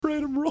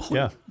right, I'm rolling.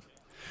 Yeah.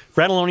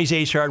 Fratelloni's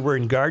Ace Hardware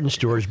and Garden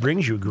Stores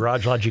brings you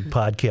Garage Logic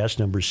Podcast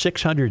number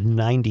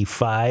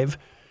 695,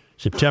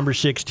 September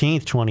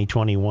 16th,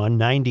 2021.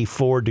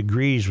 94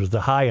 degrees was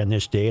the high on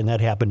this day, and that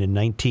happened in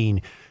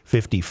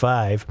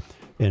 1955.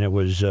 And it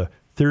was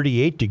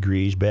 38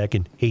 degrees back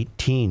in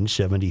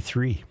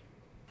 1873.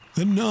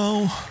 And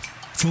now,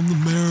 from the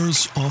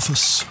mayor's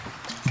office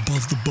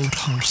above the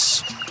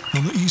boathouse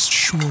on the east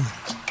shore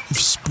of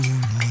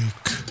Spoon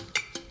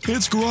Lake,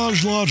 it's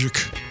Garage Logic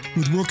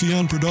with Rookie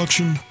on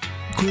production,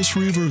 Chris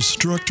Reavers,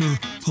 director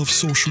of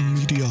social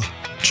media,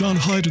 John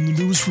Hyde in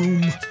the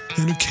newsroom,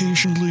 and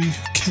occasionally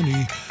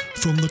Kenny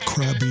from the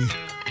Krabby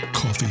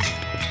Coffee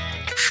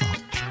Shop.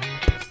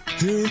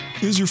 Here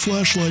is your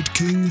flashlight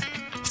king,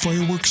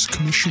 fireworks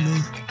commissioner,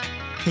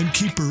 and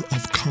keeper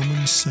of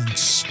common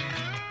sense,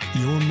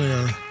 your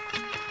mayor,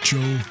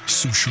 Joe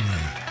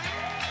Soucheray.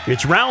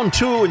 It's round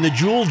 2 in the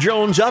Jewel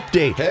Jones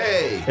update.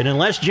 Hey! And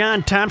unless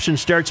John Thompson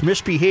starts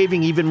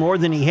misbehaving even more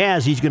than he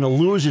has, he's going to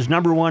lose his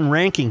number 1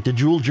 ranking to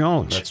Jewel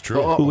Jones. That's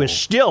true. Who is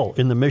still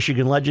in the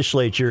Michigan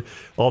legislature,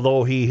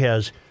 although he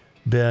has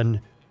been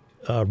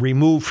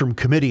removed from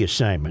committee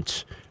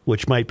assignments,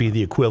 which might be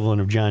the equivalent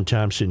of John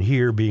Thompson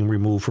here being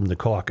removed from the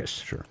caucus.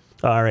 Sure.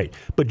 All right.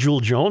 But Jewel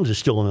Jones is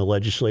still in the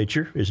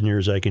legislature, as near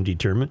as I can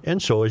determine,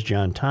 and so is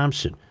John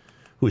Thompson,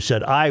 who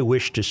said, I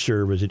wish to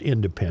serve as an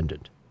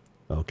independent.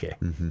 Okay.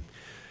 Mm-hmm.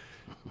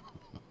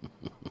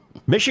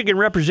 Michigan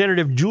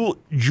Representative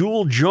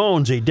Jewel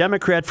Jones, a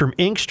Democrat from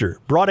Inkster,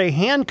 brought a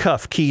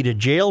handcuff key to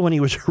jail when he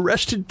was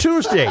arrested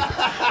Tuesday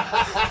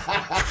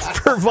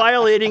for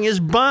violating his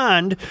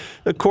bond,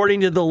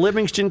 according to the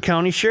Livingston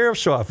County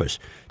Sheriff's Office.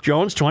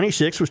 Jones,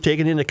 26, was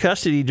taken into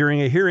custody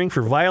during a hearing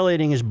for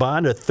violating his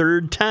bond a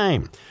third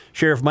time.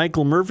 Sheriff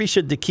Michael Murphy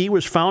said the key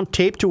was found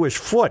taped to his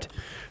foot.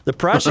 The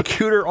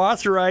prosecutor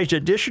authorized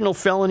additional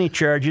felony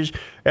charges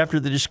after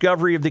the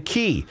discovery of the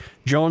key.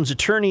 Jones'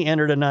 attorney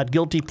entered a not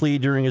guilty plea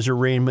during his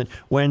arraignment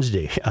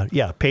Wednesday.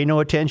 Pay no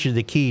attention to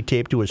the key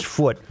taped to his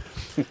foot.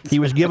 He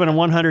was given a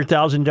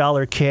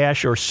 $100,000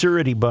 cash or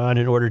surety bond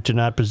in order to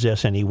not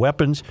possess any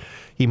weapons.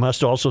 He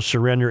must also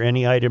surrender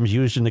any items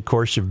used in the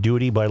course of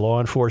duty by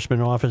law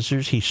enforcement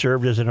officers. He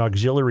served as an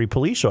auxiliary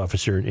police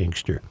officer in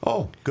Inkster.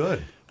 Oh,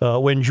 good.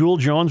 When Jewel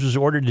Jones was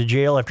ordered to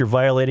jail after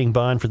violating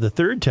bond for the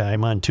third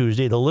time on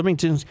Tuesday, the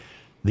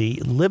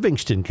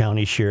Livingston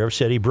County Sheriff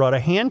said he brought a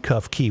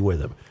handcuff key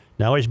with him.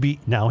 Now he's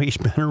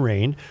been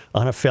arraigned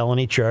on a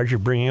felony charge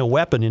of bringing a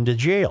weapon into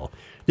jail.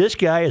 This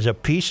guy is a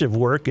piece of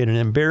work and an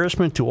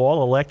embarrassment to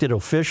all elected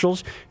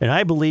officials, and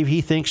I believe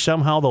he thinks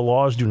somehow the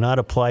laws do not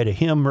apply to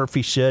him,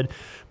 Murphy said.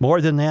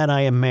 More than that,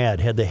 I am mad.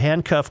 Had the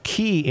handcuff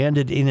key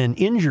ended in an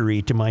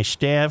injury to my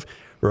staff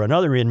or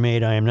another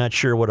inmate, I am not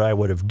sure what I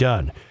would have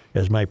done,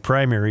 as my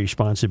primary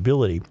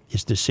responsibility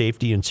is the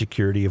safety and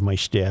security of my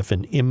staff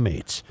and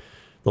inmates.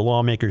 The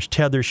lawmaker's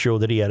tether showed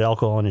that he had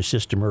alcohol in his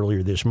system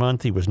earlier this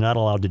month. He was not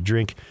allowed to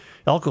drink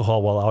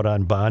alcohol while out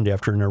on bond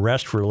after an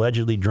arrest for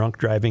allegedly drunk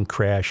driving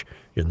crash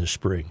in the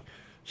spring.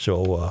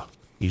 So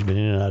he's been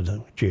in and out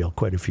of jail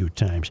quite a few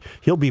times.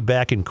 He'll be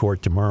back in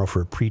court tomorrow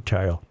for a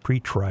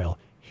pretrial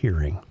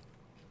hearing,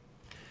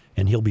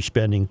 and he'll be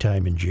spending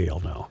time in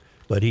jail now.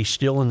 But he's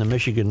still in the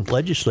Michigan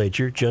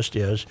legislature, just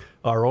as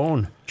our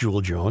own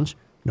Jewel Jones,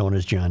 known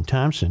as John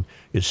Thompson,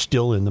 is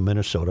still in the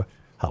Minnesota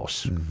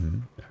House. Mm-hmm.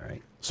 All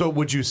right. So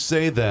would you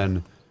say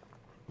then,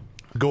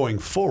 going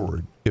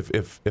forward,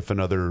 if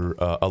another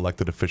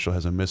elected official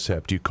has a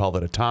mishap, do you call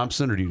it a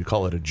Thompson or do you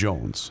call it a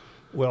Jones?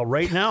 Well,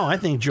 right now, I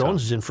think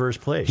Jones is in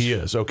first place. He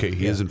is. Okay,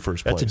 he is in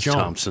first place. That's a Jones.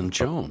 Thompson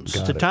Jones.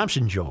 It's a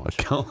Thompson Jones.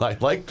 I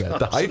like that,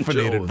 the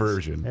hyphenated Jones.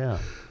 version. Yeah.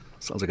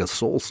 Sounds like a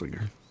soul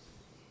singer.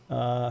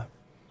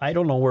 I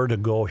don't know where to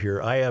go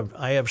here.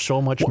 I have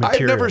so much I've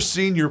material. never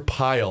seen your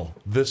pile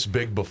this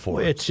big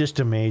before. It's just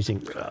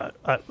amazing.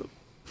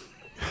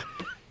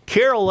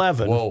 KARE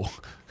 11. Whoa.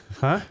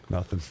 Huh?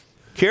 Nothing.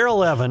 KARE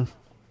 11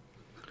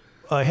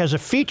 has a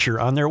feature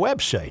on their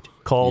website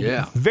called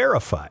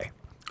Verify.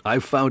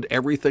 I've found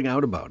everything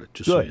out about it,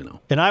 just Good. so you know.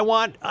 And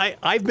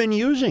I've been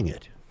using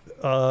it.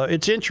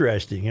 It's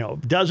interesting.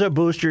 Is a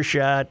booster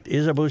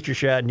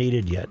shot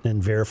needed yet?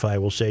 And Verify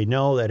will say,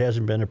 no, that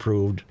hasn't been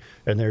approved,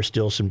 and there's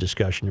still some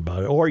discussion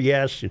about it. Or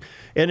yes.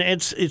 And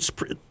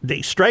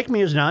they strike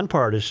me as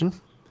nonpartisan.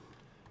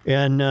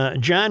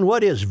 And John,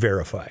 what is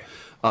Verify?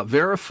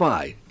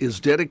 Verify is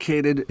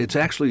dedicated. It's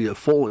actually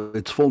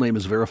its full name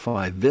is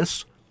Verify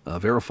This.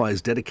 Verify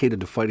is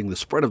dedicated to fighting the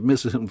spread of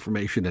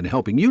misinformation and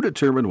helping you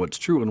determine what's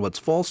true and what's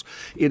false.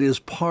 It is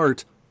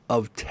part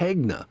of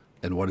Tegna.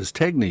 And what is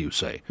Tegna, you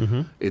say?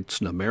 Mm-hmm.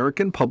 It's an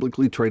American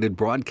publicly traded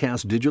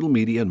broadcast digital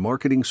media and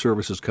marketing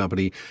services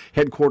company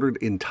headquartered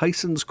in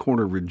Tysons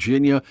Corner,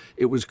 Virginia.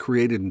 It was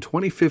created in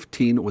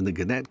 2015 when the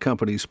Gannett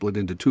Company split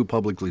into two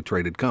publicly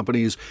traded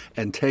companies,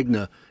 and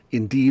Tegna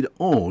indeed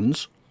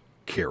owns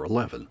KARE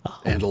 11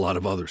 and a lot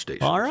of other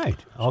stations. All right.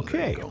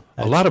 Okay. So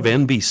a lot of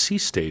NBC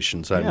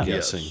stations, I'm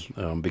guessing.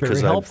 Yes.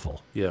 Because very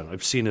helpful.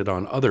 I've seen it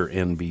on other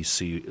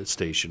NBC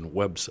station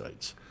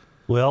websites.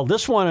 Well,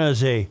 this one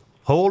is a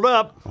hold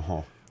up.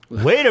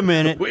 Wait a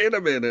minute. Wait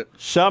a minute.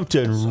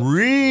 Something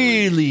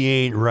really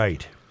ain't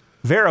right.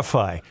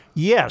 Verify.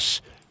 Yes,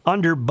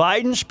 under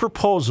Biden's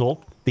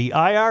proposal, the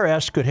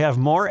IRS could have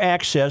more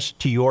access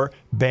to your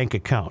bank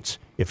accounts.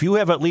 If you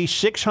have at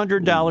least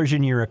 $600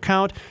 in your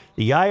account,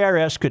 the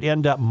IRS could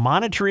end up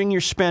monitoring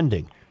your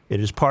spending. It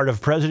is part of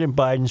President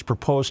Biden's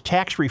proposed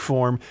tax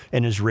reform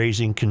and is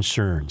raising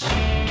concerns.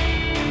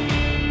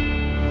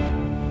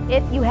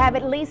 If you have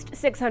at least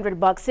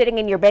 $600 sitting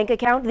in your bank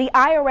account, the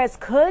IRS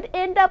could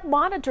end up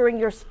monitoring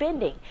your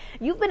spending.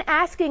 You've been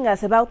asking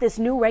us about this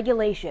new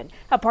regulation,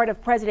 a part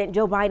of President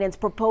Joe Biden's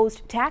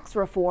proposed tax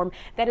reform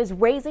that is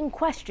raising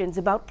questions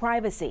about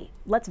privacy.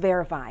 Let's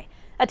verify.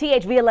 A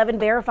THV11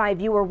 Verify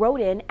viewer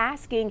wrote in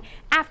asking,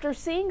 after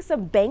seeing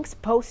some banks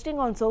posting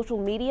on social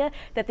media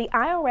that the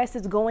IRS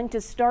is going to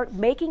start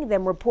making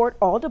them report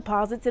all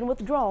deposits and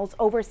withdrawals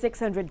over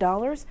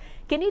 $600,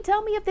 can you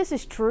tell me if this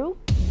is true?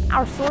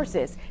 Our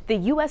sources, the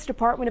U.S.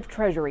 Department of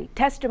Treasury,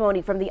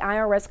 testimony from the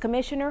IRS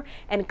Commissioner,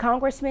 and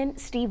Congressman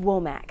Steve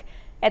Womack.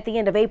 At the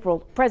end of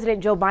April,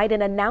 President Joe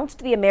Biden announced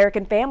the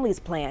American Families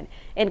Plan,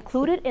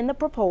 included in the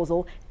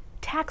proposal,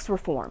 tax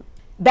reform.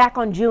 Back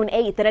on June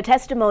 8th, in a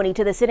testimony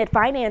to the Senate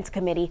Finance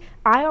Committee,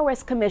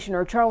 IRS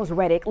Commissioner Charles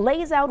Reddick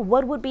lays out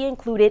what would be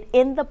included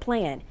in the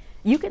plan.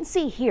 You can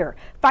see here,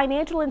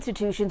 financial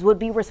institutions would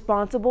be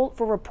responsible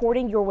for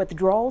reporting your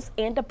withdrawals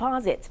and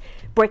deposits,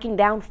 breaking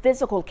down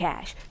physical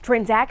cash,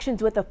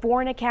 transactions with a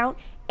foreign account,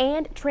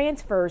 and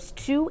transfers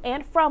to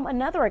and from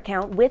another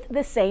account with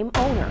the same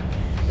owner.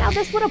 Now,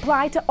 this would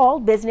apply to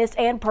all business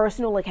and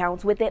personal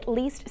accounts with at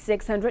least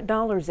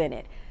 $600 in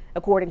it.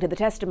 According to the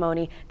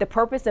testimony, the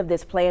purpose of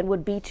this plan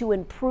would be to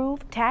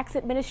improve tax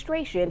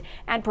administration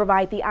and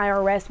provide the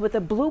IRS with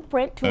a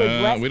blueprint to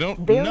address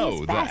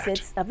various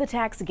facets of the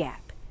tax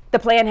gap. The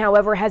plan,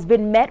 however, has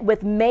been met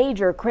with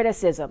major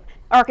criticism.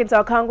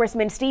 Arkansas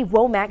Congressman Steve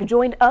Womack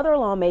joined other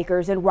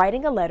lawmakers in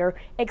writing a letter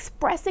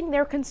expressing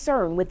their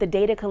concern with the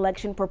data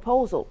collection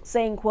proposal,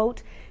 saying,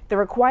 quote, the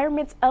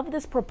requirements of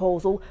this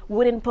proposal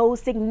would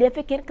impose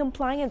significant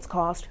compliance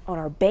costs on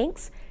our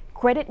banks,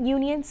 credit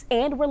unions,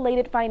 and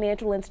related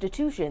financial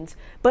institutions,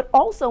 but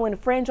also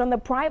infringe on the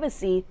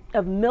privacy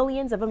of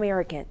millions of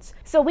Americans.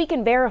 So we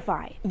can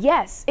verify,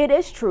 yes, it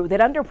is true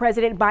that under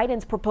President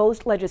Biden's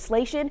proposed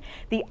legislation,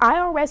 the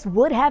IRS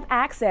would have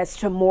access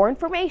to more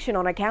information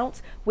on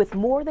accounts with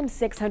more than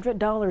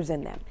 $600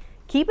 in them.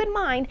 Keep in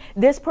mind,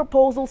 this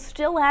proposal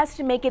still has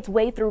to make its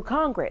way through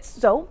Congress,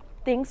 so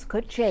things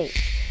could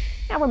change.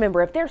 Now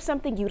remember, if there's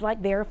something you'd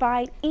like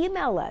verified,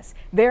 email us,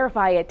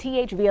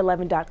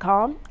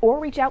 verify@thv11.com, or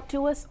reach out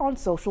to us on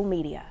social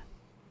media.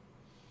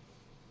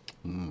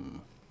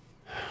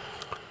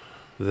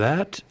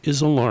 That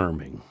is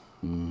alarming.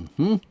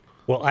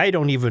 Well, I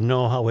don't even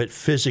know how it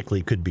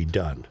physically could be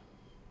done.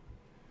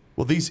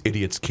 Well, these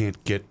idiots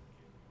can't get,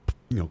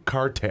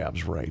 card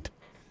tabs right.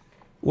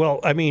 Well,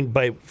 I mean,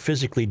 by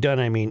physically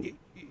done, I mean,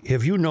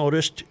 have you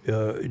noticed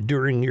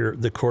during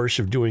the course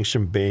of doing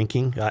some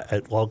banking,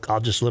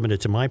 I'll just limit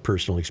it to my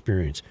personal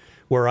experience,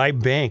 where I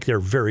bank, they're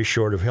very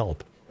short of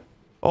help.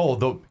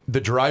 Oh, the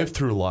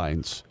drive-through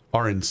lines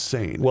are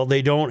insane. Well,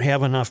 they don't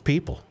have enough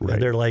people. Right.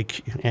 They're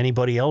like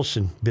anybody else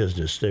in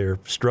business. They're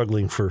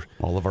struggling for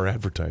all of our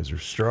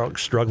advertisers,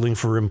 struggling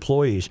for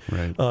employees.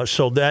 Right.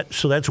 So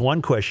that's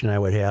one question I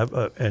would have,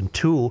 and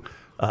two,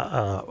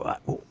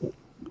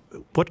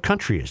 what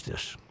country is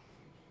this?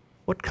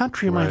 What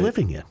country am I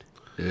living in?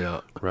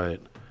 Yeah. Right.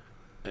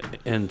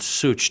 And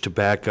Such, to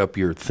back up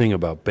your thing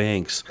about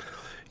banks,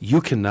 you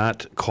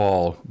cannot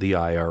call the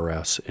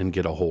IRS and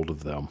get a hold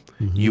of them.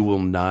 Mm-hmm. You will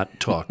not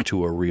talk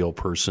to a real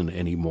person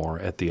anymore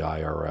at the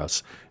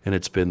IRS, and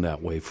it's been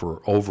that way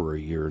for over a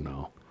year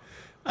now.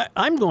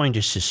 I'm going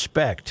to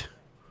suspect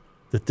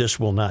that this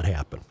will not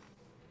happen.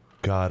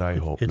 God, I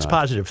hope it's not.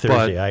 Positive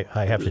Thursday.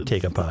 I have to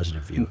take a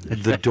positive view.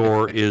 The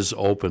door is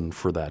open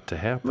for that to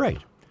happen. Right.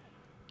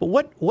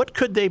 But what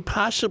could the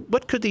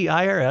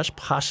IRS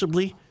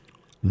possibly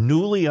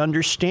newly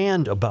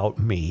understand about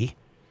me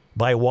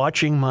by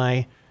watching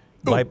my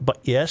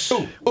yes?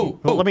 Well,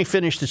 let me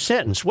finish the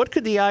sentence. What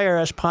could the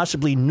IRS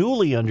possibly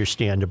newly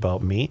understand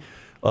about me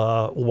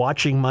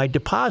watching my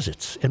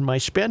deposits and my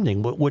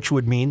spending, which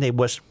would mean they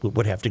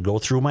would have to go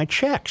through my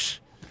checks?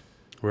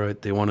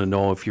 Right. They want to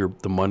know if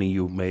the money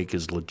you make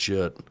is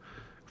legit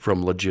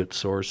from legit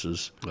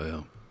sources.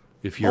 Yeah.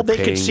 If you're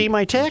they could see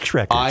my tax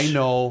records. I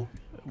know.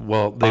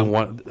 Well, they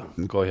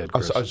want. Go ahead,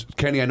 Chris.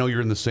 Kenny, I know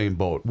you're in the same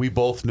boat. We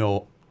both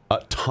know a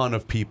ton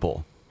of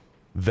people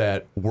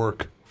that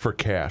work for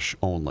cash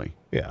only.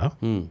 Yeah.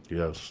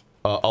 Yes.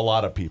 A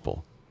lot of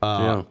people.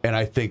 Yeah. And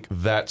I think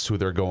that's who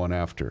they're going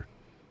after.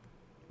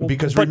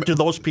 Because but do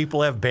those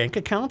people have bank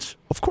accounts?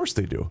 Of course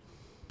they do.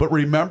 But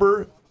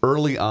remember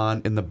early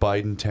on in the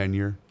Biden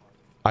tenure,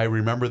 I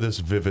remember this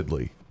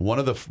vividly. One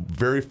of the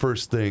very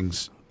first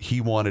things he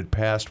wanted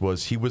passed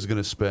was he was going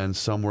to spend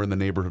somewhere in the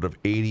neighborhood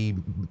of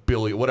 $80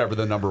 billion, whatever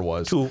the number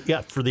was. For the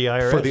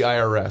IRS. For the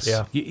IRS.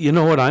 Yeah. You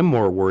know what I'm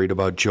more worried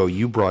about, Joe?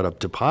 You brought up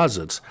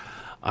deposits.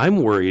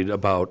 I'm worried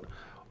about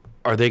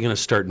Are they going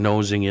to start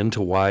nosing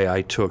into why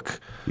I took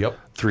Yep.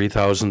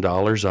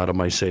 $3,000 out of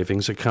my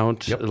savings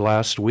account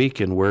last week,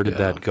 and where did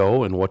that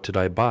go, and what did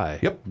I buy?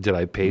 Yep. Did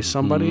I pay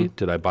somebody?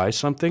 Did I buy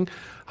something?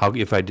 How,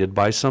 if I did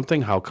buy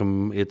something, how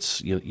come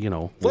it's you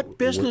know? What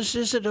business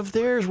is it of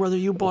theirs whether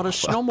you bought a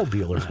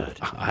snowmobile or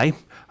not?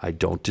 I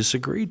don't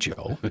disagree,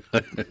 Joe.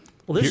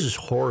 Well, this is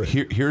horrid.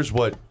 Here's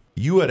what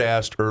you had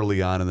asked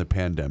early on in the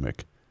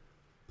pandemic.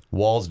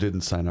 Walls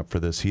didn't sign up for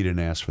this. He didn't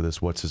ask for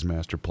this. What's his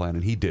master plan?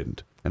 And he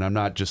didn't. And I'm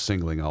not just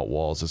singling out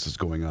Walls. This is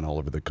going on all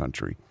over the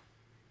country.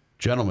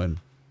 Gentlemen,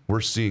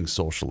 we're seeing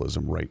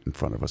socialism right in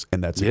front of us,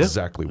 and that's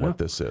exactly what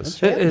this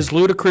is. As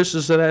ludicrous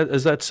as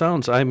that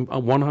sounds, I'm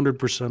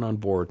 100% on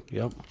board.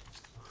 Yep.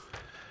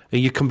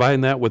 And you combine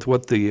that with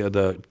what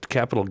the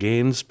capital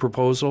gains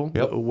proposal,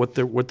 what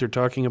they're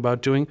talking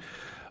about doing.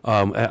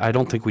 I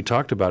don't think we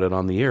talked about it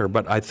on the air,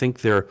 but I think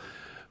they're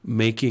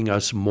making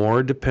us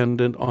more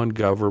dependent on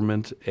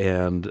government,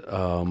 and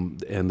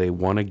they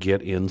want to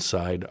get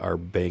inside our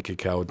bank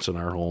accounts and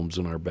our homes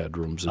and our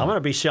bedrooms. I'm going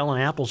to be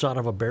selling apples out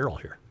of a barrel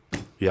here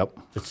Yep.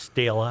 to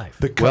stay alive.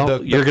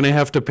 You're going to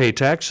have to pay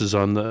taxes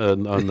on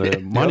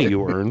the money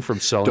you earn from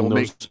selling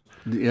those.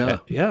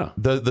 Yeah.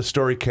 The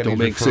story Kenny's Don't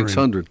make referring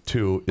 600.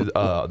 to,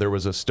 there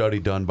was a study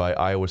done by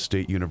Iowa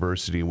State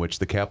University in which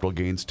the capital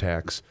gains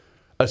tax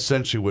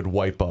essentially would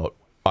wipe out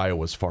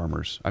Iowa's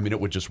farmers. I mean, it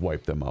would just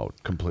wipe them out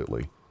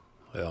completely.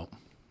 Well,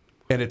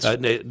 And it's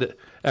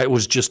it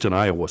was just an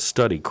Iowa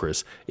study,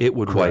 Chris. It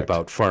would wipe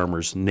out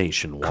farmers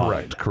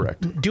nationwide.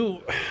 correct.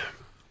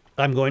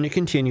 I'm going to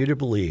continue to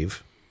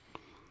believe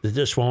that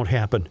this won't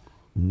happen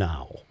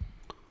now.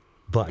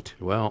 But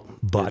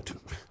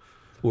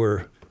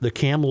where the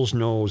camel's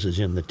nose is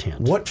in the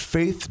tent. What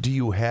faith do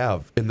you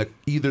have in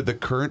either the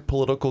current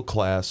political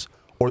class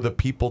or the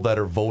people that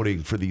are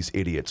voting for these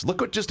idiots? Look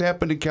what just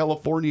happened in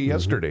California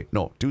yesterday.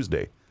 No,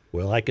 Tuesday.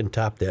 Well, I can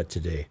top that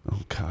today.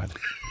 Oh, God.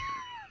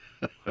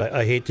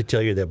 I hate to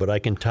tell you that, but I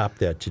can top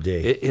that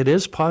today. It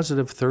is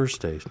Positive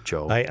Thursday,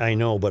 Joe. I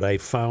know, but I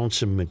found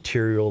some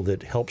material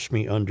that helps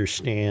me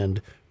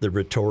understand the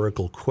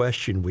rhetorical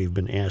question we've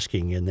been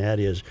asking, and that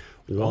is,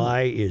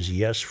 why is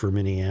Yes for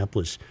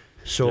Minneapolis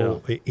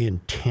so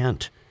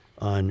intent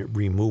on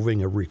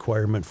removing a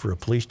requirement for a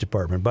police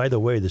department? By the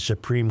way, the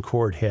Supreme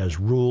Court has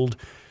ruled,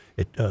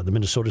 the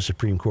Minnesota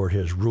Supreme Court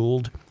has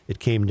ruled, it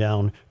came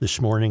down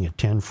this morning at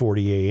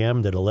 10:40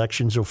 a.m., that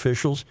elections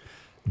officials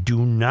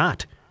do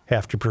not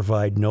have to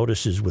provide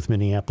notices with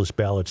Minneapolis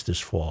ballots this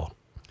fall.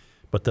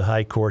 But the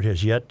High Court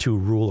has yet to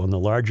rule on the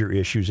larger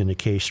issues in a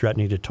case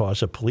threatening to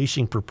toss a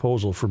policing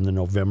proposal from the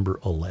November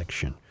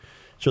election.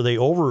 So they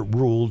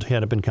overruled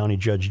Hennepin County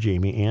Judge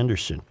Jamie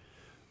Anderson.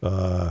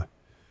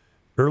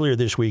 Earlier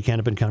this week,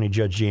 Hennepin County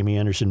Judge Jamie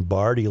Anderson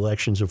barred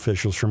elections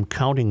officials from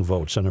counting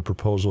votes on a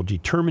proposal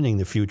determining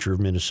the future of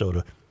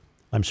Minneapolis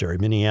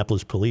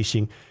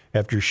policing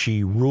after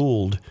she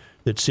ruled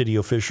that city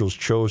officials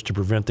chose to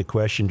present the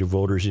question to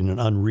voters in an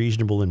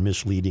unreasonable and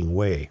misleading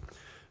way.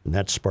 And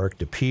that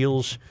sparked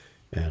appeals,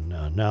 and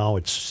now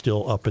it's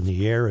still up in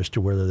the air as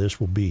to whether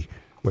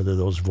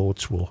those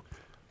votes will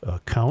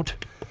count.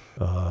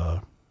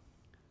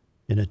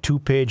 In a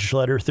 2-page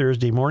letter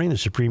Thursday morning, the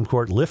Supreme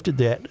Court lifted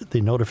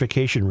the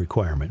notification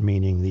requirement,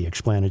 meaning the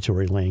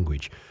explanatory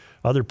language.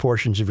 Other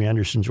portions of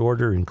Anderson's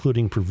order,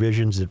 including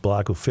provisions that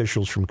block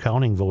officials from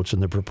counting votes in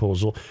the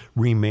proposal,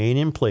 remain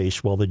in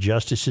place while the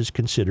justices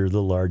consider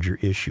the larger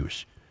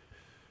issues.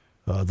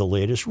 The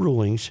latest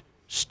rulings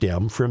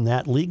stem from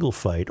that legal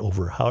fight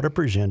over how to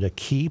present a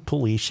key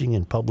policing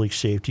and public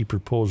safety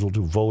proposal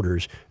to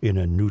voters in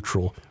a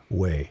neutral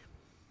way.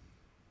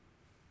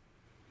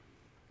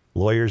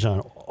 Lawyers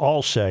on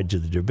all sides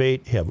of the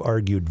debate have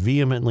argued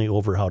vehemently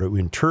over how to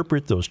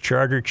interpret those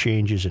charter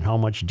changes and how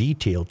much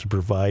detail to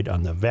provide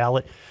on the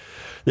ballot.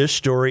 This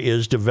story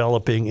is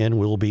developing and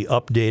will be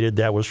updated.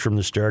 That was from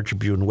the Star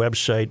Tribune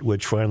website,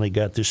 which finally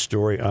got this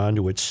story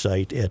onto its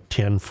site at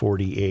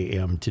 10:40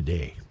 a.m.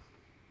 today.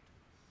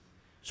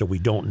 So we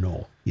don't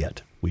know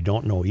yet. We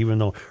don't know, even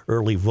though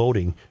early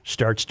voting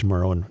starts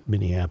tomorrow in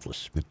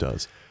Minneapolis. It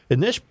does.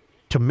 And this,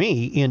 to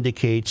me,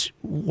 indicates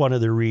one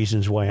of the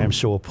reasons why I'm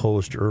so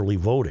opposed to early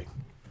voting.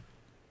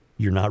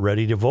 You're not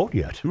ready to vote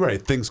yet.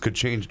 Right. Things could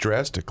change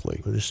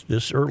drastically.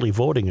 This early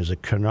voting is a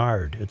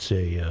canard. It's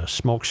a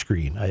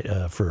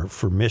smokescreen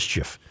for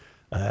mischief.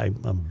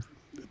 I'm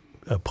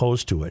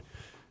opposed to it.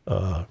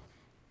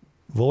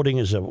 Voting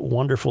is a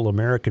wonderful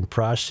American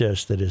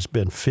process that has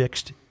been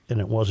fixed, and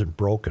it wasn't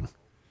broken.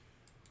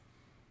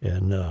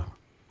 And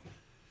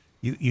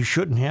you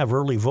shouldn't have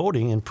early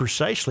voting, and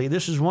precisely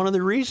this is one of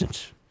the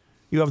reasons.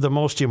 You have the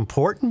most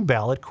important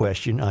ballot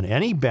question on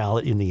any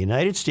ballot in the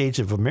United States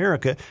of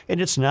America, and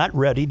it's not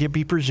ready to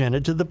be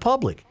presented to the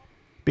public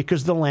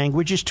because the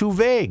language is too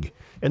vague.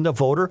 And the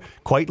voter,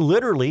 quite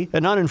literally,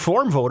 an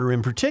uninformed voter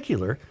in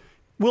particular,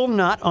 will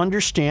not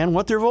understand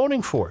what they're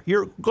voting for.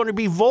 You're going to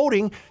be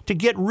voting to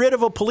get rid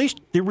of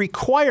the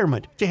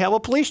requirement to have a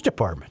police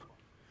department.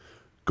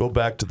 Go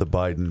back to the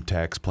Biden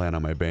tax plan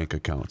on my bank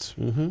accounts.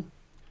 Mm-hmm.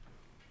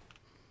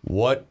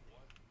 What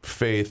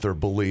faith or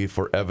belief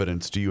or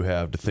evidence do you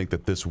have to think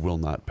that this will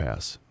not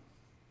pass?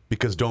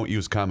 Because don't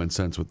use common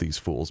sense with these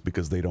fools,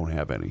 because they don't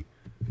have any.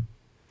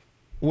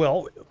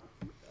 Well,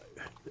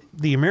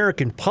 the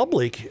American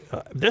public,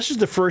 this is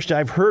the first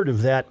I've heard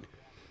of that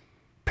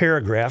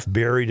paragraph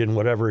buried in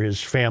whatever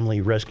his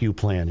family rescue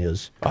plan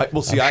is.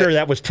 Well, see, I'm sure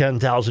that was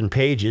 10,000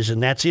 pages,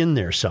 and that's in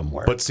there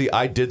somewhere. But see,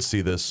 I did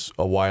see this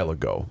a while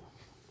ago.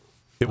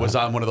 It was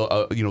on one of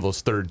the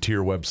those third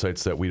tier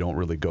websites that we don't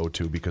really go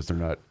to because they're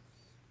not,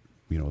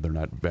 they're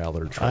not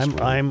valid or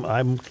trustworthy.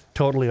 I'm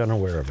totally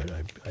unaware of it.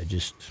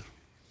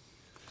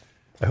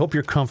 I hope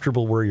you're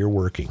comfortable where you're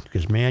working,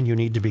 because man, you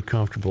need to be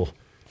comfortable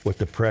with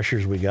the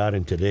pressures we got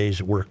in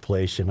today's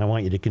workplace. And I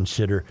want you to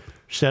consider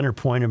Center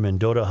Point of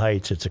Mendota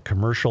Heights. It's a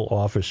commercial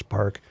office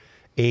park,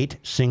 8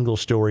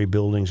 single-story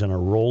buildings on a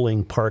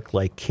rolling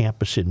park-like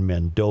campus in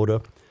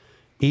Mendota.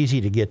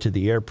 Easy to get to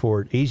the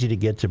airport, easy to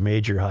get to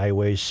major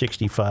highways,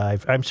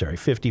 55,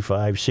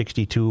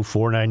 62,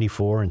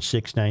 494, and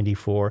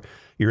 694.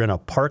 You're in a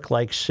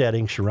park-like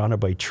setting surrounded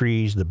by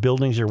trees. The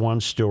buildings are one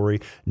story,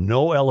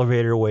 no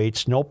elevator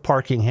waits, no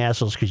parking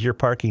hassles because your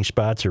parking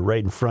spots are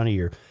right in front of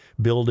your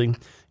building.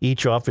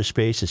 Each office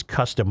space is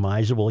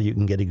customizable. You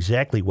can get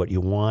exactly what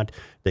you want.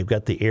 They've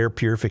got the air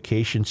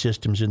purification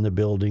systems in the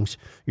buildings,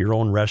 your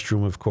own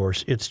restroom, of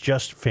course. It's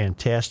just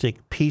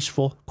fantastic,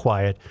 peaceful,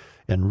 quiet,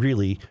 and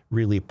really,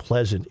 really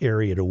pleasant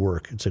area to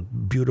work. It's a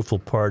beautiful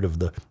part of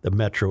the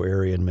metro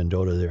area in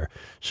Mendota there.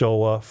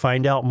 So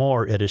find out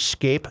more at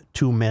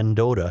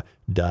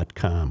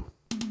escapetomendota.com.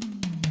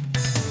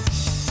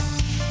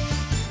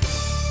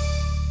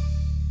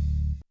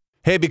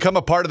 Hey, become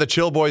a part of the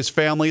Chill Boys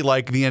family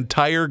like the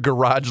entire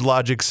Garage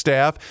Logic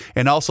staff,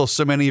 and also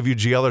so many of you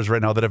GLers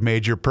right now that have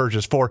made your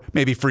purchase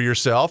maybe for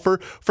yourself or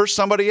for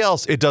somebody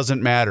else. It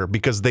doesn't matter,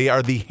 because they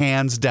are the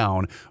hands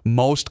down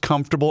most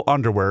comfortable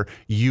underwear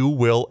you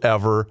will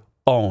ever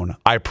own.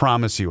 I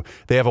promise you.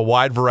 They have a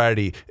wide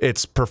variety.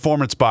 It's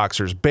performance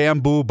boxers,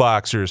 bamboo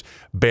boxers,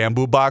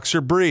 bamboo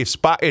boxer briefs.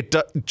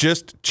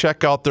 Just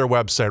check out their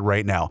website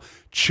right now,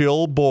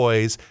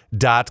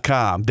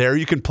 chillboys.com. There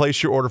you can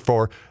place your order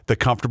for the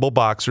comfortable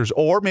boxers,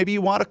 or maybe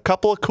you want a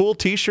couple of cool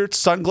t-shirts,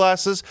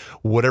 sunglasses,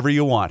 whatever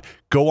you want.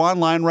 Go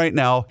online right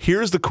now.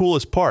 Here's the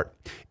coolest part.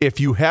 If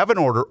you have an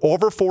order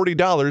over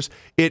 $40,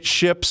 it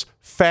ships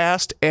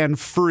fast and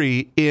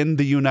free in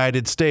the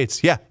United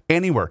States. Yeah,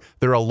 anywhere.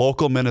 They're a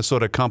local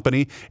Minnesota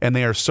company, and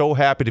they are so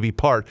happy to be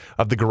part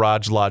of the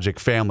Garage Logic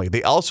family.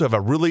 They also have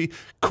a really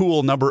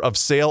cool number of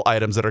sale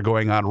items that are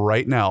going on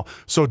right now.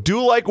 So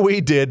do like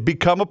we did.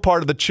 Become a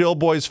part of the Chill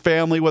Boys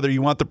family, whether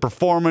you want the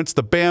performance,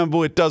 the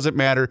bamboo, it doesn't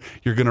matter.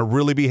 You're going to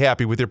really be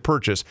happy with your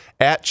purchase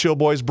at Chill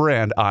Boys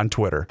Brand on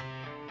Twitter.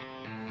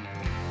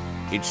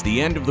 It's the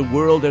end of the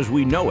world as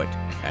we know it,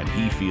 and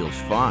he feels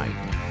fine.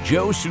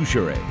 Joe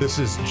Souchere. This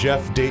is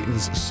Jeff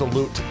Dayton's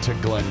salute to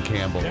Glenn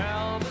Campbell.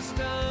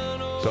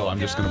 So I'm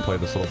just going to play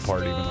this little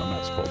part, even though I'm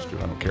not supposed to.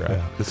 I don't care.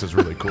 Yeah. This is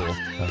really cool.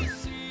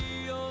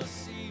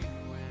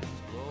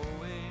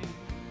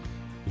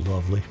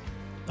 Lovely.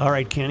 All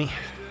right, Kenny.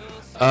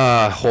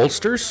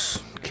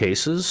 Holsters,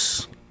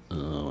 cases,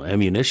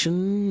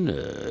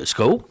 ammunition,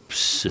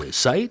 scopes,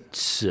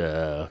 sights,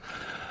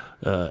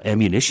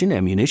 ammunition,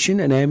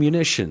 and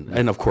ammunition.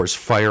 And, of course,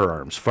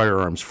 firearms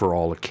for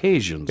all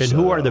occasions. And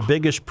who are the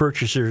biggest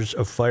purchasers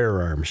of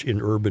firearms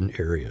in urban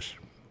areas?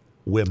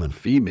 Women.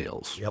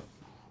 Females. Yep.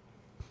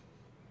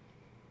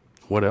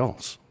 What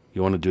else?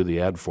 You want to do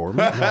the ad for me?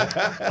 But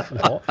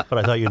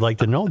I thought you'd like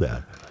to know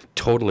that.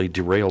 Totally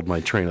derailed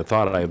my train of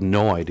thought. I have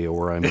no idea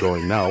where I'm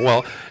going now.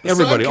 Well,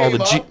 everybody, all the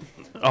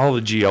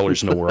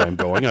GLers know where I'm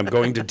going. I'm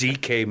going to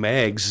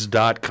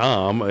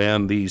dkmags.com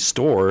and the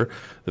store,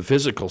 the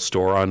physical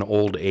store on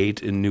Old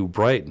 8 in New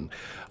Brighton,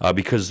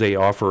 because they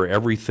offer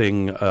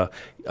everything.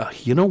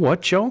 You know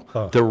what, Joe?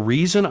 The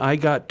reason I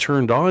got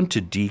turned on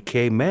to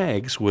DK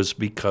Mags was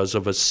because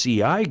of a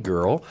CI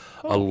girl,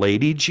 a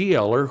lady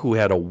GLer who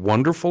had a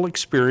wonderful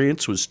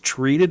experience, was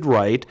treated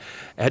right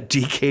at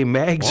DK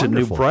Mags in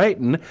New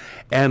Brighton,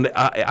 and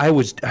I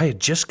had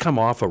just come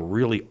off a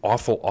really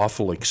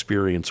awful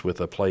experience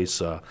with a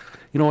place.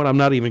 You know what? I'm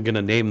not even going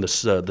to name the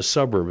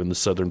suburb in the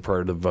southern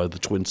part of the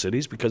Twin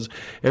Cities, because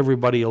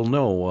everybody will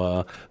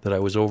know that I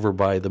was over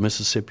by the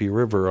Mississippi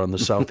River on the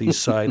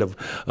southeast side of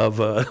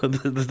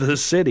the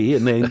city,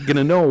 and they're going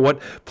to know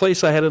what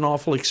place I had an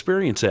awful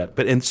experience at.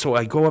 And so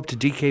I go up to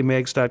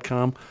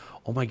dkmags.com.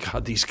 Oh my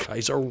God, these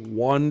guys are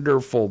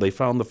wonderful. They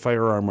found the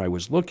firearm I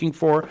was looking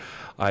for.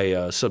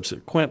 I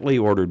subsequently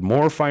ordered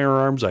more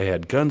firearms. I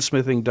had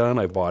gunsmithing done.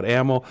 I bought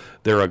ammo.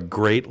 They're a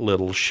great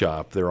little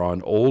shop. They're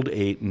on Old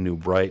 8 in New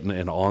Brighton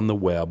and on the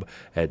web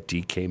at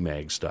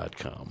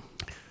dkmags.com.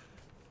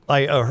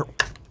 I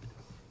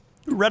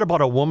read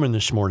about a woman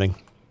this morning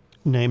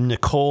named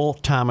Nicole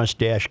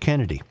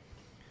Thomas-Kennedy.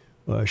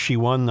 She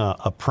won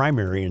a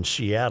primary in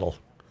Seattle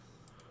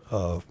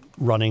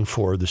running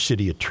for the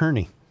city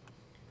attorney.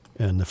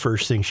 And the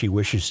first thing she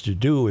wishes to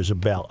do is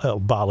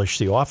abolish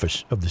the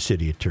office of the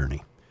city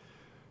attorney.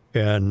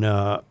 And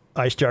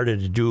I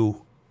started to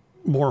do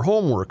more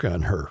homework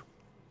on her.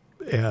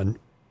 And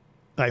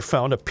I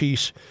found a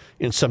piece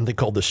in something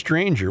called The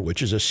Stranger,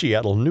 which is a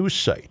Seattle news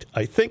site.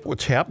 I think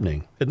what's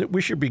happening, and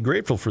we should be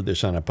grateful for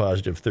this on a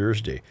Positive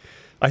Thursday,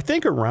 I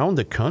think around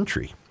the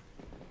country,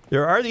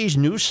 there are these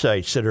news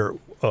sites that are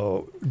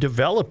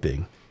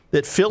developing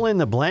that fill in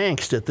the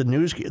blanks that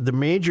the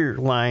major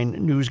line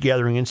news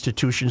gathering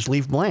institutions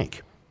leave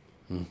blank.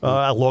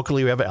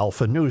 Locally, we have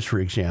Alpha News, for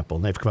example,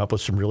 and they've come up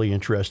with some really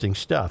interesting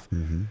stuff.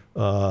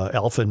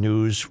 Alpha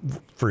News,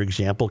 for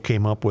example,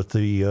 came up with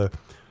the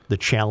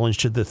challenge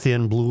to the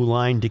thin blue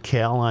line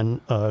decal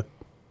on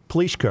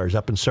police cars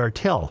up in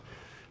Sartell.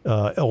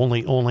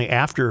 Only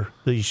after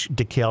these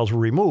decals were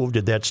removed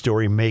did that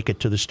story make it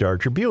to the Star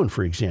Tribune,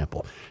 for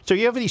example. So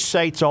you have these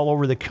sites all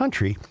over the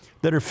country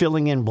that are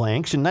filling in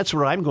blanks, and that's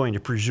what I'm going to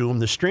presume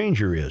The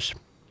Stranger is.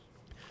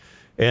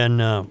 And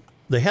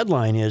the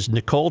headline is,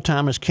 Nicole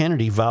Thomas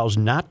Kennedy vows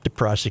not to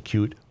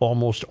prosecute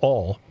almost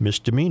all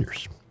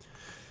misdemeanors.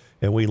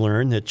 And we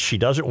learn that she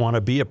doesn't want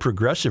to be a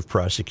progressive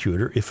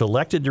prosecutor. If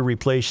elected to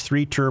replace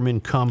three-term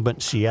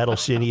incumbent Seattle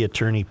City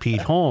Attorney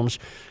Pete Holmes,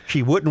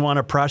 she wouldn't want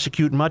to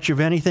prosecute much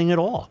of anything at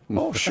all.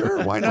 Oh,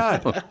 sure. Why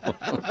not?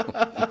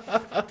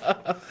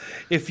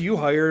 If you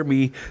hire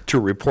me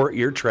to report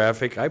your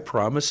traffic, I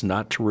promise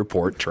not to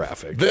report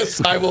traffic.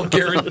 This I will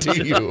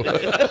guarantee you.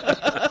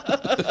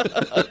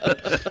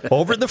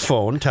 Over the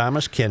phone,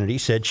 Thomas Kennedy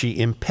said she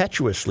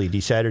impetuously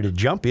decided to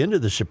jump into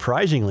the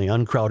surprisingly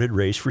uncrowded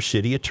race for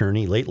city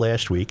attorney late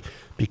last week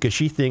because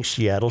she thinks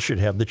Seattle should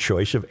have the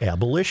choice of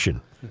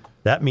abolition.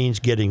 That means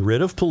getting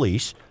rid of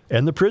police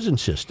and the prison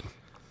system.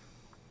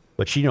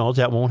 But she knows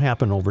that won't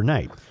happen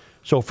overnight.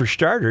 So for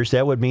starters,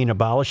 that would mean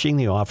abolishing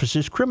the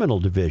office's criminal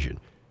division,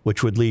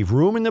 which would leave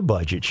room in the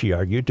budget, she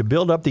argued, to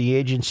build up the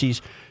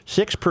agency's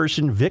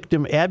 6-person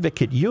victim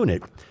advocate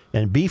unit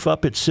and beef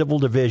up its civil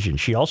division.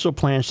 She also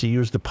plans to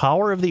use the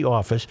power of the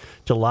office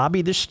to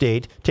lobby the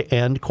state to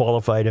end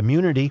qualified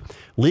immunity,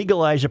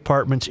 legalize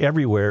apartments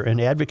everywhere,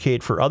 and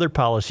advocate for other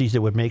policies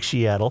that would make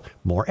Seattle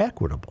more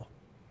equitable.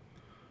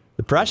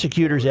 The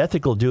prosecutor's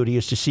ethical duty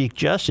is to seek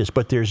justice,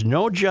 but there's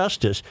no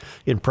justice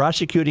in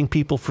prosecuting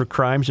people for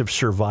crimes of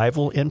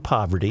survival and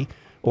poverty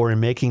or in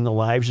making the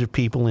lives of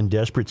people in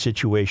desperate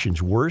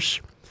situations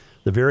worse.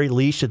 The very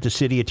least that the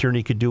city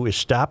attorney could do is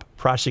stop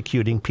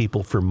prosecuting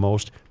people for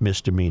most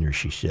misdemeanors,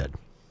 she said.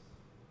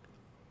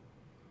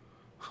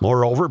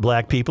 Moreover,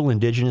 black people,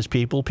 indigenous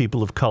people,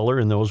 people of color,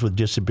 and those with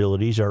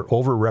disabilities are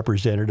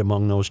overrepresented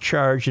among those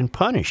charged and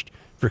punished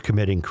for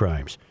committing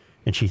crimes.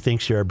 And she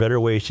thinks there are better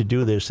ways to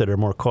do this that are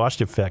more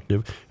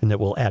cost-effective and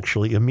that will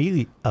actually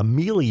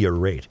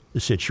ameliorate the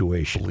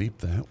situation. Bleep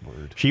that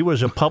word. She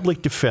was a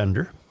public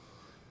defender.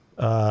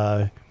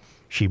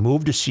 She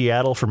moved to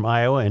Seattle from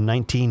Iowa in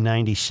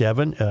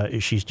 1997.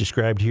 She's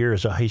described here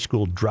as a high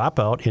school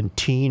dropout and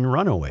teen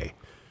runaway.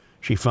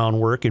 She found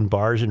work in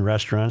bars and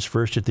restaurants,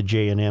 first at the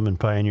J&M in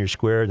Pioneer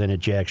Square, then at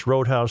Jack's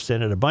Roadhouse,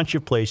 then at a bunch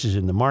of places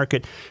in the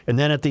market, and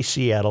then at the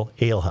Seattle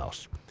Ale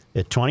House.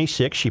 At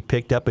 26, she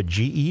picked up a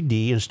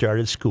GED and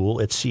started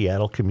school at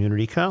Seattle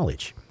Community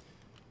College.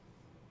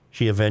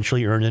 She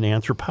eventually earned an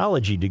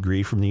anthropology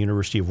degree from the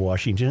University of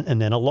Washington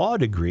and then a law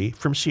degree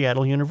from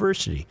Seattle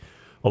University.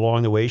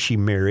 Along the way, she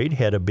married,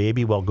 had a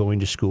baby while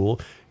going to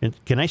school. And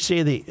can I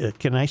say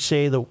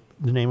the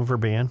name of her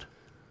band?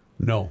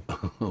 No.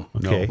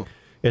 Okay. No.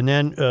 And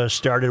then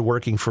started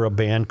working for a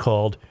band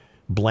called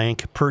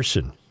Blank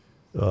Person.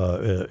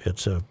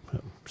 It's a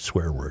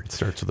swear word. It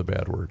starts with a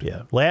bad word.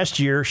 Yeah. Last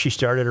year, she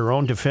started her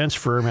own defense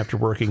firm after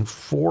working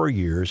 4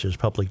 years as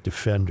public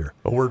defender.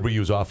 A word we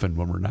use often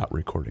when we're not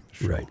recording the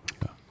show. Right.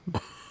 Yeah.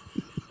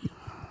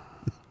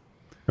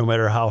 No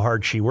matter how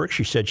hard she worked,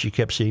 she said she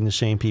kept seeing the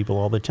same people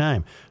all the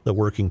time. The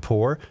working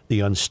poor, the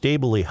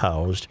unstably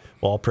housed,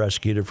 all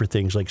prosecuted for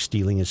things like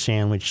stealing a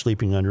sandwich,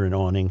 sleeping under an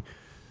awning.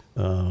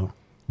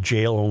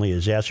 Jail only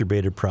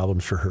exacerbated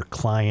problems for her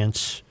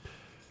clients.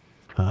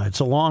 It's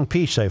a long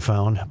piece I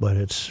found, but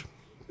it's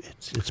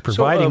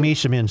providing me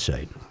some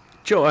insight.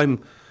 Joe,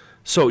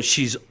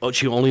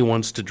 she only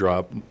wants to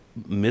drop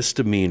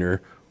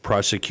misdemeanor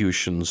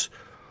prosecutions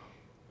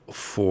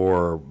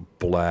for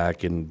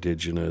black,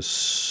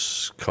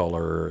 indigenous,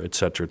 color, et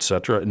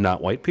cetera,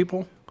 not white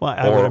people?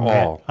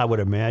 Well, I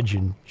would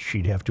imagine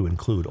she'd have to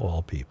include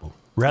all people.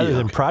 Rather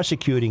than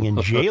prosecuting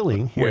and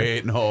jailing. Here,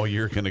 Wait, no,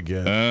 you're going to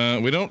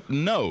get... We don't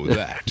know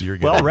that.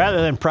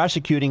 Rather than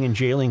prosecuting and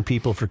jailing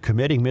people for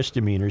committing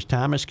misdemeanors,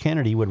 Thomas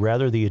Kennedy would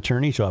rather the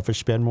attorney's office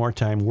spend more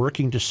time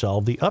working to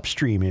solve the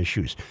upstream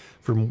issues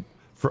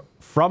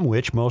from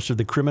which most of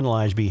the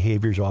criminalized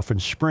behaviors often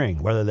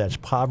spring, whether that's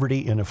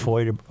poverty and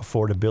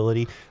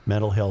affordability,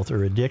 mental health,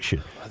 or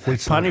addiction. We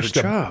punish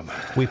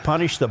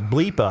the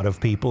bleep out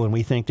of people, and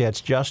we think that's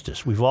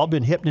justice. We've all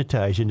been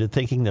hypnotized into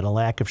thinking that a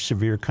lack of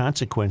severe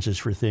consequences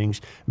for things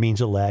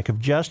means a lack of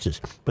justice,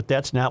 but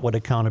that's not what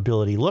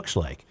accountability looks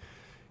like.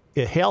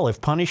 Hell,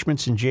 if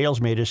punishments in jails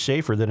made us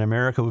safer, then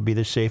America would be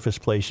the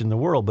safest place in the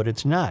world, but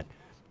it's not.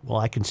 Well,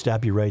 I can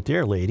stop you right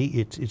there, lady.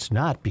 It's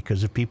not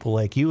because of people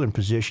like you in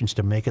positions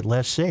to make it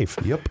less safe.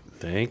 Yep.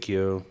 Thank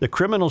you. The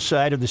criminal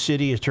side of the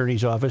city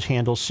attorney's office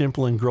handles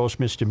simple and gross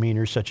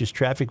misdemeanors such as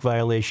traffic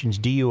violations,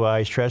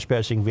 DUIs,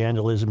 trespassing,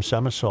 vandalism,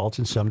 some assaults,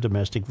 and some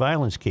domestic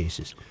violence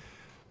cases.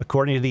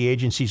 According to the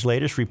agency's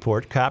latest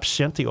report, cops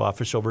sent the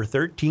office over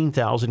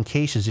 13,000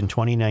 cases in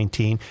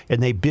 2019,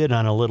 and they bid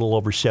on a little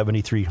over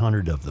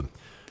 7,300 of them.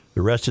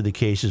 The rest of the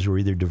cases were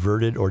either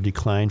diverted or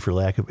declined for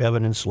lack of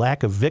evidence,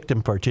 lack of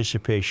victim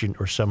participation,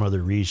 or some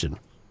other reason.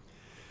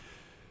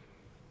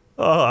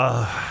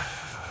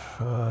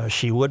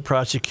 She would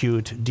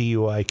prosecute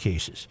DUI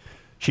cases.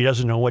 She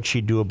doesn't know what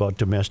she'd do about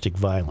domestic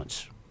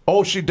violence.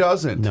 Oh, she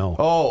doesn't? No.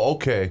 Oh,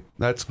 okay.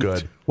 That's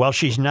good. While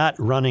she's not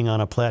running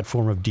on a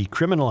platform of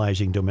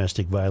decriminalizing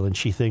domestic violence,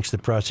 she thinks the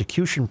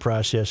prosecution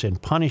process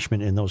and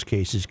punishment in those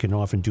cases can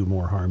often do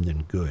more harm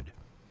than good.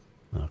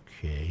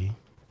 Okay.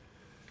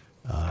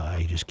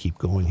 I just keep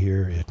going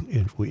here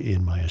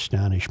in my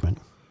astonishment.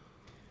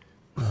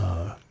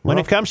 When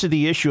it comes to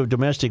the issue of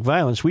domestic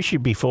violence, we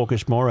should be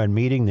focused more on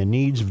meeting the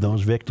needs of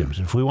those victims.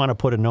 If we want to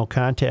put a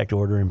no-contact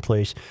order in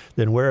place,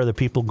 then where are the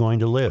people going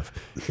to live?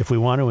 If we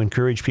want to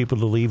encourage people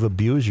to leave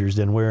abusers,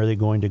 then where are they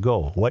going to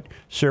go? What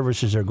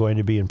services are going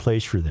to be in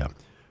place for them?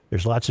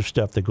 There's lots of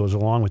stuff that goes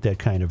along with that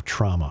kind of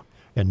trauma,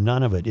 and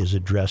none of it is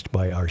addressed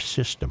by our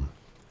system.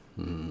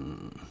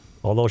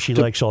 Although she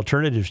likes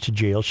alternatives to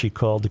jail, she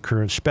called the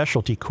current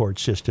specialty court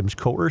systems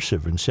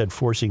coercive and said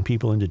forcing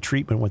people into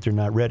treatment when they're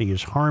not ready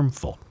is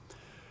harmful.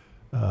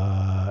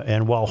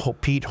 And while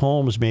Pete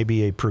Holmes may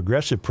be a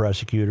progressive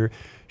prosecutor,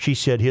 she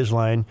said his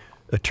line,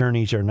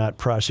 attorneys are not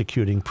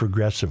prosecuting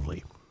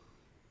progressively.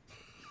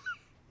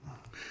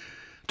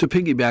 To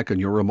piggyback on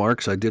your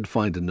remarks, I did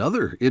find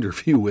another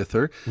interview with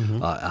her.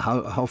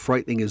 How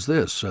frightening is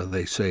this?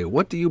 They say,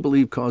 what do you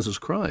believe causes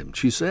crime?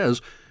 She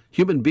says,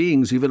 human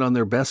beings, even on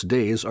their best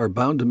days, are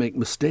bound to make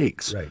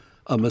mistakes. Right.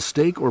 A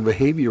mistake or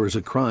behavior is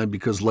a crime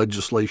because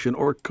legislation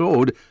or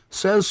code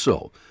says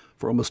so.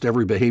 For almost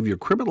every behavior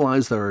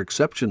criminalized, there are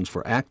exceptions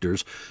for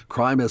actors.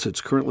 Crime, as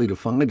it's currently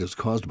defined, is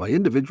caused by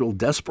individual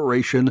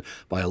desperation,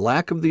 by a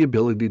lack of the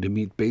ability to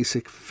meet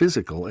basic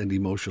physical and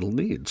emotional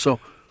needs. So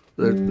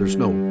there's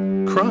no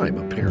crime,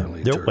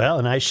 apparently. Well,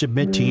 and I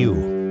submit to you,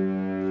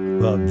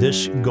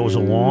 this goes a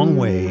long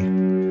way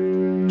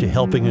to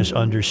helping us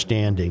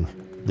understanding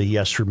the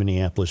Yes for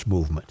Minneapolis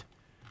movement.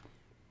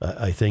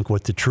 I think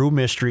what the True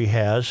Mystery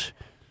has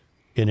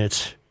in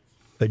its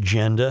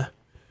agenda,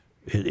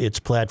 its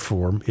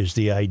platform, is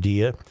the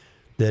idea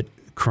that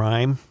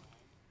crime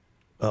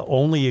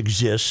only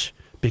exists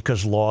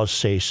because laws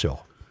say so.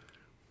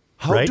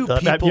 How right? do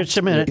people... Just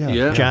a minute.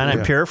 Yeah. John,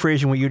 I'm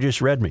paraphrasing what you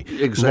just read me.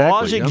 Exactly,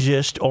 Laws yep.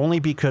 exist only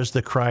because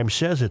the crime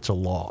says it's a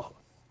law.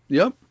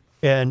 Yep.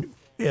 And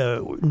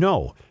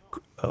no,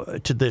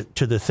 to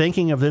the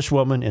thinking of this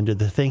woman and to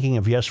the thinking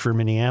of Yes for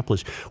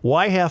Minneapolis,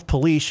 why have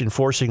police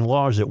enforcing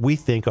laws that we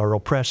think are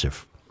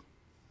oppressive,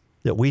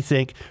 that we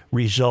think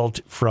result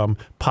from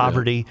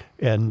poverty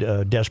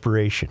and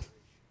desperation?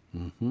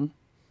 Mm-hmm.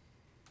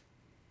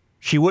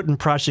 She wouldn't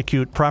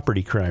prosecute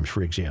property crimes,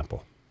 for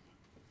example.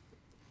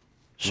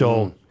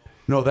 So,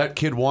 No, that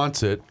kid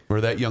wants it,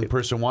 or that young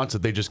person wants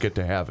it. They just get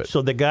to have it.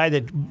 so the guy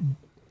that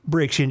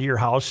breaks into your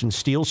house and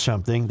steals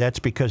something, that's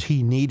because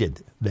he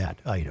needed that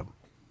item.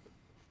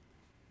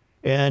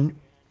 And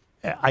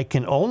I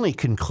can only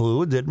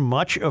conclude that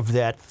much of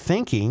that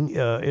thinking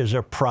is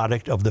a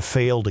product of the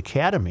failed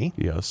academy.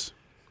 Yes.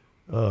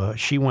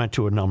 She went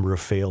to a number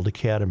of failed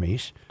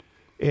academies,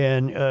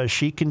 and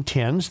she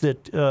contends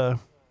that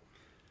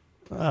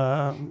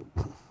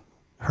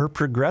her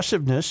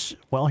progressiveness,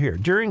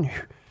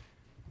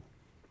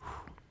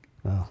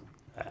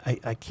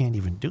 I can't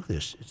even do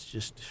this. It's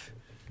just,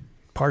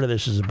 part of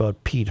this is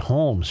about Pete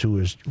Holmes, who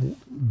is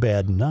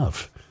bad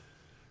enough.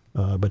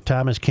 But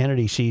Thomas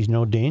Kennedy sees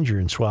no danger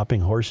in swapping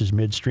horses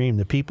midstream.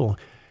 The people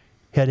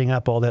heading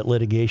up all that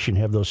litigation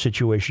have those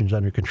situations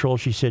under control,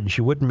 she said, and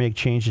she wouldn't make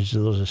changes to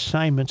those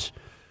assignments.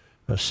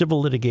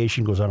 Civil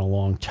litigation goes on a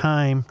long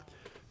time,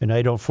 and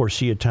I don't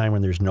foresee a time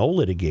when there's no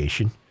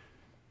litigation.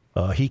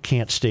 He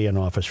can't stay in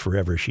office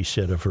forever, she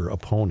said of her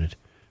opponent.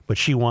 But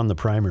she won the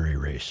primary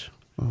race.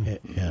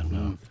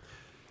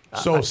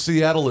 So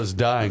Seattle is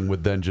dying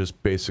would then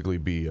just basically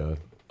be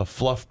a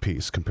fluff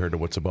piece compared to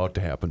what's about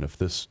to happen if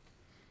this...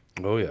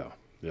 Oh, yeah.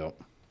 Yep.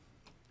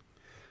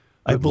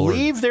 I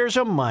believe there's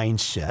a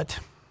mindset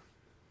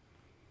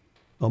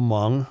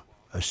among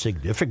a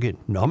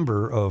significant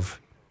number of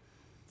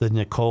the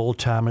Nicole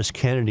Thomas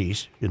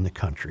Kennedys in the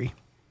country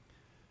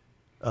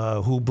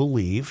who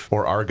believe...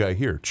 Or our guy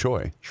here,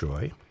 Choi,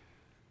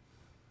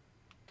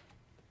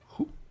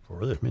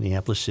 or the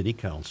Minneapolis City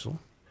Council,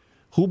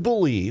 who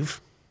believe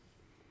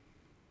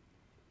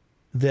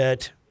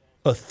that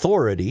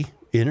authority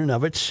in and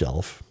of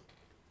itself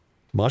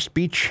must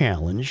be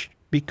challenged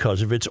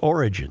because of its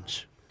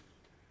origins.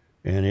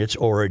 And its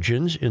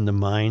origins in the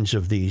minds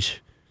of these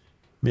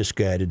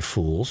misguided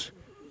fools,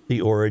 the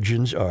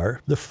origins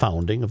are the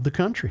founding of the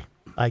country.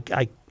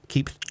 I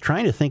keep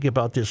trying to think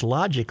about this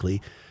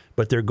logically, but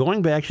But they're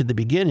going back to the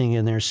beginning,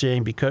 and they're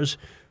saying because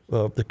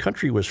the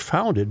country was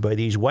founded by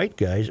these white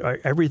guys,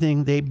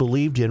 everything they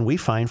believed in we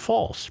find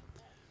false.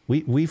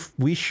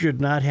 We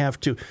should not have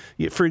to.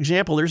 For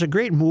example, there's a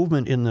great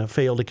movement in the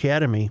failed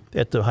academy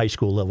at the high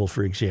school level,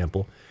 for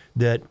example,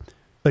 that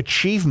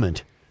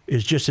achievement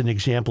is just an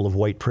example of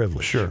white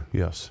privilege. Sure,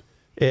 yes.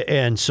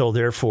 And so,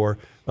 therefore,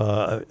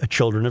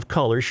 children of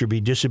color should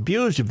be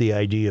disabused of the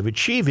idea of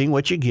achieving,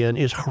 which, again,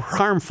 is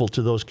harmful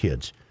to those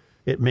kids.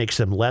 It makes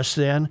them less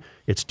than.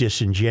 It's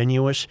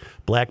disingenuous.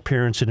 Black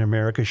parents in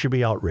America should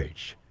be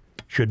outraged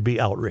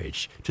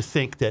to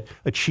think that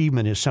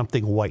achievement is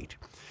something white.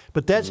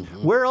 But that's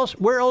where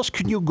else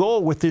can you go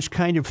with this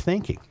kind of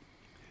thinking?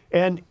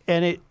 And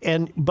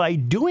by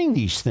doing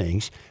these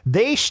things,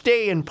 they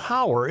stay in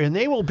power, and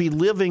they will be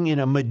living in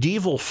a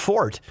medieval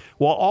fort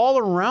while all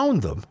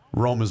around them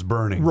Rome is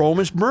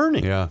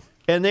burning. Yeah.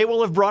 And they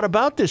will have brought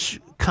about this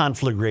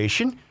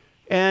conflagration,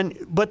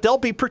 but they'll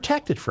be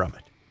protected from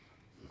it.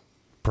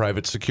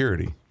 Private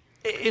security.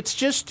 It's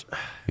just...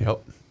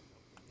 Yep.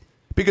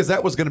 Because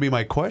that was going to be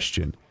my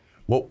question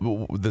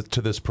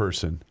to this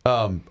person.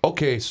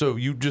 Okay, so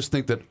you just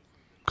think that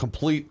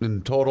complete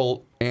and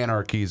total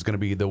anarchy is going to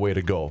be the way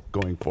to go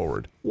going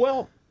forward?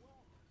 Well,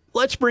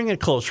 let's bring it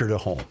closer to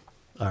home.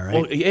 All right.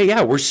 Well,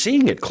 yeah, we're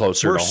seeing it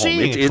closer to home. We're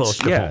seeing it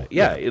closer to home.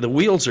 Yeah, the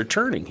wheels are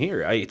turning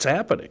here. It's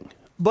happening.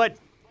 But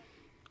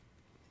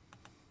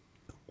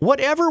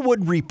whatever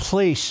would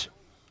replace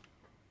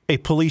a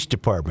police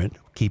department,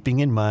 keeping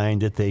in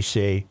mind that they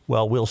say,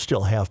 well, we'll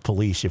still have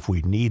police if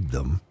we need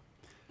them,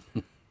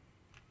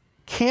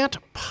 can't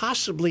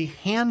possibly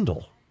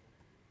handle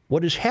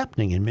what is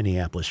happening in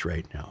Minneapolis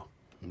right now.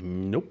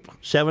 Nope.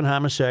 7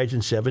 homicides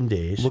in 7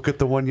 days. Look at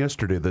the one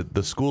yesterday,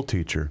 the school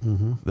teacher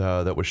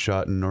that was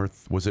shot in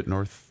North.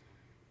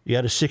 You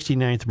had a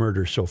 69th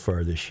murder so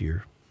far this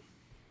year.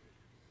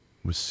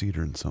 It was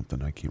Cedar and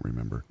something. I can't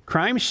remember.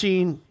 Crime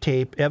scene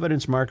tape,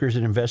 evidence markers,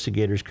 and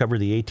investigators cover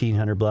the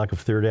 1800 block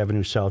of 3rd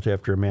Avenue South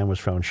after a man was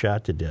found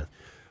shot to death.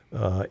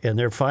 And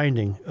they're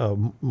finding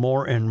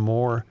more and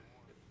more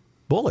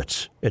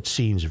bullets at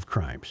scenes of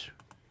crimes.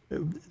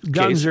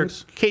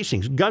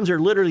 Casings. Guns are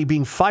literally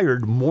being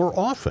fired more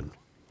often.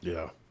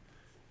 Yeah.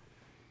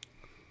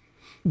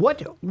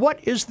 What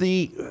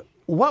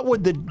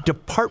would the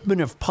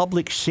Department of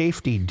Public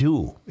Safety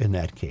do in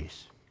that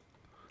case?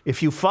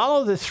 If you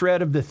follow the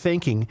thread of the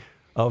thinking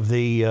of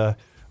the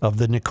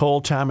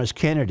Nicole Thomas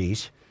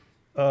Kennedys,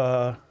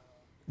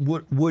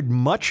 would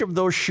much of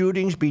those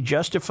shootings be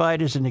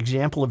justified as an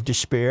example of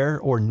despair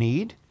or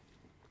need?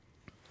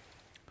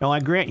 Now,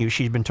 I grant you,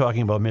 she's been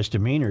talking about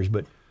misdemeanors,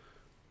 but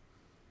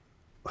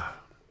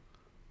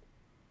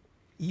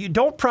you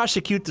don't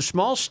prosecute the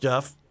small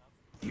stuff,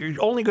 you're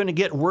only going to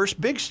get worse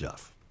big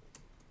stuff.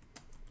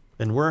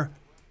 And we're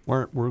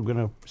going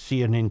to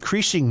see an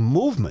increasing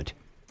movement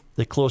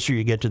the closer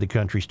you get to the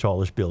country's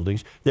tallest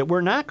buildings that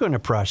we're not going to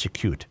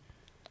prosecute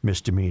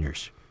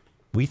misdemeanors.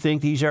 We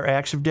think these are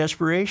acts of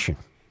desperation.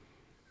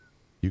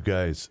 You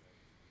guys,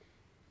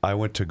 I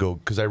went to go,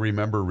 because I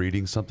remember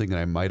reading something, and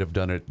I might have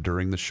done it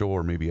during the show,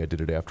 or maybe I did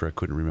it after, I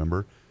couldn't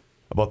remember,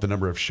 about the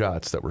number of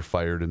shots that were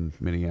fired in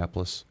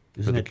Minneapolis.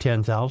 Isn't it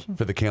 10,000?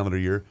 For the calendar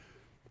year.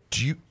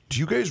 Do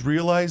you guys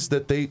realize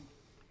that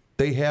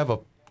they have a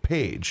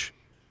page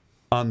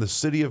on the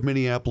City of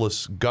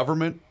Minneapolis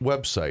government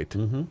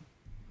website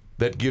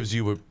that gives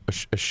you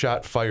a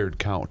shot fired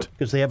count?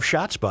 Because they have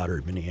ShotSpotter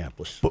in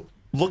Minneapolis. But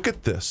look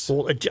at this.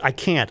 Well, I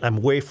can't.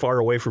 I'm way far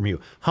away from you.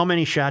 How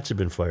many shots have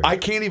been fired? I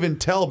can't even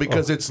tell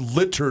because it's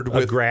littered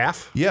with... A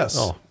graph? Yes.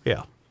 Oh,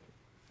 yeah.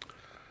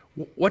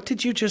 What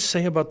did you just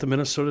say about the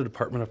Minnesota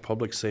Department of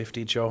Public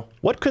Safety, Joe?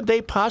 What could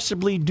they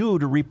possibly do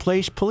to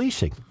replace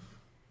policing?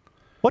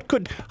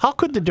 How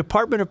could the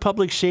Department of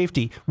Public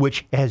Safety,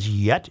 which has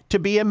yet to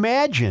be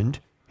imagined,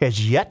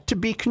 has yet to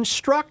be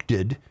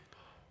constructed,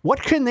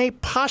 what can they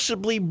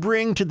possibly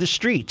bring to the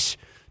streets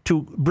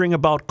to bring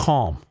about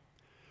calm?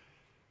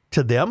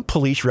 To them,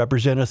 police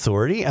represent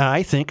authority, and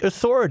I think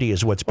authority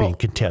is what's being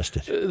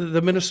contested.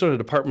 The Minnesota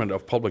Department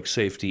of Public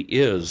Safety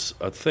is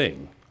a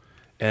thing.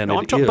 And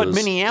I'm talking about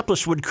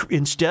Minneapolis would,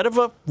 instead of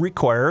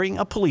requiring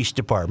a police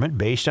department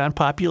based on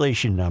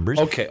population numbers,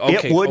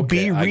 it would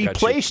be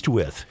replaced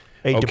with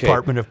a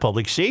Department of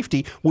Public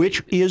Safety,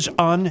 which is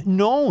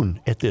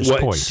unknown at this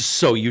point.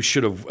 So you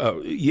should have,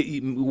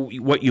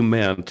 what you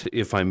meant,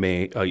 if I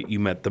may, you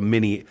meant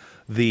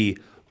the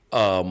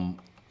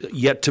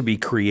yet to be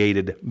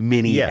created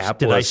Minneapolis. Yes.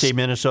 Did I say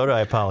Minnesota?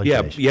 I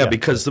apologize. Yeah,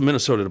 because the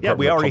Minnesota Department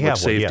we already of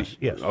Public have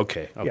Safety. One, yes.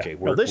 Okay. Yeah.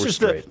 We're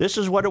straight. This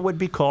is what it would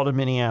be called in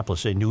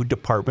Minneapolis, a new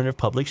Department of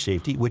Public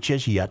Safety, which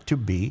has yet to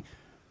be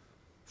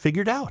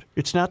figured out.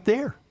 It's not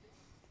there.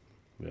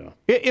 Yeah.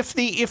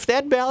 If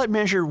that ballot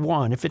measure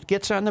won, if it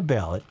gets on the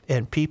ballot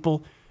and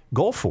people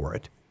go for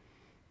it,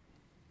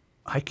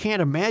 I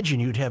can't imagine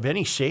you'd have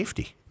any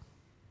safety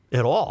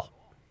at all.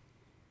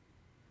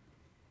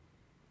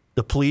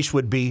 The police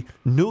would be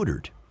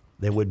neutered.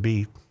 They would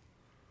be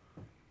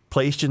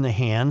placed in the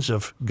hands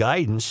of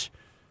guidance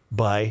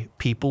by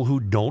people who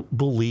don't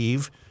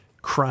believe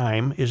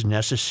crime is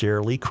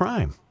necessarily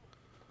crime.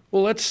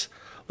 Well,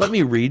 let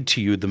me read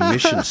to you the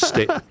mission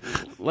statement.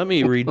 Let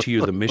me read to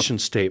you the mission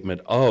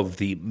statement of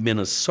the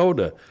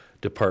Minnesota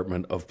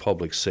Department of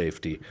Public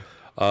Safety.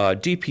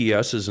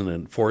 DPS is an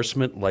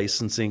enforcement,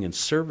 licensing, and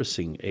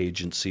servicing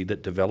agency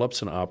that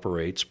develops and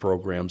operates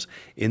programs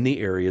in the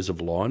areas of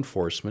law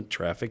enforcement,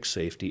 traffic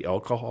safety,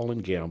 alcohol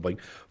and gambling,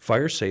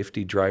 fire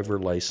safety, driver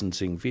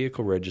licensing,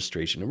 vehicle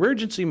registration,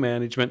 emergency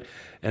management,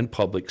 and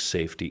public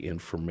safety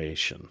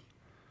information.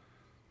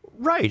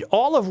 Right,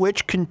 all of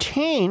which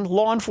contain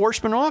law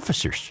enforcement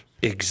officers.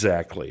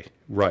 Exactly,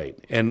 right.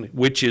 And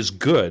which is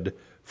good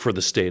for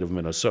the state of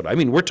Minnesota. I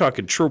mean, we're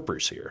talking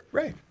troopers here.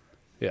 Right.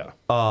 Yeah.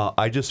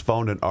 I just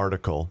found an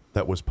article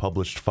that was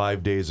published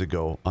 5 days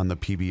ago on the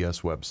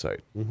PBS website.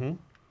 Mm-hmm.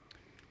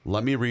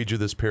 Let me read you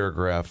this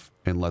paragraph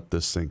and let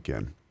this sink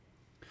in.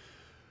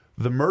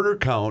 The murder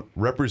count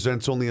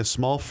represents only a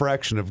small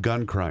fraction of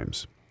gun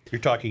crimes.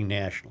 You're talking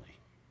nationally.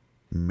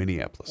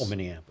 Minneapolis. Oh,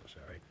 Minneapolis,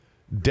 all right.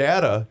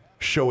 Data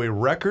show a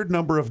record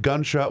number of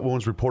gunshot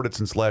wounds reported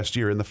since last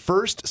year. In the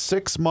first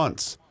 6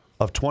 months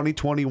of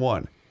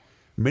 2021,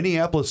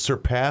 Minneapolis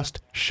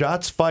surpassed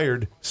shots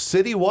fired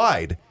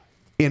citywide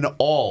in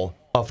all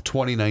of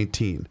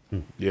 2019.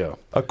 Yeah.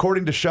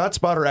 According to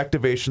ShotSpotter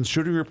activations,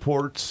 shooting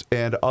reports,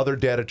 and other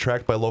data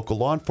tracked by local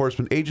law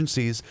enforcement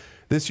agencies,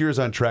 this year is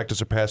on track to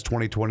surpass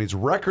 2020's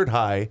record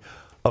high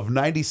of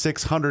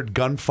 9,600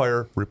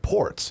 gunfire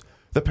reports.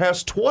 The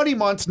past 20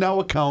 months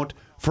now account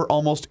for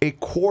almost a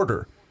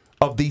quarter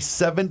of the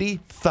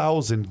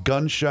 70,000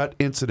 gunshot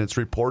incidents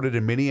reported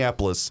in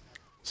Minneapolis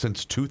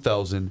since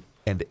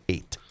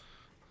 2008.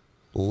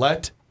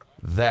 Let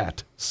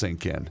that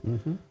sink in.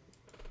 Mm-hmm.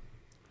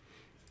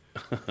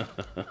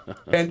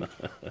 And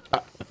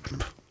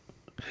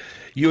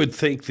you would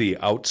think the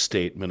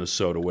outstate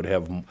Minnesota would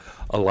have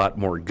a lot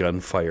more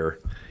gunfire,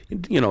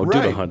 you know,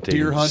 right. deer hunting,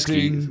 Deer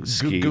hunting,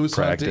 ski goose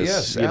practice, hunting,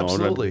 yes, you know,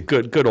 absolutely.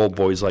 good old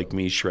boys like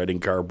me shredding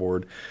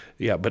cardboard.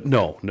 Yeah, but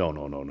no,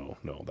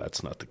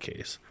 that's not the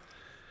case.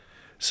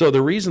 So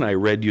the reason I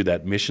read you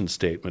that mission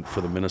statement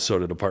for the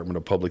Minnesota Department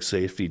of Public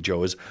Safety,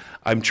 Joe, is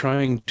I'm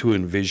trying to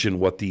envision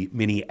what the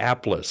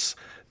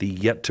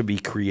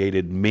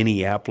yet-to-be-created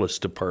Minneapolis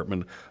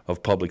Department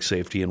of Public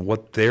Safety and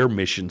what their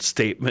mission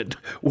statement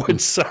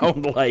would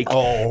sound like.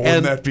 Oh,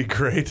 wouldn't that be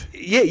great?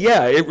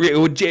 Yeah. It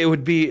would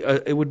be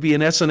an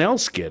SNL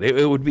skit.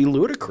 It would be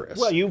ludicrous.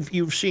 Well,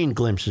 you've seen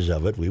glimpses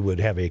of it. We would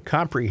have a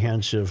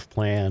comprehensive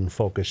plan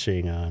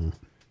focusing on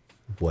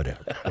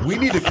whatever. We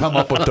need to come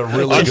up with a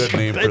really good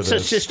name for It's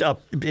this.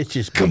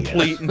 just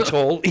complete and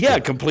total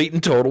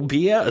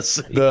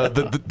BS.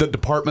 The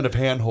Department of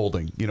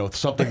Handholding, you know,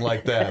 something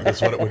like that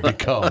is what it would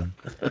become.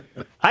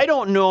 I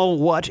don't know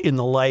what in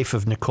the life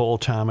of Nicole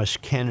Thomas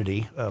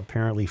Kennedy,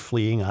 apparently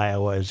fleeing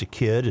Iowa as a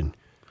kid and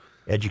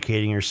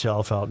educating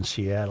herself out in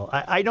Seattle.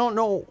 I don't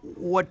know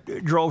what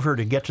drove her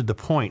to get to the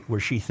point where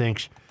she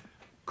thinks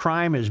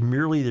crime is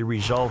merely the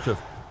result of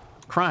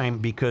crime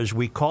because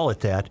we call it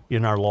that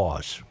in our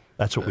laws.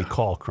 That's what we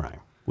call crime.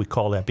 We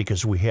call that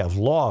because we have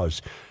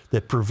laws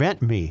that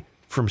prevent me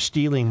from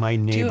stealing my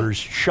neighbor's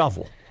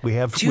shovel. We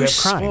have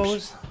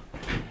crimes.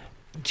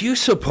 Do you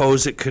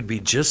suppose it could be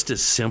just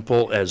as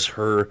simple as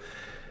her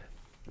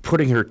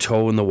putting her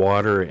toe in the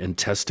water and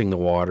testing the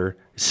water,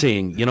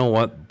 seeing, you know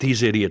what,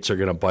 these idiots are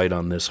going to bite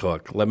on this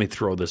hook. Let me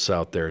throw this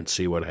out there and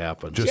see what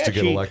happens. Just to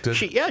get elected?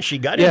 She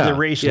got into the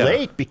race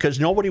late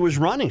because nobody was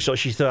running. So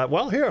she thought,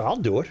 well, here, I'll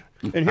do it.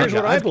 And here's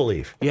what I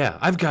believe. Yeah,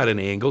 I've got an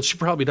angle. She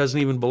probably doesn't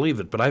even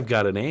believe it, but I've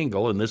got an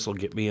angle, and this will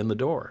get me in the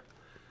door.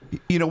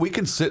 You know, we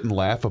can sit and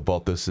laugh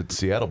about this in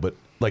Seattle, but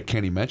like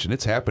Kenny mentioned,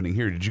 it's happening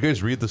here. Did you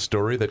guys read the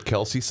story that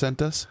Kelsey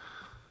sent us?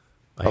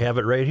 I have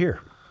it right here.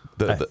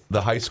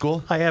 The high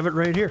school? I have it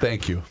right here.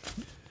 Thank you.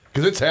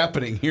 Because it's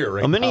happening here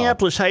right now. A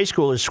Minneapolis high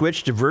school has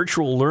switched to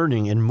virtual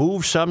learning and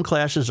moved some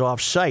classes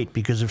off-site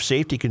because of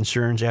safety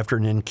concerns after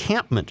an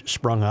encampment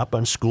sprung up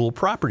on school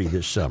property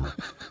this summer.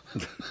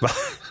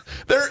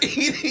 They're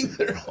eating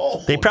their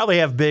own. They probably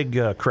have big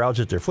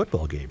crowds at their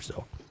football games,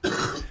 though.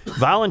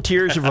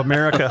 Volunteers of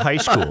America High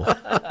School.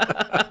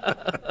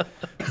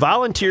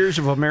 Volunteers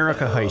of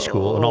America High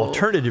School, an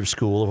alternative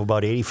school of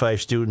about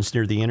 85 students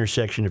near the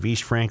intersection of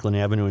East Franklin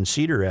Avenue and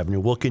Cedar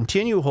Avenue, will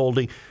continue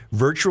holding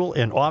virtual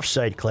and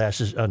off-site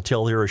classes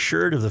until they're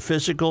assured of the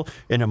physical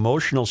and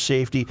emotional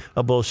safety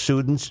of both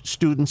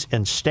students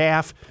and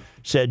staff,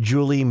 said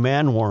Julie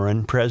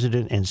Manwaran,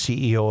 president and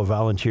CEO of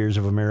Volunteers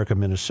of America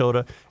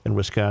Minnesota and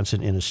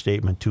Wisconsin, in a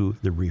statement to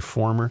The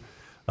Reformer.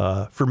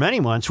 For many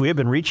months, we have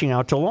been reaching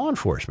out to law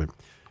enforcement,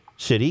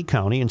 city,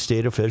 county, and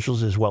state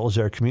officials, as well as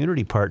our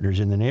community partners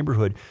in the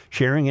neighborhood,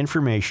 sharing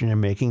information and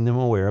making them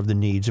aware of the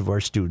needs of our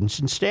students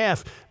and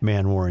staff,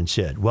 Manwaran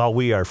said. While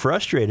we are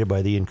frustrated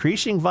by the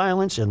increasing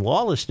violence and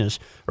lawlessness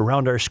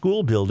around our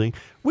school building,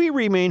 we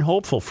remain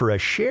hopeful for a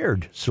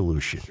shared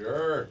solution.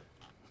 Sure.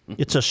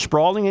 It's a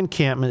sprawling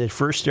encampment that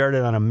first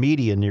started on a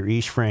median near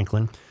East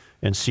Franklin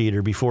and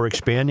Cedar before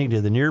expanding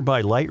to the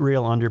nearby light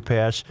rail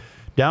underpass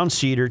Down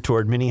Cedar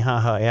toward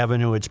Minnehaha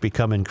Avenue, it's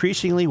become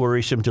increasingly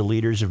worrisome to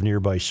leaders of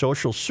nearby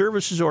social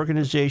services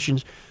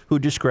organizations who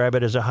describe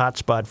it as a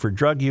hotspot for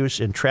drug use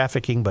and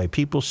trafficking by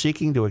people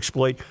seeking to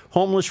exploit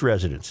homeless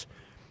residents.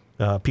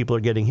 People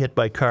are getting hit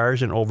by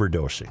cars and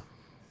overdosing.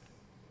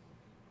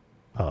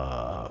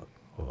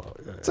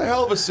 It's a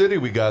hell of a city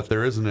we got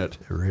there, isn't it?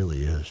 It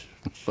really is.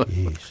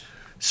 Jeez.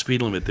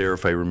 Speed limit there,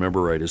 if I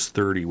remember right, is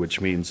 30,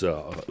 which means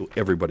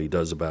everybody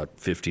does about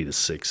 50 to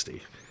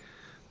 60.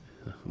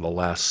 The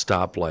last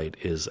stoplight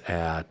is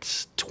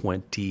at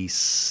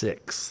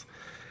 26.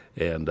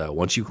 And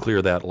once you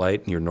clear that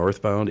light and you're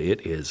northbound,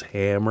 it is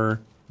hammer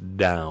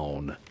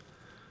down.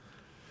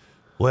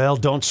 Well,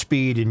 don't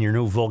speed in your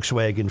new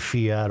Volkswagen,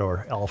 Fiat,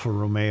 or Alfa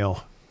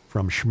Romeo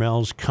from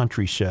Schmelz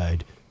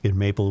Countryside in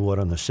Maplewood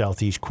on the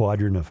southeast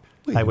quadrant of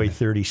Highway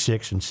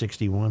 36 and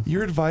 61.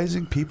 You're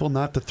advising people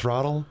not to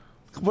throttle?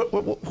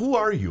 Who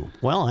are you?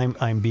 Well,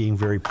 I'm being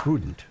very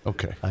prudent.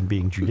 Okay. I'm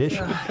being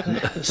judicious.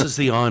 This is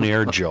the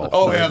on-air Joe.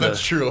 Oh, yeah,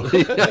 that's true.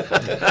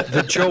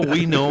 The Joe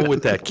we know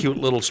with that cute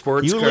little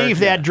sports You car. leave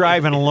that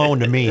driving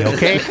alone to me,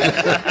 okay?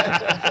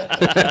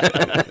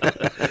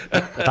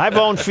 I've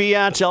owned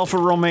Fiats, Alfa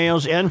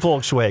Romeos, and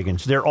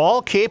Volkswagens. They're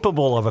all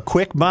capable of a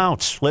quick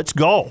bounce. Let's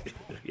go.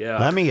 Yeah.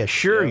 Let me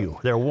assure you,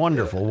 they're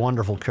wonderful,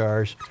 wonderful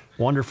cars.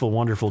 Wonderful,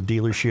 wonderful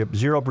dealership.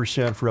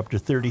 0% for up to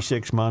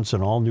 36 months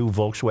on all new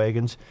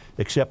Volkswagens,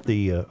 except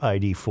the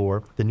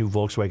ID4. The new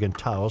Volkswagen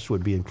Taos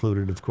would be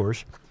included, of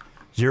course.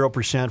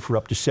 0% for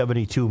up to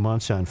 72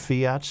 months on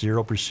Fiat.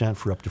 0%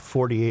 for up to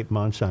 48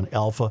 months on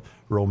Alfa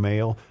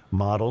Romeo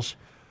models.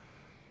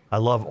 I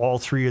love all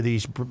three of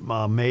these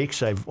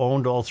makes. I've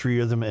owned all three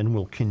of them and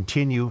will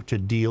continue to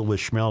deal with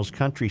Schmelz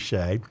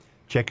Countryside.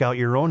 Check out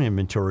your own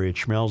inventory at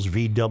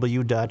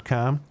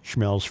schmelzvw.com,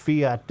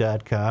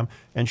 schmelzfiat.com,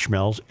 and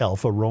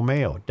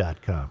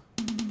schmelzalfaromeo.com.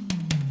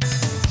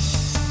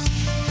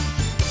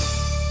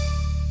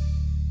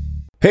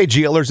 Hey,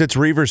 GLers, it's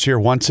Reavers here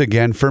once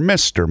again for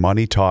Mr.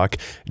 Money Talk,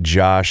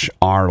 Josh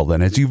Arnold.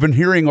 And as you've been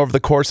hearing over the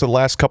course of the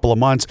last couple of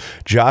months,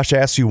 Josh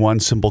asks you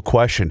one simple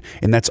question,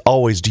 and that's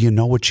always, do you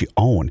know what you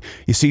own?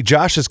 You see,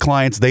 Josh's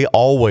clients, they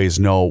always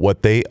know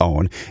what they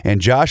own,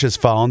 and Josh has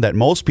found that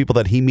most people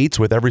that he meets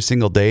with every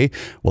single day,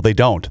 well, they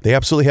don't. They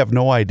absolutely have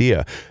no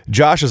idea.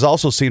 Josh has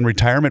also seen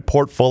retirement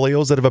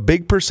portfolios that have a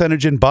big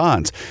percentage in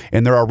bonds,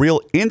 and there are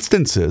real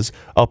instances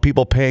of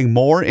people paying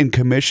more in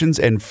commissions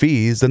and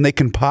fees than they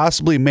can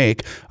possibly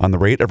make on the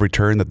rate of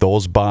return that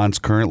those bonds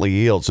currently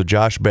yield. So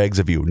Josh begs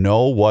of you,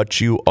 know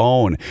what you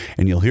own.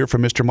 And you'll hear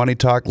from Mr. Money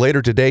Talk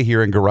later today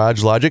here in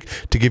Garage Logic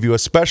to give you a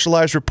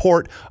specialized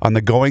report on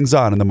the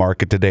goings-on in the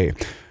market today.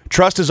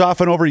 Trust is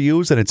often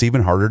overused, and it's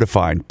even harder to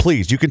find.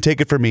 Please, you can take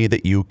it from me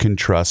that you can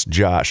trust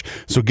Josh.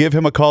 So give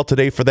him a call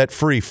today for that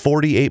free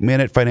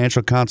 48-minute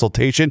financial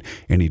consultation,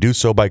 and you do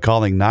so by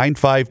calling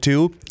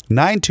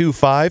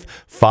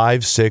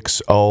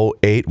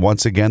 952-925-5608.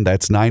 Once again,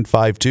 that's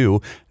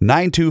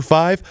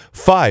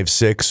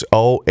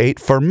 952-925-5608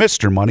 for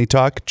Mr. Money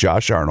Talk,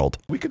 Josh Arnold.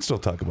 We can still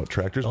talk about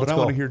tractors, but I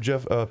want to hear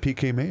Jeff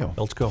PK Mayo.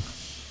 Let's go.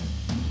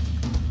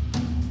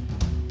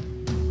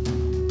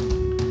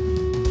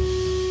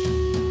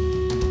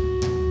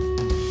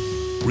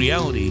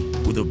 Reality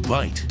with a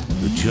bite.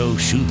 The Joe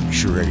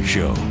Shooter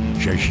Show.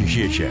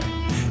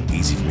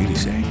 Easy for me to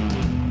say.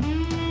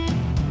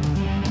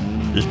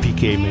 This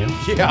PK, man.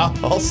 Yeah,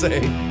 I'll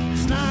say.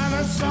 Tonight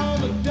I saw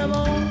the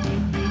devil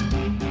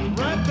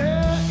right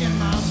there in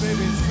my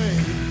baby's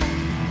face.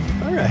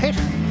 All right.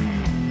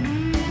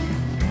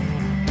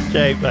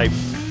 I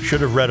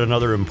should have read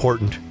another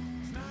important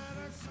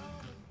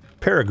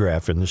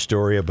paragraph in the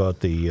story about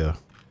the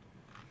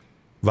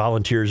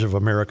Volunteers of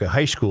America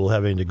High School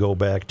having to go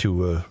back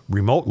to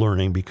remote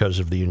learning because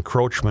of the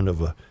encroachment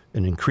of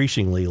an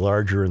increasingly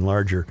larger and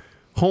larger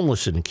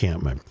homeless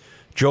encampment.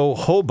 Joe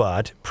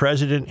Hobart,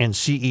 president and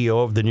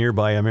CEO of the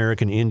nearby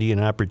American Indian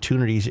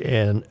Opportunities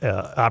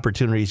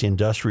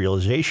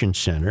Industrialization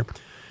Center,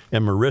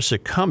 and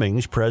Marissa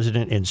Cummings,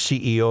 president and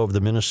CEO of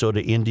the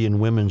Minnesota Indian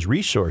Women's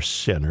Resource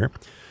Center,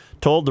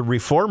 told the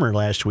Reformer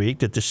last week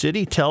that the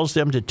city tells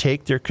them to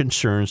take their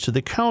concerns to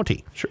the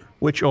county,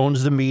 which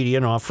owns the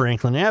median off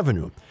Franklin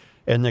Avenue,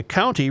 and the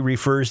county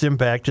refers them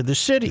back to the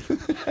city.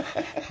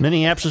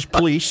 Minneapolis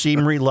police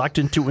seem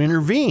reluctant to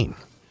intervene.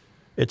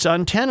 It's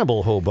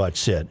untenable, Hobart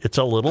said. It's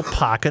a little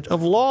pocket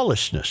of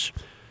lawlessness.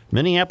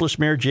 Minneapolis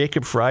Mayor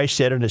Jacob Frey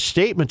said in a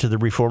statement to the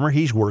Reformer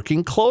he's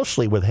working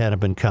closely with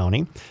Hennepin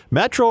County,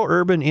 Metro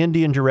Urban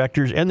Indian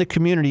directors, and the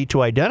community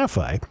to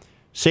identify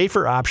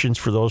safer options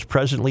for those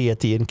presently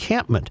at the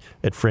encampment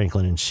at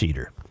Franklin and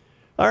Cedar.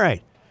 All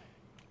right.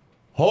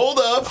 Hold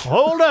up.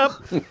 Hold up.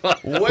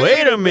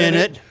 Wait a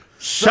minute.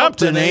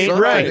 Something ain't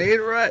right.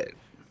 Ain't right.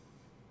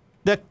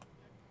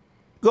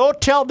 Go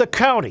tell the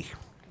county.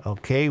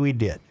 Okay, we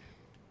did.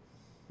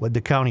 What'd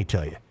the county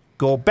tell you?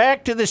 Go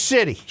back to the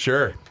city.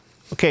 Sure.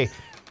 Okay,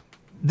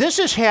 this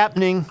is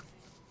happening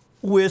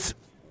with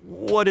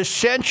what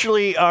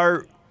essentially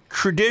are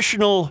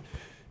traditional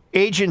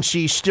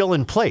agencies still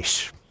in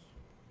place.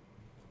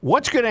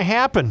 What's going to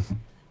happen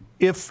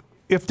if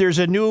there's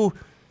a new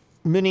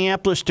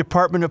Minneapolis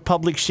Department of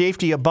Public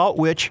Safety about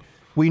which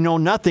we know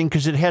nothing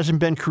because it hasn't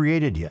been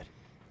created yet.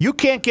 You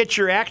can't get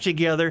your act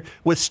together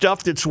with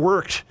stuff that's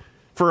worked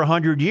for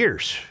 100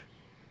 years.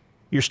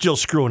 You're still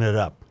screwing it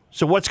up.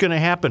 So what's going to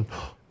happen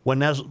when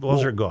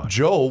those are gone?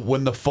 Joe,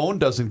 when the phone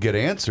doesn't get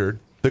answered,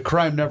 the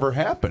crime never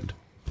happened.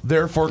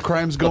 Therefore,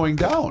 crime's going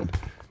down.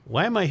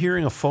 Why am I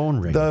hearing a phone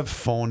ring? The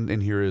phone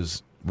in here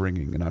is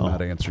ringing, and I'm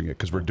not answering it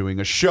because we're doing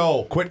a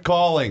show. Quit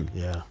calling.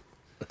 Yeah.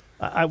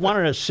 I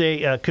wanted to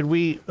say, could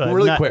we...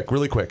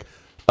 really quick,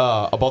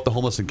 about the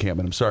homeless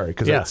encampment. I'm sorry,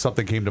 because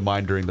something came to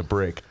mind during the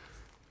break.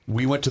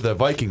 We went to the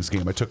Vikings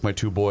game. I took my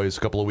two boys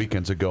a couple of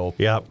weekends ago.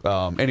 Yeah.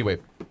 Anyway,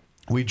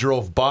 we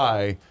drove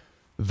by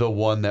the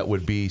one that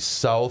would be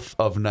south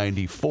of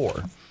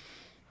 94.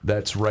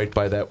 That's right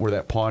by where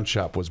that pawn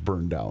shop was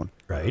burned down.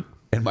 Right.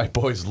 And my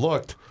boys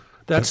looked.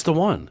 That's the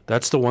one.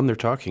 That's the one they're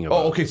talking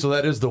about. Oh, okay. So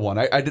that is the one.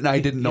 I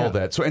didn't know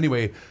that. So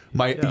anyway,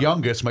 my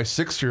youngest, my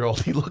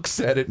 6-year-old, he looks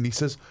at it and he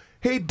says,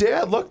 "Hey,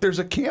 Dad, look, there's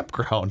a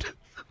campground."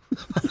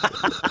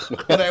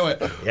 And I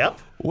went, "Yep.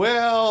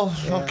 Well,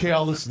 okay,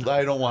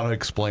 I don't want to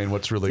explain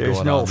what's really There's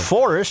going on. There's no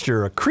forest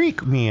or a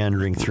creek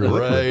meandering through it.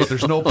 Right.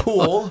 There's no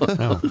pool.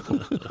 No.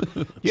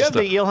 You have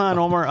the Ilhan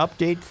Omar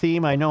update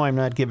theme. I know I'm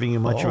not giving you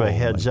much of a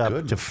heads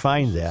up to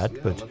find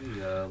that, but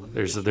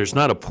there's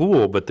not a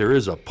pool, but there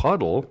is a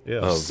puddle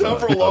of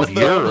several of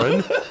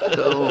urine.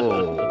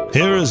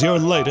 Here is your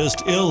latest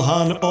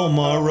Ilhan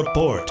Omar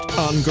report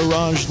on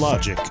Garage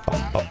Logic.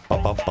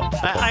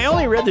 I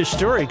only read this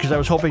story because I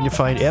was hoping to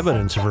find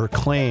evidence of her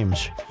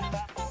claims.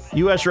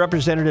 U.S.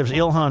 Representatives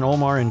Ilhan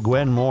Omar and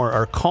Gwen Moore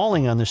are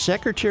calling on the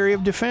Secretary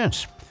of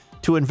Defense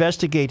to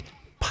investigate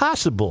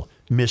possible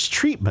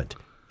mistreatment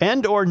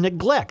and or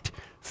neglect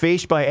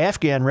faced by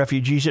Afghan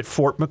refugees at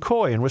Fort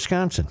McCoy in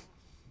Wisconsin.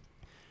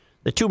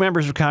 The two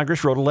members of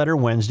Congress wrote a letter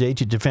Wednesday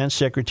to Defense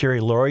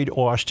Secretary Lloyd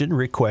Austin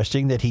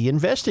requesting that he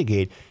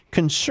investigate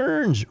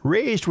concerns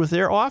raised with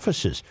their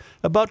offices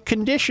about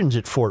conditions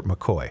at Fort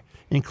McCoy,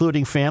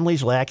 including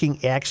families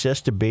lacking access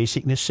to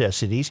basic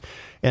necessities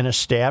and a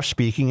staff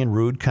speaking in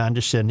rude,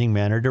 condescending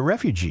manner to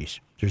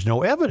refugees. There's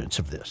no evidence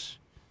of this.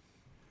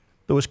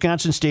 The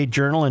Wisconsin State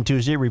Journal on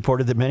Tuesday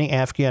reported that many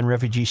Afghan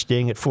refugees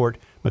staying at Fort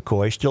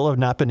McCoy still have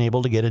not been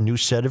able to get a new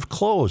set of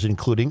clothes,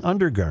 including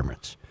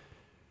undergarments.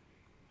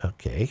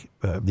 Okay,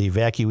 the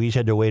evacuees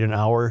had to wait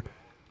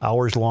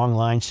hours-long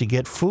lines to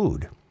get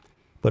food.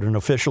 But an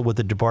official with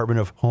the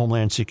Department of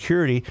Homeland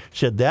Security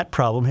said that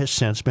problem has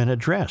since been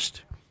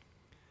addressed.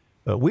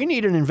 We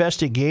need an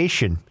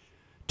investigation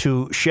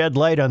to shed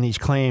light on these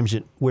claims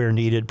where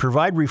needed,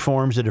 provide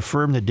reforms that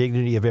affirm the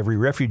dignity of every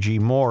refugee,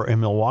 Moore, a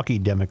Milwaukee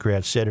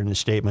Democrat said in a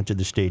statement to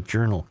the State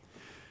Journal.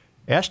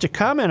 Asked to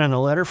comment on the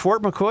letter,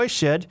 Fort McCoy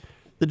said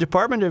the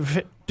Department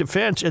of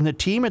Defense and the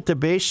team at the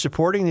base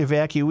supporting the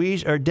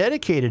evacuees are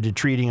dedicated to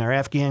treating our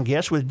Afghan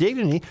guests with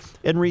dignity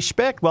and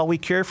respect while we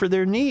care for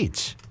their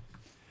needs.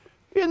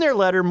 In their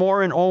letter,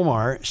 Moore and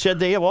Omar said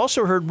they have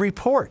also heard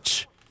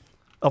reports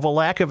of a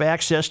lack of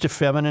access to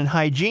feminine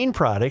hygiene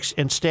products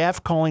and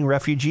staff calling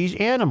refugees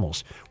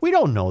animals. We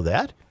don't know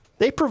that.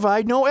 They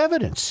provide no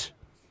evidence.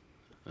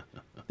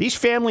 These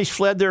families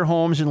fled their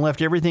homes and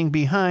left everything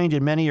behind,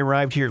 and many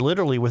arrived here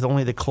literally with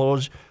only the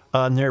clothes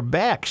on their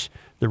backs,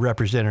 the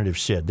representative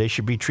said. They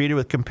should be treated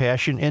with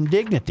compassion and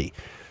dignity.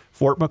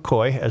 Fort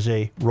McCoy has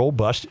a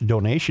robust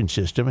donation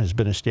system, has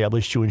been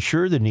established to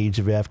ensure the needs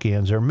of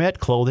Afghans are met.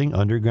 Clothing,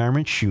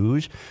 undergarments,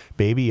 shoes,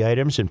 baby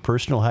items, and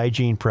personal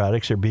hygiene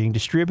products are being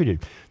distributed.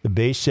 The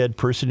base said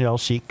personnel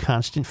seek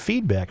constant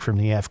feedback from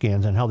the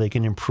Afghans on how they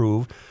can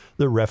improve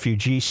the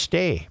refugee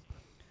stay.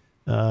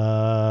 2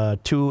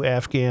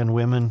 Afghan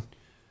women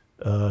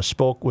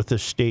spoke with the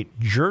State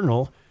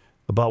Journal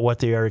about what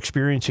they are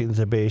experiencing at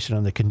the base and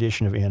on the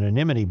condition of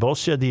anonymity. Both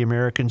said the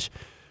Americans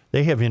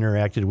they have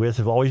interacted with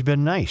have always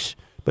been nice,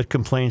 but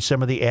complained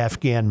some of the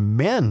Afghan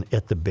men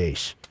at the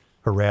base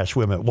harass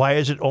women. Why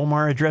isn't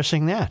Omar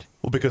addressing that?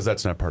 Well, because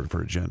that's not part of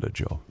her agenda,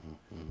 Joe.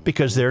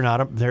 Because they're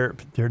not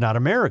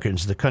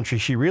Americans, the country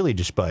she really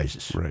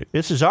despises. Right.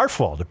 This is our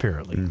fault,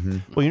 apparently. Mm-hmm.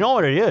 Well, you know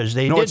what it is.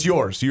 It's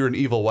yours. You're an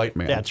evil white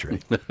man. That's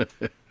right.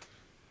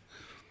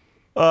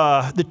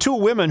 The 2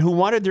 women who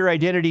wanted their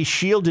identity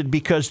shielded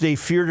because they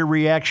feared a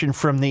reaction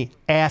from the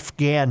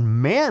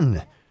Afghan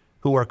men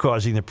who are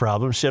causing the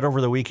problem said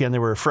over the weekend they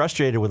were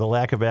frustrated with a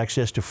lack of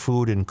access to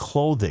food and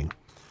clothing.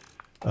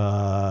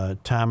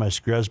 Thomas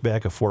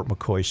Gresbeck, a Fort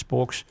McCoy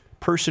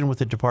spokesperson with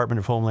the Department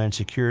of Homeland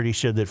Security,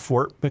 said that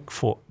Fort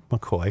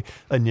McCoy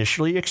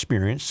initially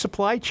experienced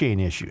supply chain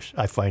issues.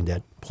 I find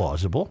that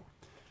plausible,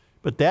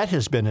 but that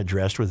has been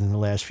addressed within the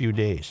last few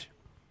days.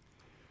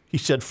 He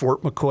said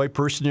Fort McCoy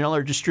personnel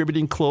are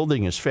distributing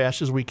clothing as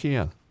fast as we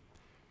can.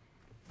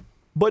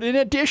 But in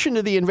addition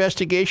to the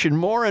investigation,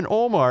 Moore and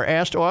Omar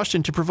asked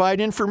Austin to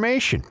provide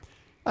information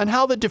on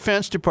how the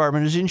Defense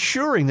Department is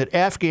ensuring that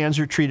Afghans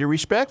are treated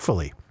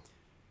respectfully.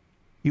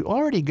 You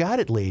already got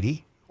it,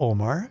 lady,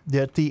 Omar,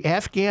 that the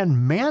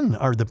Afghan men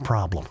are the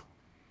problem.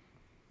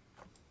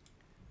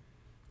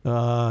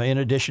 In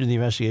addition to the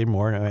investigating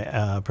more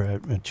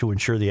to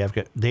ensure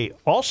they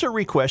also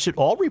requested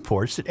all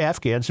reports that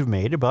Afghans have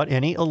made about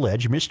any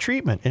alleged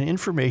mistreatment and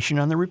information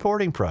on the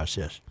reporting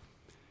process.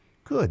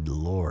 Good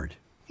Lord.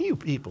 You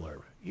people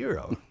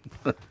you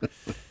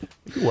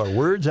are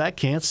words I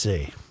can't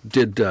say.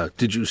 Did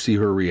you see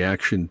her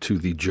reaction to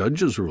the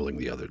judge's ruling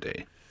the other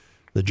day?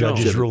 The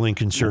judge's ruling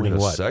concerning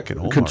what?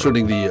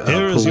 Concerning the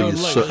Here is your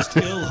police. latest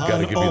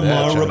Ilhan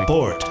Omar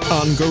report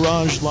on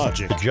Garage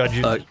Logic.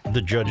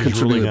 The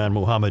judge's ruling on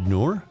Muhammad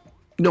Noor?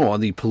 No,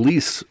 on the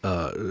police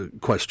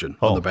question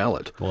on the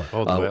ballot.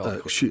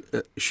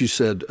 She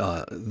said,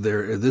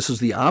 "This is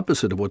the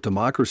opposite of what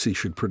democracy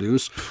should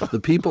produce. The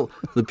people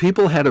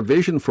had a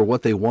vision for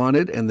what they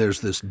wanted, and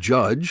there's this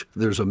judge,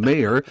 there's a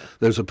mayor,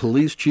 there's a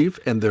police chief,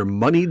 and their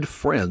moneyed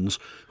friends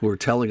who are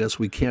telling us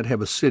we can't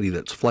have a city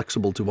that's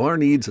flexible to our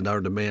needs and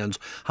our demands.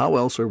 How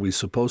else are we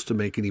supposed to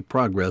make any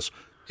progress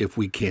if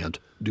we can't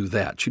do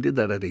that?" She did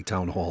that at a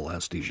town hall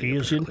last evening. She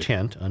is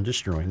intent on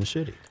destroying the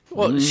city.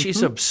 Well,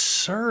 she's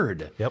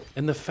absurd. Yep.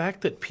 And the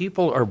fact that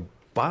people are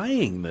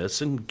buying this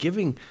and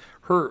giving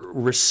her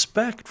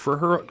respect for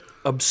her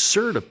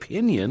absurd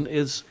opinion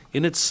is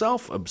in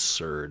itself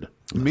absurd.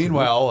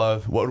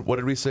 Meanwhile, what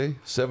did we say?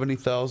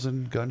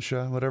 70,000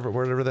 gunshot,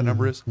 whatever that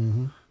number is.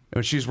 Mm-hmm.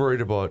 And she's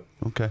worried about.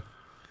 Okay.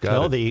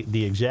 No,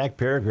 the exact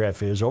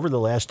paragraph is, over the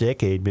last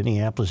decade,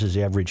 Minneapolis has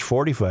averaged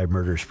 45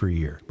 murders per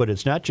year. But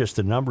it's not just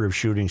the number of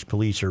shootings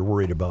police are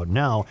worried about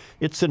now,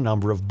 it's the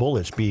number of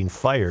bullets being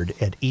fired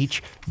at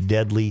each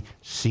deadly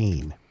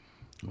scene.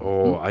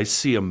 Oh, I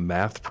see a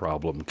math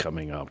problem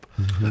coming up.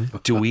 Mm-hmm.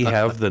 Do we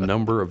have the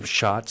number of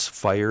shots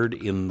fired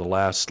in the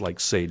last,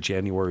 say,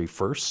 January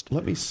 1st?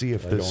 Let me see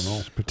if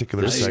this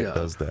particular site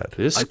does that.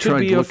 This could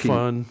be a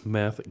fun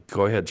math.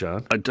 Go ahead,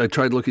 John. I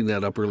tried looking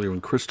that up earlier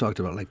when Chris talked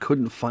about it, and I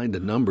couldn't find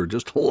a number,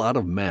 just a lot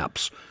of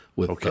maps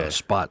with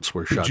spots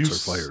where shots are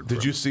fired.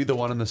 Did you see the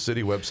one on the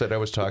city website I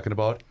was talking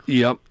about?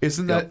 Yep.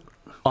 Isn't that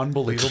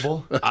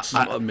unbelievable?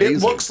 Amazing.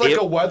 It looks like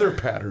a weather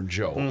pattern,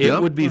 Joe. It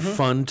would be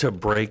fun to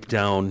break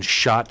down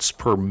shots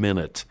per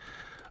minute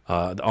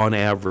on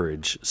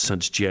average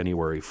since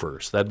January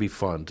 1st. That'd be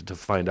fun to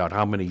find out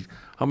how many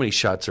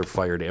shots are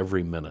fired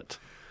every minute.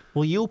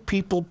 Will you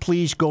people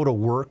please go to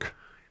work?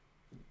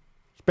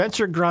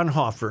 Spencer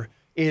Grunhofer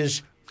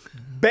is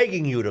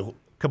begging you to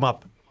come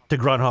up to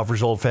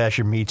Grunhofer's Old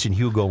Fashioned Meats in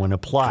Hugo and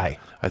apply.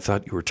 I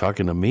thought you were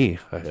talking to me.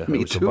 Me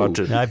was too. About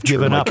to I've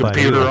given up on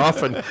computer you.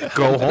 off and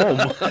go home.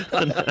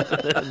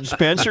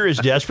 Spencer is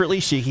desperately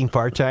seeking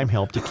part-time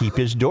help to keep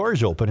his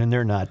doors open, and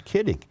they're not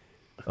kidding.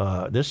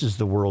 This is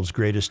the world's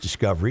greatest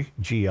discovery.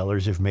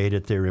 GLers have made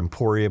it their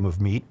emporium of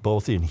meat,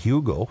 both in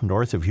Hugo,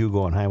 north of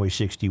Hugo on Highway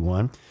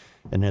 61,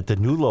 and at the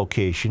new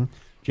location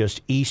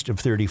just east of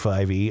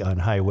 35E on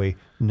Highway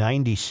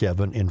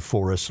 97 in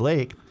Forest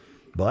Lake.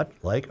 But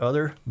like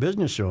other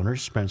business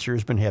owners, Spencer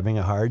has been having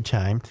a hard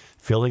time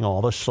filling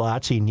all the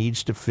slots he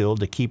needs to fill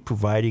to keep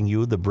providing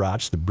you the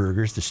brats, the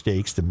burgers, the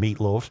steaks, the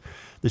meatloafs,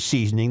 the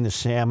seasoning, the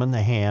salmon,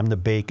 the ham, the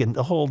bacon,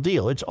 the whole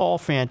deal. It's all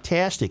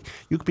fantastic.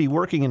 You could be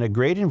working in a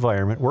great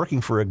environment,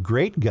 working for a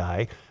great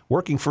guy,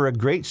 working for a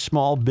great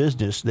small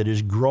business that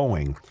is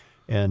growing.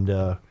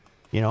 And,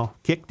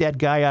 kick that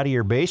guy out of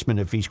your basement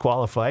if he's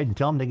qualified and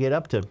tell him to get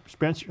up to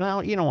Spencer.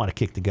 No, you don't want to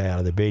kick the guy out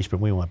of the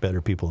basement. We want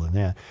better people than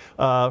that.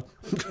 I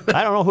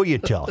don't know who you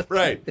tell.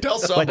 Right. Tell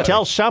somebody. But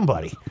tell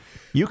somebody.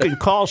 You can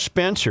call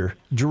Spencer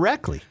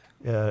directly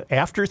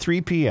after 3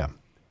 p.m.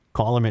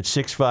 Call him at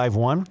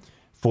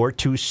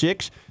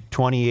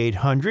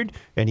 651-426-2800,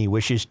 and he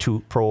wishes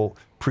to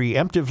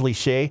preemptively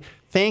say,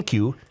 thank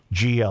you,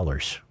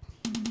 GLers.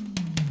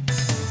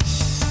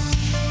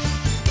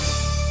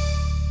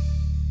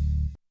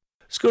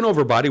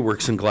 Schoonover Body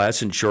Works and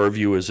Glass in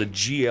Shoreview is a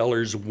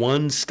GLer's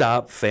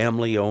one-stop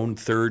family-owned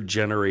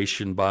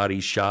third-generation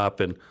body shop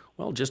and,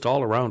 just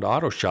all-around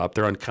auto shop.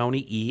 They're on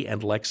County E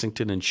and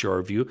Lexington in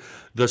Shoreview,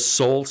 the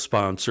sole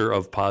sponsor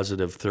of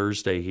Positive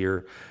Thursday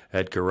here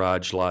at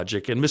Garage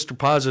Logic. And Mr.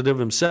 Positive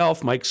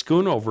himself, Mike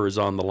Schoonover, is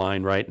on the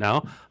line right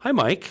now. Hi,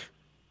 Mike.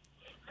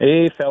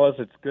 Hey, fellas.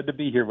 It's good to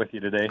be here with you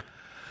today.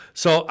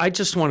 So I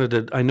just wanted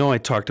to, I know I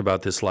talked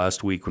about this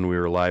last week when we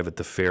were live at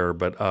the fair,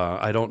 but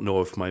I don't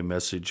know if my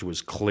message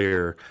was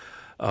clear.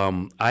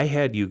 I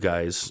had you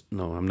guys,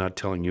 no, I'm not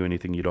telling you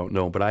anything you don't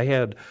know, but I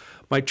had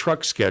my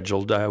truck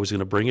scheduled. I was going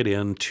to bring it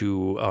in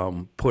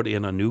to put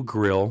in a new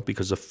grill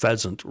because a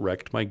pheasant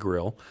wrecked my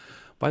grill.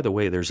 By the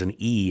way, there's an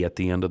E at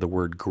the end of the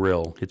word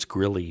grill. It's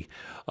grilly.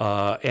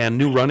 And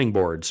new running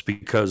boards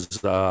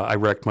because I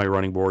wrecked my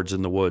running boards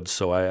in the woods,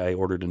 so I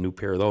ordered a new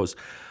pair of those.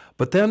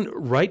 But then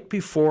right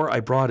before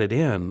I brought it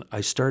in, I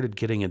started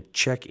getting a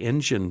check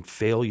engine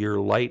failure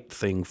light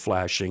thing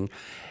flashing,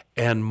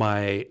 and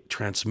my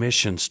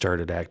transmission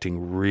started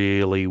acting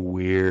really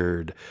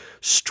weird,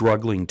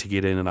 struggling to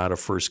get in and out of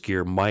first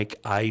gear. Mike,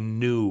 I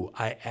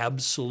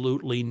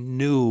absolutely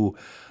knew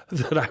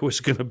that I was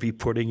going to be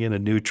putting in a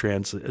new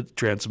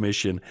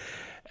transmission.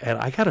 And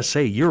I got to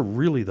say, you're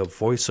really the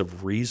voice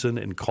of reason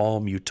and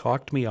calm. You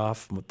talked me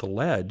off the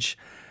ledge.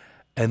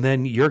 And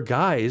then your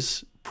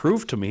guys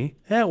proved to me,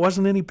 it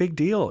wasn't any big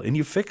deal. And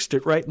you fixed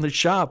it right in the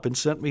shop and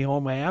sent me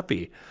home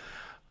happy.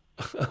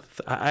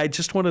 I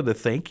just wanted to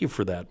thank you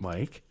for that,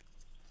 Mike.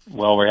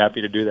 Well, we're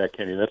happy to do that,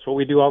 Kenny. That's what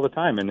we do all the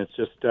time. And it's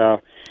just,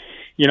 trying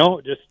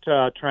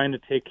to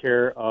take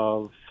care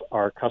of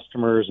our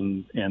customers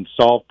and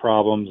solve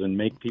problems and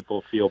make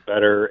people feel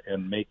better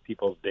and make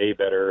people's day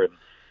better. And,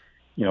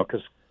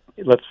 because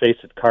let's face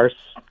it, cars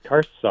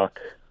suck.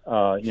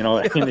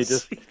 They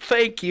just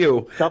thank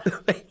you.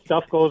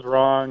 Stuff goes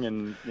wrong,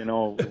 and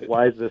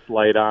why is this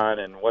light on,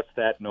 and what's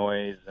that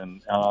noise,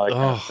 and all that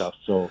kind of stuff.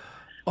 So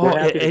we're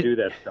happy to do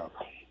that stuff.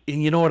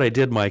 And you know what I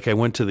did, Mike? I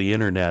went to the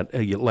internet.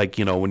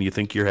 When you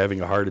think you're having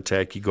a heart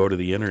attack, you go to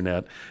the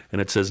internet, and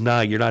it says,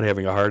 "Nah, you're not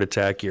having a heart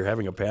attack. You're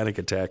having a panic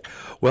attack."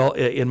 Well,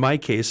 in my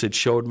case, it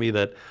showed me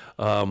that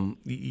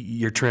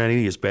your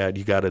tranny is bad.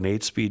 You got an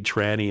 8-speed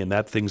tranny, and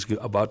that thing's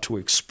about to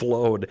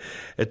explode.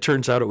 It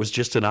turns out it was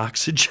just an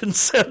oxygen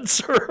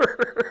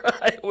sensor.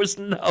 It was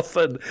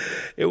nothing.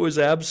 It was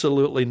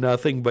absolutely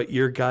nothing. But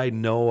your guy,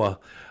 Noah,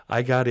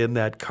 I got in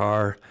that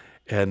car,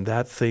 and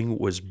that thing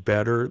was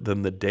better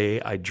than the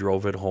day I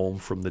drove it home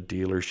from the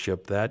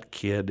dealership. That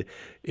kid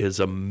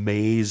is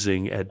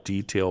amazing at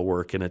detail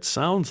work, and it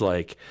sounds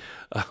like,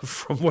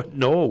 from what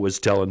Noah was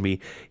telling me,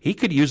 he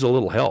could use a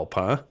little help,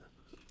 huh?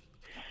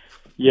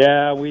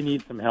 Yeah, we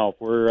need some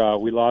help.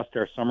 We lost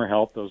our summer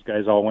help. Those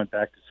guys all went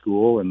back to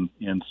school, and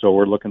so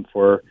we're looking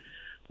for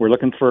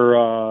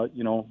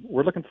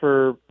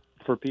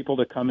people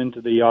to come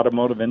into the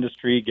automotive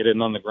industry, get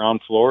in on the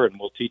ground floor, and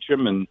we'll teach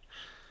them and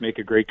make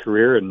a great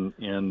career. And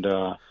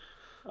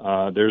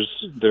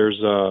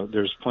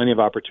there's plenty of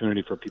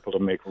opportunity for people to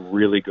make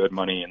really good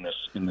money in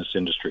this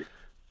industry.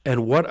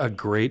 And what a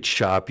great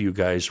shop you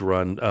guys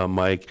run,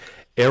 Mike.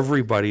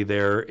 Everybody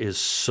there is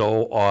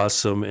so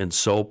awesome and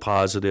so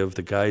positive.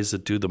 The guys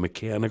that do the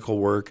mechanical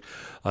work,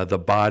 the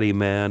body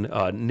man,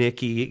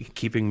 Nikki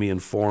keeping me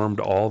informed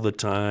all the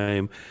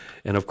time.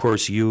 And, of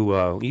course,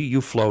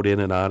 you float in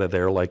and out of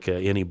there like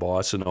any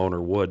boss and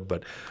owner would.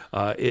 But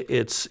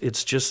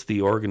it's just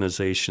the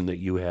organization that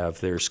you have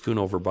there,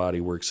 Schoonover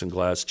Body Works and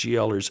Glass.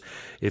 GLers,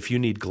 if you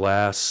need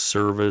glass,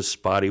 service,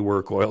 body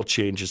work, oil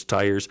changes,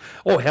 tires,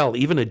 hell,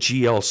 even a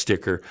GL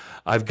sticker,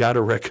 I've got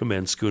to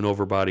recommend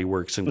Schoonover Body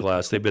Works and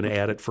Glass. They've been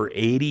at it for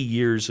 80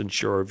 years in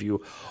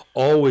Shoreview,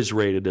 always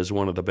rated as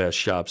one of the best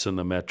shops in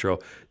the metro.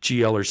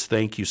 GLers,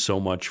 thank you so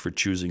much for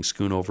choosing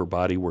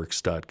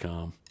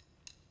SchoonoverBodyWorks.com.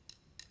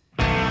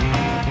 You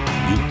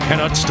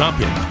cannot stop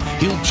him.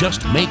 He'll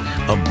just make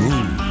a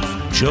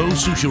move. Joe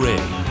Soucheray.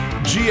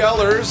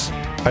 GLers,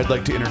 I'd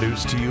like to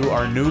introduce to you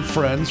our new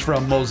friends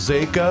from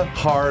Mosaica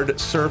Hard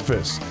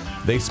Surface.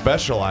 They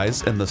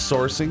specialize in the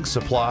sourcing,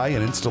 supply,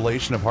 and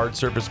installation of hard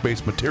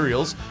surface-based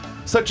materials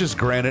such as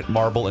granite,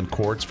 marble, and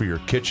quartz for your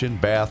kitchen,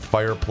 bath,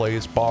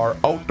 fireplace, bar,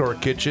 outdoor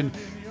kitchen,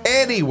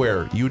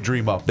 anywhere you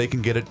dream up. They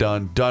can get it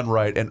done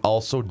right, and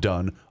also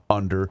done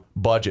under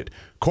budget.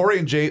 Corey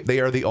and Jay,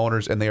 they are the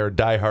owners, and they are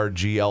diehard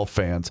GL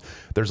fans.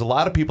 There's a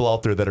lot of people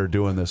out there that are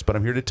doing this, but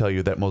I'm here to tell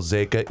you that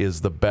Mosaica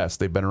is the best.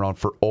 They've been around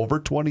for over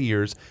 20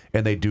 years,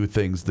 and they do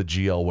things the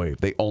GL way.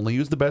 They only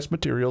use the best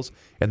materials,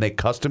 and they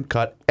custom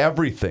cut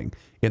everything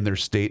in their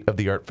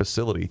state-of-the-art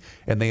facility.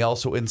 And they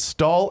also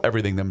install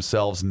everything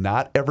themselves.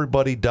 Not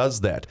everybody does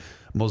that.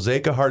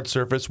 Mosaica Hard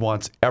Surface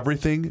wants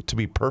everything to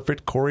be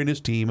perfect. Corey and his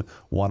team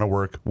want to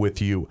work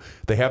with you.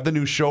 They have the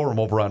new showroom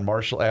over on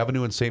Marshall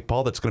Avenue in St.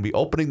 Paul that's going to be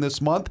opening this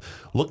month.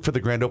 Look for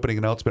the grand opening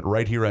announcement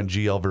right here on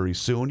GL very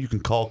soon. You can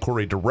call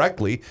Corey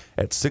directly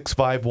at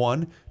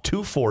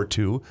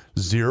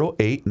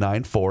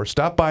 651-242-0894.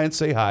 Stop by and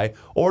say hi,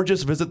 or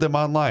just visit them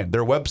online.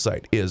 Their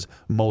website is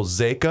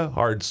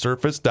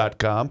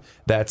mosaicahardsurface.com.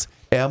 That's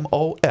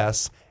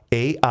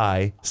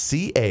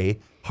MOSAICA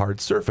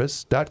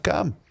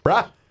hardsurface.com.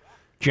 Brah.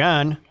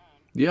 John.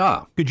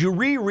 Yeah. Could you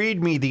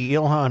reread me the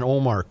Ilhan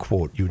Omar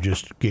quote you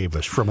just gave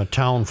us from a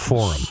town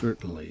forum?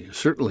 Certainly.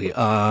 This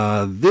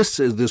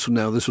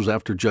was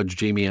after Judge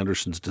Jamie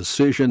Anderson's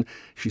decision.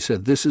 She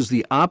said, "This is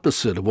the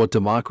opposite of what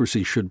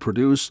democracy should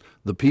produce.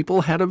 The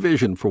people had a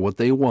vision for what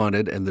they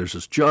wanted, and there's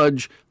this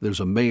judge,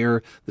 there's a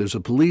mayor, there's a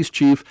police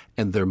chief,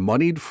 and their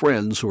moneyed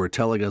friends who are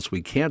telling us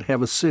we can't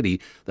have a city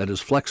that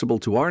is flexible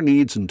to our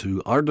needs and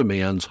to our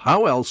demands.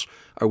 How else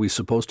are we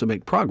supposed to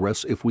make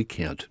progress if we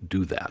can't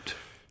do that?"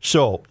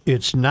 So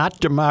it's not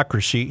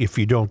democracy if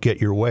you don't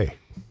get your way.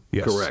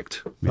 Yes.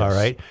 Correct. Yes. All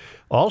right.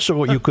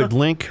 Also, you could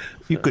link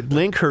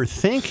her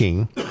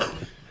thinking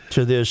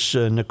to this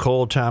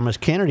Nicole Thomas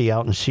Kennedy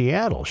out in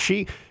Seattle.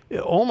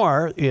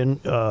 Omar in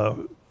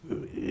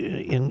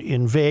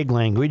vague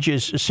language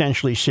is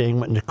essentially saying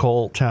what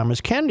Nicole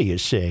Thomas Kennedy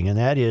is saying, and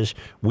that is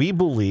we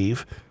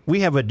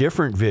have a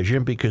different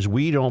vision because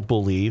we don't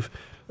believe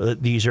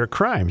these are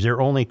crimes.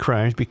 They're only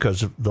crimes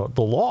because of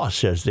the law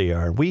says they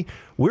are.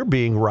 We're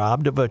being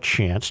robbed of a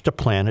chance to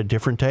plan a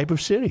different type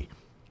of city.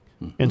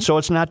 Mm-hmm. And so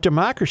it's not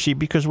democracy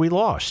because we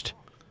lost.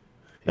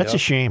 That's a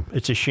shame.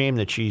 It's a shame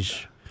that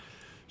she's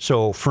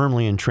so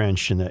firmly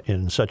entrenched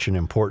in such an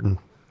important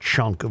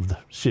chunk of the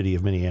city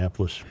of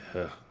Minneapolis.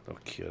 Yeah, no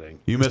kidding.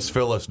 You miss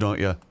Phyllis, don't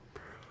you?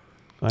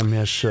 I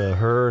miss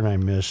her, and I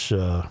miss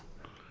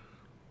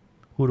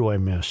who do I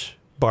miss?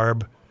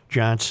 Barb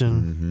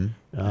Johnson.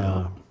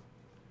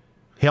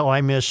 Hell,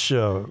 I miss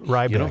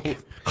Ryback.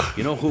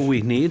 You know who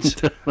we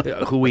needs?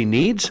 Who we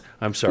needs?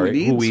 I'm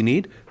sorry. Who we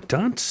need?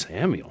 Don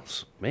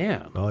Samuels.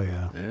 Man. Oh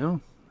yeah.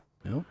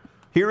 Yeah.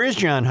 Here is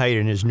John Haidt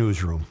in his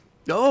newsroom.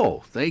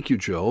 Oh, thank you,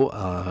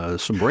 Joe.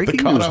 Some breaking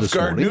The caught news off this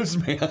guard morning.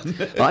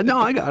 newsman. No,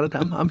 I got it.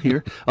 I'm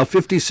here. A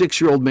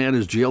 56-year-old man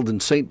is jailed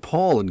in St.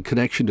 Paul in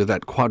connection to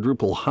that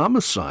quadruple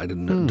homicide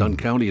in Dunn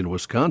County in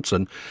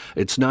Wisconsin.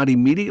 It's not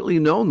immediately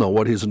known, though,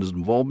 what his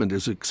involvement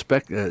is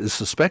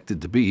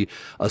suspected to be.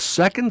 A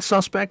second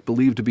suspect,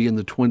 believed to be in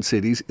the Twin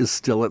Cities, is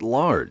still at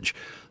large.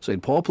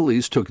 St. Paul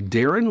police took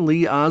Darren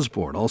Lee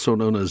Osborne, also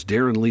known as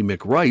Darren Lee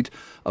McWright,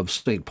 of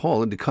St.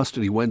 Paul into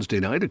custody Wednesday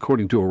night,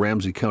 according to a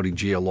Ramsey County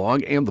jail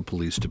log and the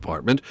police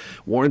department.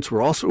 Warrants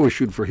were also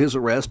issued for his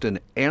arrest and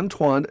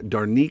Antoine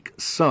Darnique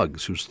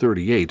Suggs, who's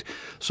 38.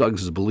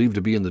 Suggs is believed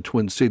to be in the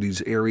Twin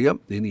Cities area.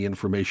 Any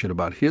information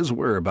about his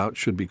whereabouts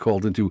should be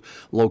called into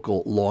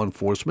local law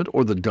enforcement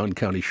or the Dunn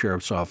County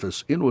Sheriff's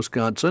Office in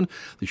Wisconsin.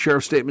 The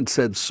sheriff's statement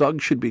said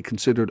Suggs should be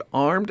considered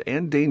armed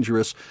and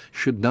dangerous,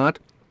 should not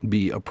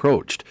be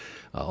approached.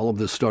 All of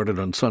this started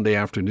on Sunday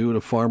afternoon.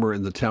 A farmer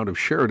in the town of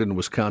Sheridan,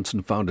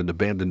 Wisconsin, found an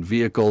abandoned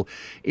vehicle.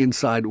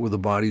 Inside were the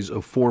bodies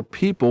of 4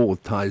 people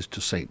with ties to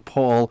St.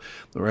 Paul.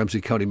 The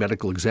Ramsey County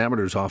Medical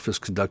Examiner's Office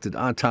conducted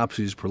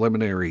autopsies.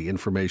 Preliminary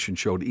information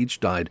showed each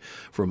died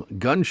from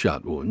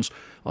gunshot wounds.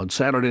 On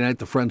Saturday night,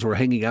 the friends were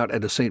hanging out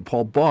at a St.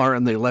 Paul bar,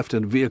 and they left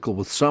in a vehicle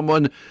with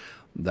someone.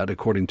 That,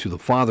 according to the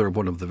father of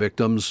one of the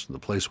victims. The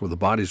place where the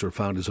bodies were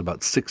found is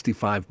about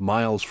 65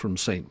 miles from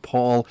St.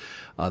 Paul.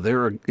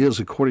 There is,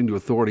 according to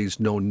authorities,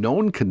 no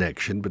known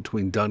connection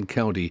between Dunn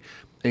County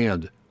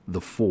and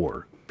the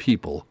 4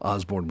 people.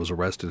 Osborne was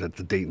arrested at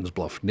the Dayton's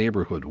Bluff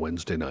neighborhood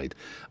Wednesday night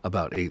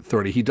about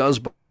 8:30. He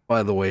does,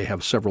 by the way,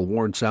 have several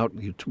warrants out.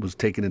 He was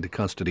taken into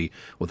custody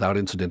without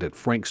incident at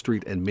Frank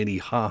Street and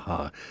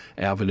Minnehaha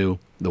Avenue.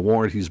 The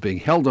warrant he's being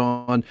held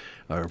on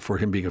for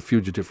him being a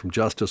fugitive from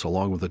justice,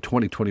 along with a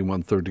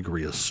 2021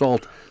 third-degree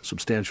assault,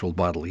 substantial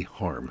bodily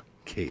harm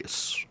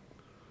case.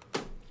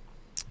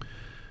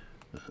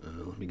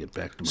 Let me get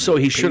back to my So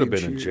he should have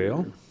page been in here.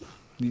 jail.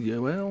 Yeah,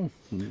 well,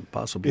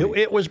 possibly.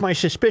 It was my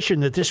suspicion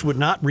that this would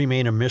not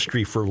remain a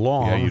mystery for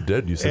long. Yeah, you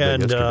did. You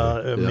said that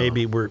yesterday. And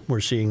maybe we're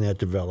seeing that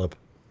develop.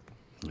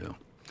 Yeah.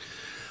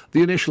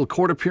 The initial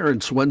court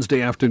appearance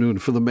Wednesday afternoon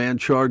for the man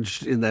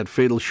charged in that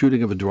fatal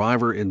shooting of a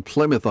driver in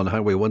Plymouth on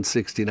Highway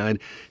 169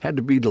 had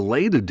to be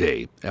delayed a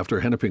day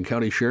after Hennepin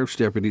County Sheriff's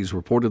deputies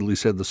reportedly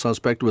said the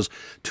suspect was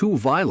too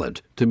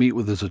violent to meet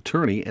with his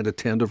attorney and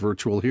attend a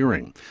virtual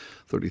hearing.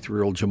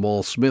 33-year-old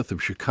Jamal Smith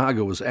of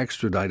Chicago was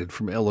extradited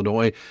from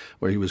Illinois,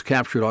 where he was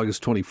captured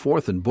August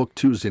 24th and booked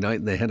Tuesday night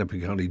in the Hennepin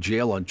County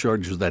Jail on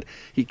charges that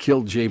he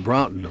killed Jay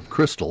Broughton of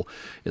Crystal.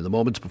 In the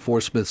moments before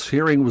Smith's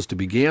hearing was to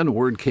begin,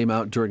 word came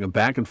out during a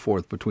back and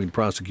forth between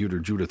prosecutor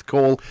Judith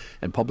Cole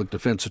and public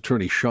defense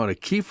attorney Shauna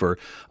Kiefer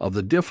of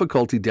the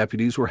difficulty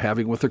deputies were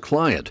having with their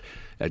client.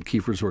 At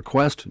Kiefer's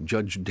request,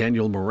 Judge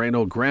Daniel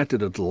Moreno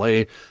granted a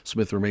delay.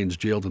 Smith remains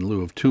jailed in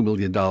lieu of $2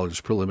 million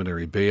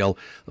preliminary bail.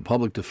 The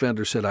public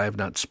defender said, "I have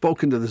not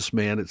spoken to this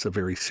man. It's a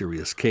very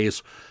serious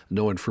case."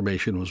 No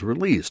information was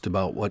released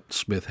about what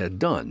Smith had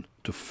done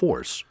to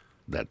force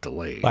that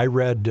delay. I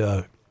read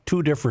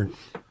 2 different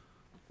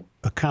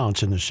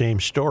accounts in the same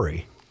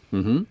story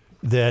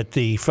that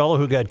the fellow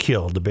who got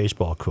killed, the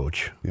baseball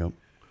coach,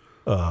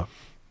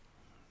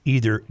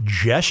 either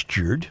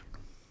gestured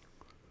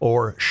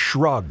or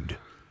shrugged.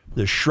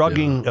 The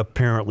shrugging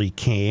apparently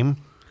came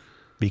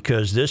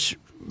because this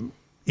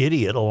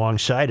idiot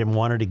alongside him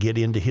wanted to get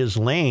into his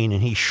lane,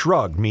 and he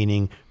shrugged,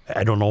 meaning,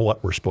 I don't know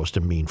what we're supposed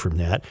to mean from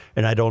that,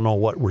 and I don't know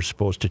what we're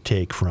supposed to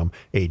take from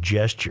a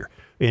gesture.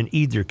 In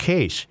either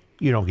case,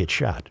 you don't get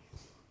shot.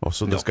 Oh,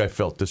 so this guy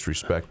felt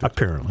disrespected.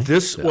 Apparently.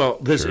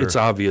 It's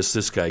obvious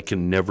this guy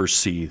can never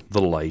see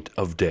the light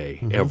of day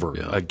ever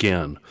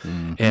again,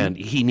 and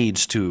he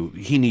needs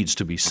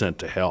to be sent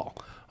to hell.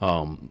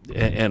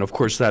 And of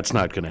course, that's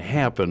not going to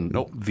happen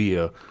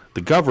via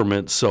the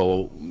government.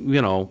 So,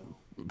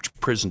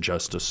 prison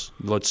justice.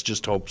 Let's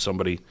just hope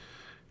somebody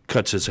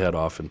cuts his head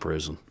off in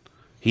prison.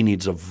 He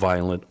needs a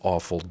violent,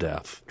 awful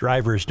death.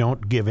 Drivers,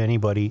 don't give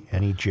anybody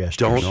any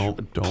gestures.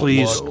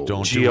 Please, look,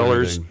 don't do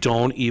GLers, anything.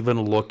 don't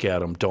even look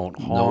at him.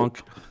 Don't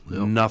honk.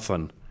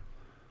 Nothing.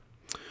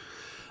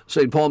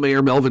 St. Paul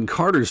Mayor Melvin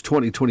Carter's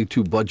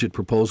 2022 budget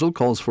proposal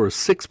calls for a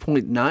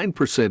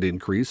 6.9%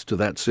 increase to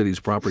that city's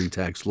property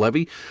tax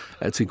levy.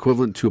 That's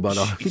equivalent to about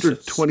a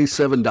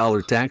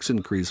 $127 tax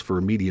increase for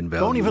a median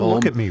value Don't even home.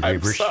 look at me, I'm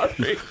Reavers.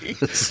 sorry.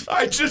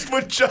 I just,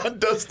 when John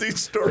does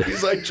these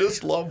stories, I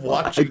just love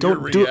watching your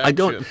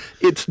reaction.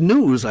 It's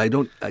news. I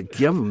give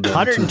them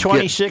that.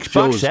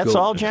 $126, that's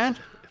all, John?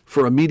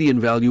 For a median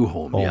value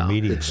home.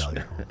 Median value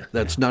home.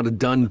 That's not a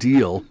done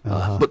deal,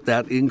 but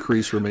that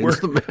increase remains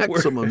the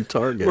maximum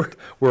target.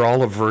 We're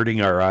all averting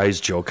our eyes,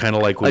 Joe. Kind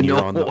of like when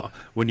you're on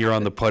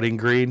the putting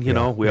green.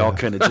 We all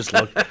kind of just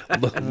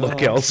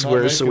look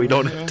elsewhere, so we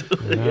don't have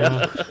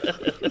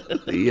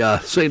to. The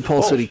St.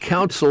 Paul City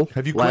Council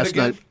Have you quit last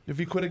again? night. Have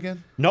you quit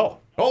again? No.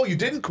 Oh, you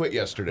didn't quit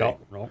yesterday.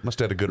 No. Must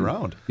have had a good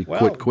round. He Well,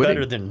 quit quitting.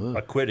 better than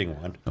a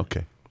quitting one.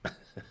 Okay.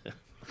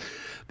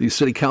 The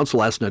City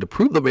Council last night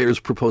approved the mayor's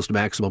proposed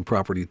maximum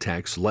property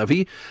tax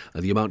levy.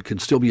 The amount can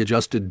still be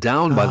adjusted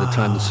down by the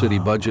time the city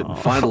budget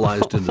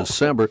finalized in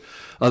December.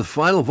 The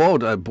final vote,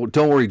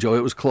 don't worry, Joe,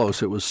 it was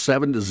close. It was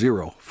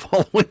 7-0,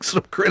 following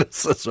some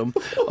criticism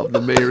of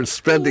the mayor's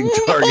spending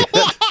target.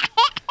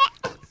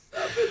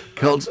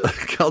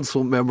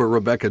 Council member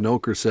Rebecca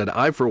Noker said,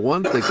 I, for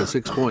one, think a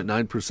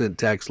 6.9%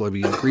 tax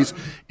levy increase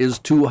is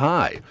too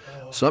high.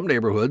 Some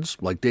neighborhoods,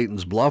 like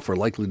Dayton's Bluff, are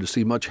likely to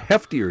see much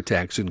heftier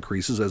tax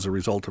increases as a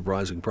result of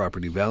rising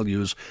property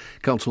values.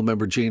 Council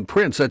member Jane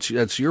Prince,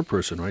 that's your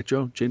person, right,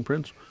 Joe? Jane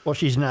Prince? Well,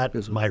 she's not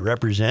my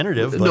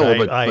representative, but, No,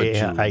 but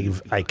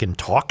I can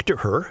talk to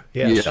her.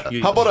 Yes.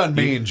 Yeah. How about on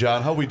Maine,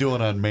 John? How are we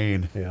doing on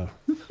Maine? Yeah.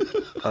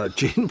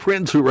 Jane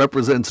Prince, who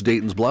represents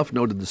Dayton's Bluff,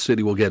 noted the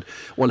city will get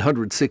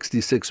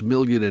 $166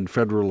 million in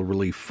federal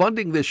relief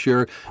funding this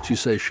year. She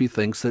says she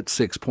thinks that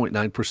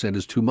 6.9%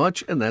 is too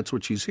much, and that's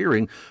what she's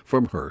hearing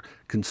from her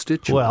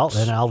constituents. Well,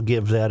 then I'll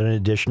give that an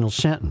additional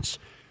sentence.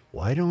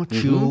 Why don't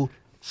you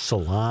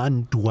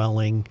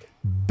salon-dwelling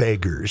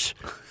beggars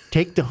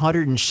take the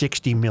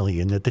 $160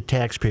 million that the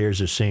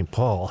taxpayers of St.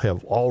 Paul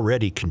have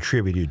already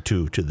contributed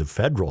to the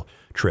federal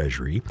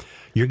treasury?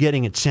 You're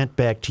getting it sent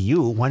back to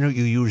you. Why don't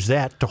you use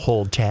that to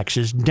hold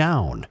taxes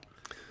down?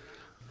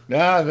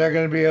 No, they're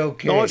going to be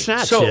okay. No, it's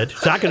not, Sid.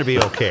 It's not going to be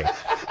okay.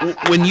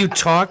 When you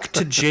talk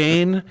to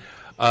Jane,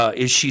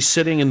 is she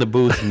sitting in the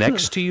booth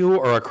next to you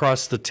or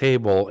across the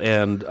table?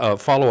 And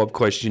follow-up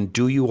question,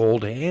 do you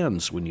hold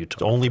hands when you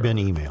talk? It's only been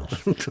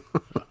emails.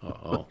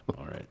 Oh,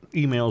 all right.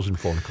 Emails and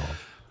phone calls.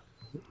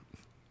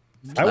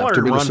 I want After her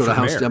to run Minnesota for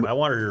House mayor. I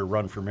wanted her to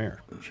run for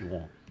mayor. She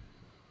won't.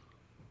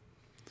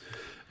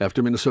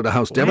 After Minnesota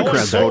House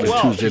Democrats voted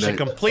Tuesday She's night. a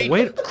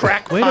complete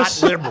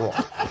crackpot liberal.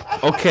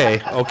 Okay,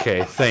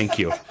 thank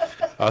you.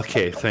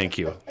 Okay, thank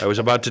you. I was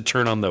about to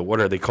turn on the, what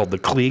are they called, the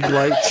Klieg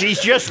lights?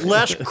 She's just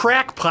less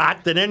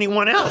crackpot than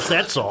anyone else,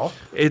 that's all.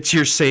 It's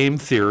your same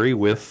theory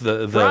with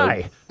the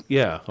Fry.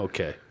 Yeah,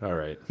 okay, all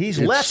right. He's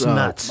less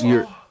nuts.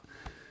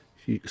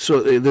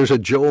 So there's a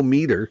Joe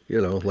meter,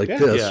 like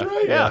this.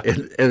 Yeah.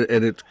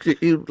 And it's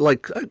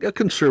like a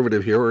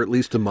conservative here, or at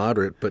least a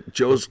moderate, but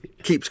Joe's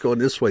keeps going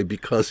this way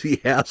because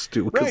he has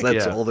to, because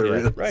that's all there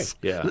is. Right.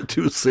 Yeah. The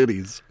two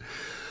cities.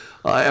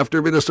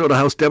 After Minnesota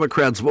House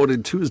Democrats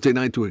voted Tuesday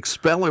night to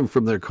expel him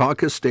from their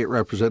caucus, State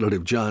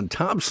Representative John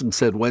Thompson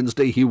said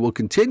Wednesday he will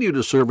continue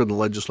to serve in the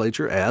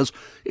legislature as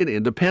an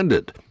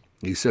independent.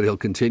 He said he'll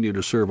continue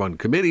to serve on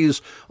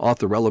committees,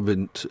 author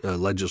relevant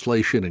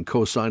legislation, and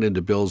co-sign into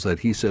bills that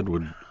he said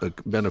would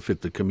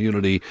benefit the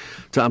community.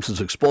 Thompson's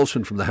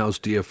expulsion from the House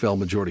DFL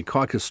Majority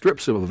Caucus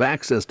strips him of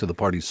access to the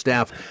party's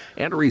staff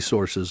and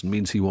resources and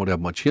means he won't have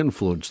much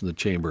influence in the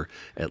chamber,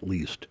 at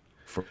least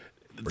for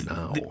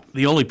now.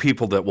 The only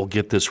people that will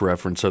get this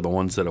reference are the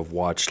ones that have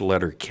watched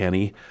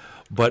Letterkenny.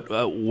 But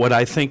what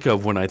I think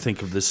of when I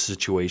think of this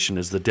situation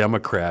is the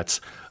Democrats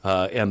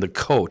and the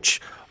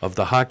coach of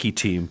the hockey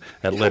team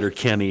at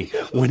Letterkenny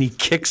when he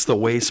kicks the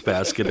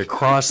wastebasket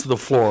across the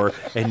floor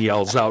and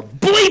yells out,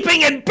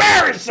 "Bleeping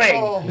embarrassing!"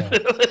 Oh,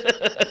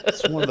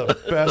 it's one of the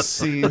best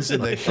scenes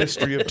in the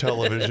history of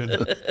television.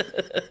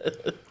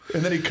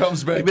 And then he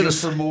comes back in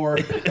for more.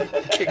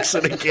 Kicks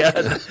it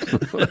again.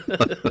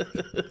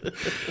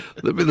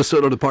 The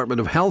Minnesota Department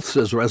of Health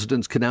says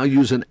residents can now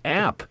use an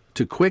app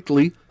to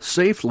quickly,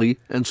 safely,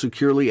 and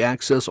securely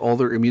access all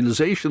their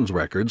immunizations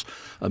records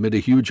amid a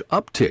huge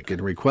uptick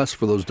in requests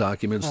for those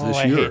documents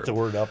this year. I hate the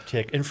word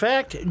uptick. In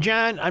fact,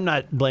 John, I'm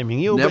not blaming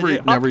you, Never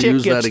but uptick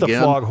use gets that the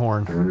again.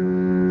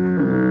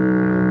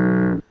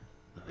 foghorn.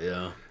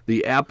 Yeah.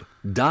 The app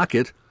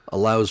Docket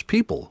allows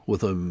people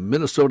with a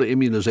Minnesota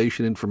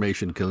Immunization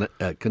Information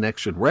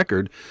Connection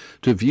record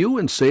to view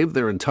and save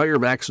their entire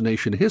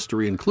vaccination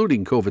history,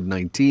 including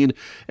COVID-19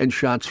 and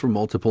shots from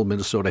multiple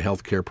Minnesota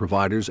healthcare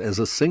providers, as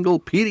a single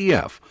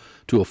PDF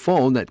to a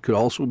phone that could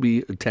also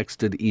be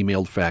texted,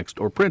 emailed, faxed,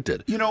 or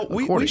printed. We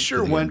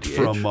sure went MDH.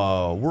 from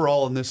we're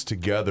all in this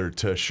together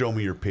to show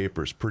me your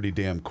papers pretty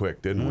damn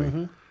quick, didn't we?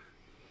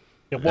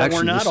 Yeah, well, Actually,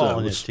 we're not this, all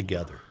in was- this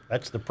together.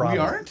 That's the problem.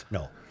 We aren't?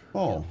 No.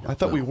 Oh, I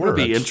thought we It were. would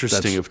be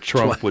interesting if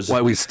Trump was. why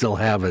we still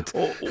have it.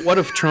 What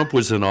if Trump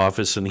was in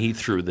office and he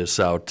threw this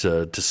out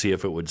to see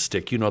if it would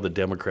stick? The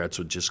Democrats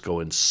would just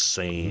go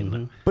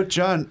insane. But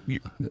John,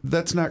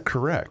 that's not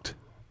correct.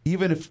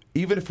 Even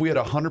if we had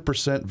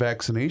 100%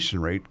 vaccination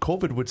rate,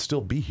 COVID would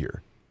still be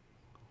here.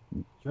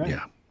 Right.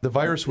 Yeah. The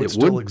virus would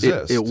still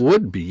exist. It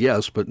would be,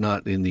 yes, but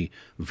not in the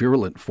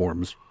virulent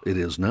forms it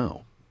is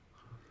now.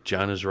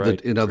 John is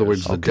right. In other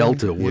words, the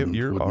Delta wouldn't,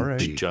 You're wouldn't all right.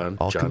 be. John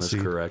is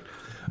concede. correct.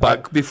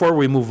 But before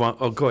we move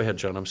on, go ahead,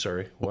 John. I'm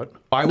sorry. What?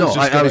 I was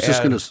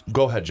just going to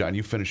go ahead, John.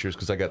 You finish yours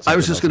because I got. I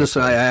was just going to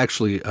say I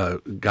actually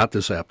got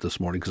this app this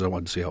morning because I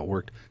wanted to see how it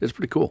worked. It's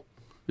pretty cool.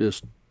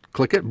 Just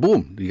click it,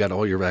 boom, you got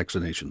all your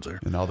vaccinations there.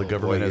 And now the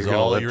government has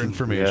all your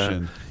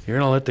information. You're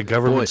going to let the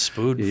government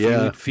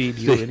feed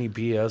you any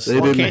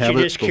BS? Well, can't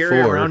you just carry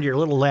around your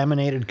little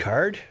laminated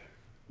card?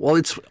 Well,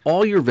 it's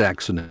all your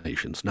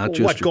vaccinations, not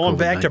just what, your going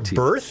back to COVID-19.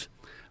 birth?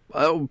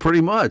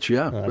 Pretty much,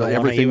 yeah.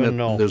 Everything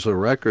that there's a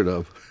record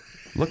of.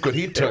 Look what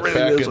he took back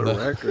there's in a the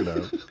record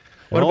of.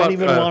 I don't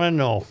even want to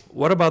know.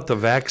 What about the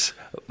Wait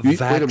a minute.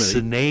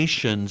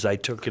 vaccinations I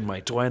took in my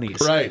 20s?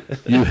 Right.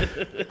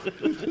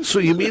 So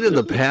you mean in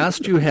the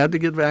past you had to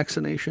get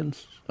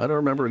vaccinations? I don't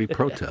remember any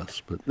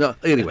protests, but no.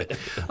 Anyway,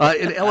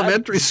 in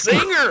elementary school.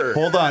 Singer.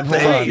 Hold on.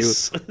 Thank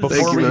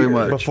you very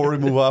much. Before we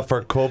move off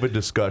our COVID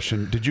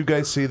discussion, did you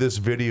guys see this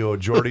video?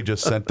 Jordy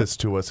just sent this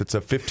to us. It's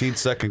a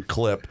 15-second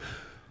clip,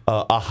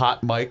 a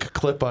hot mic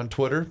clip on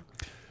Twitter.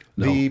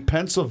 No. The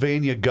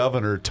Pennsylvania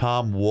governor,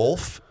 Tom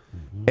Wolf,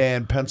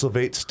 and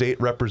Pennsylvania State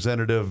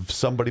Representative,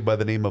 somebody by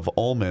the name of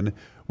Ullman,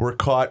 were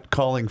caught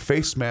calling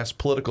face mask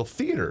political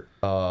theater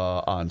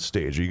on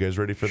stage. Are you guys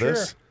ready for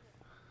this?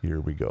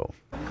 Here we go.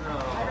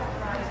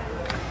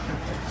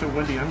 So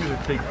Wendy, I'm going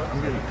to take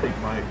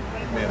my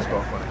mask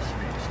off when I speak.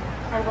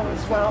 I will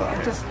as well.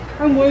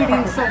 I'm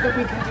waiting so that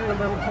we can do a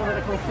little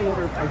political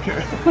theater.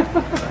 Okay.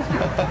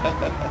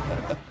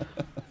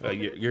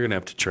 You're going to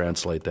have to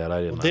translate that.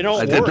 I didn't. They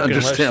don't didn't work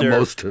unless understand they're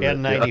most of it,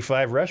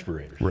 N95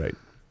 respirators. Right.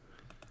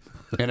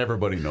 And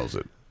everybody knows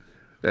it.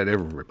 And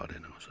everybody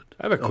knows it.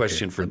 I have a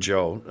question for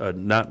Joe,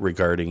 not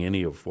regarding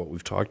any of what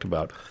we've talked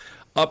about.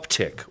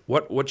 Uptick.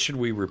 What should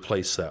we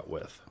replace that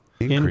with?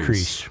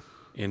 Increase.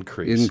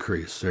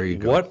 Increase. There you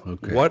go.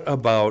 What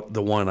about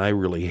the one I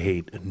really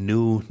hate?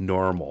 New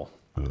normal.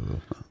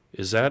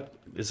 Is that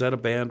a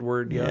banned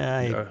word yet?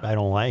 Yeah, I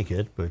don't like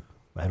it, but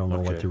I don't know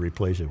what to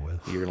replace it with.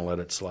 You're going to let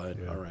it slide.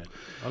 Yeah. All right.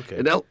 Okay.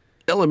 An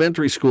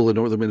elementary school in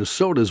northern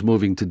Minnesota is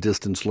moving to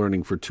distance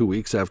learning for 2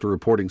 weeks after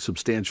reporting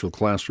substantial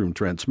classroom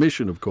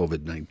transmission of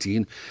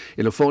COVID-19.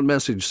 In a phone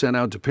message sent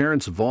out to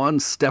parents, Vaughn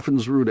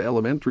Steffensrud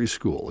Elementary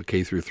School, a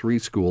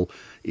K-3 school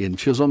in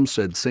Chisholm,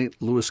 said St.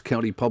 Louis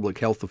County public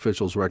health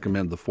officials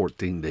recommend the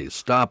 14-day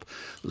stop.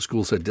 The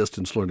school said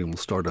distance learning will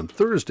start on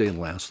Thursday and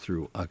last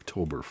through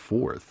October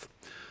 4th.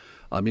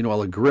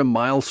 Meanwhile, a grim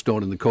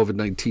milestone in the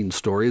COVID-19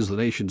 story is the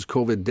nation's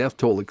COVID death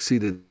toll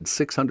exceeded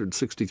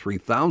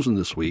 663,000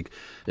 this week.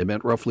 It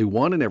meant roughly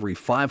 1 in every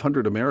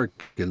 500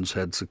 Americans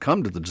had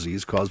succumbed to the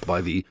disease caused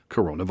by the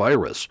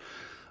coronavirus.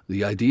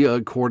 The idea,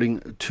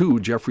 according to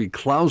Jeffrey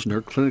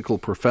Klausner, clinical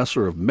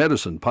professor of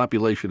medicine,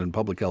 population, and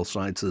public health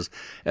sciences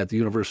at the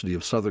University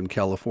of Southern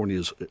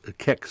California's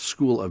Keck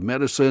School of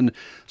Medicine,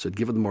 said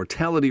given the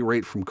mortality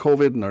rate from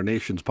COVID and our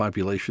nation's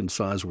population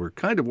size, we're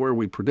kind of where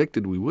we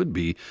predicted we would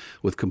be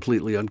with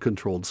completely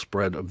uncontrolled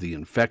spread of the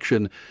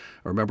infection.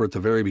 Remember at the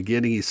very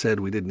beginning, he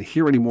said we didn't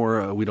hear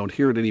anymore, we don't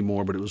hear it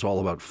anymore, but it was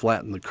all about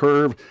flatten the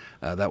curve.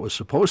 That was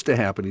supposed to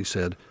happen, he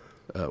said,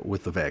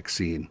 with the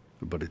vaccine.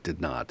 But it did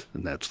not,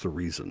 and that's the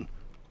reason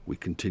we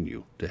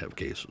continue to have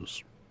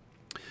cases.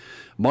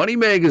 Money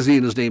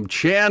Magazine has named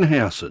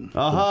Chanhassen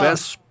the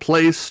best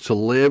place to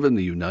live in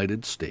the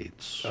United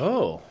States.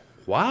 Oh,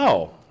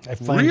 wow. I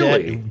find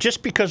that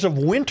just because of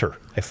winter,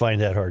 I find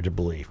that hard to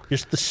believe.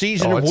 Just the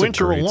season of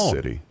winter alone.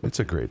 City. It's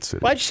a great city.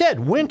 Well, I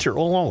said winter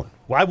alone.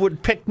 Well, I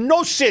would pick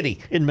no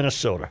city in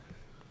Minnesota.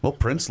 Well,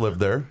 Prince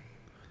lived there.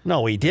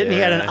 No, he didn't. He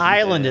had an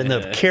island in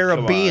the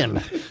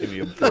Caribbean. Give me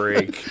a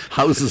break.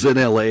 Houses in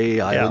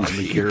L.A., islands in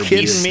the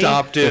Caribbean. He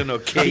stopped in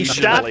occasionally. He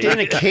stopped in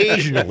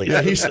occasionally.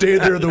 Yeah, he stayed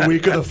there the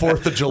week of the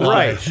 4th of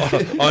July.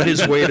 Right. On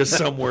his way to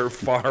somewhere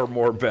far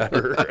more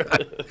better.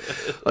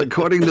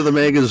 According to the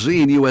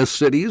magazine, U.S.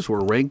 cities were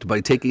ranked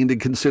by taking into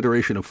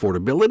consideration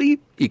affordability,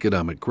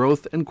 economic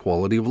growth, and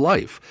quality of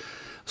life.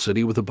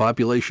 City with a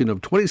population of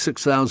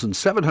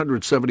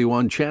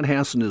 26,771,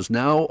 Chanhassen is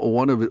now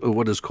one of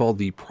what is called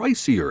the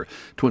pricier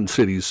Twin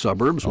Cities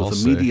suburbs with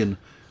a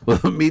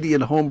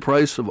median home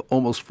price of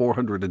almost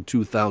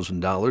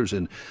 $402,000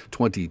 in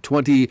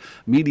 2020,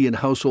 median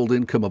household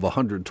income of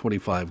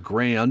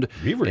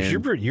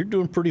 $125,000. You're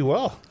doing pretty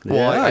well.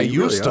 Well, Yeah, I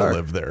you used really to are.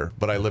 live there,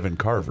 but I live in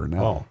Carver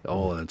now.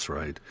 Oh, that's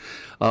right.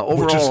 Which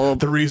Overall, is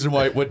the reason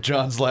why, what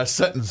John's last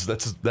sentence,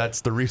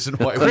 that's the reason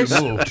why we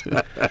moved.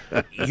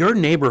 Your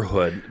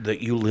neighborhood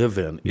that you live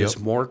in is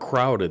more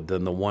crowded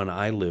than the one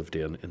I lived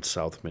in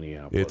South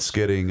Minneapolis. It's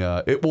getting,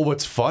 well,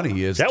 what's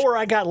funny is... Is that where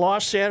I got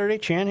lost Saturday,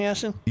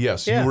 Chanhassen?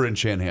 Yes, Yeah. you were in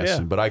Chanhassen,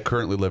 Yeah. but I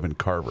currently live in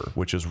Carver,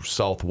 which is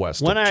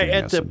southwest When of I,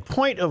 Chanhassen.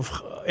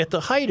 at the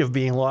height of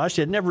being lost,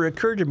 it never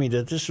occurred to me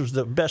that this was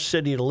the best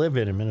city to live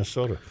in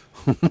Minnesota.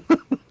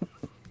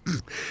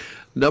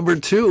 number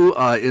 2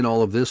 in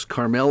all of this,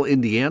 Carmel,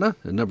 Indiana,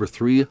 and number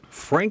 3,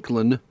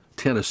 Franklin,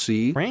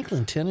 Tennessee.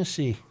 Franklin,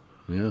 Tennessee.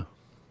 Yeah.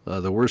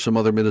 There were some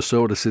other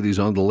Minnesota cities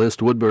on the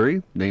list.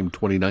 Woodbury, named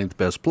 29th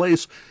best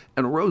place,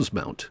 and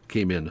Rosemount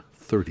came in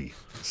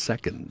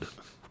 32nd.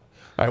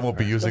 I won't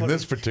be using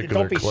this particular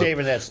Don't be clip.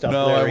 saving that stuff,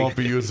 No, Larry. I won't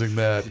be using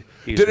that.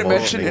 He's Did it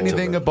mention motioning to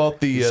anything the- about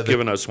the... He's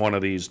giving us one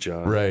of these,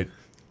 John. Right.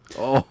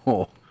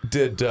 Oh.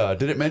 Did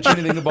it mention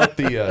anything about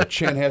the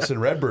Chanhassen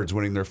Redbirds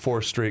winning their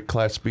 4th straight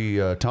Class B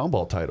town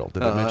ball title?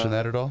 Did it mention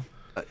that at all?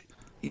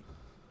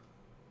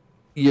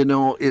 You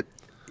know,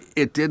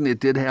 it didn't. It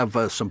did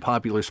have some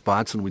popular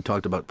spots, and we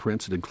talked about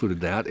Prince. It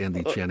included that and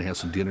the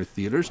Chanhassen Dinner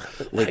Theaters,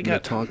 Lake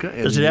Minnetonka.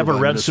 And Does it have a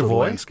red Minnesota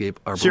Savoy? Landscape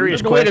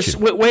Serious Arboretum.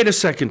 question. Wait a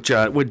second,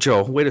 John. Wait,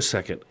 Joe, wait a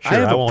second. Sure, I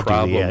have I a won't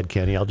problem. do the ad,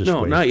 Kenny. I'll just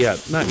no, wait. not yet.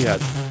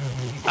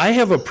 I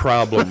have a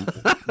problem.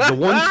 The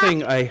one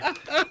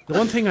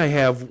thing I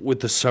have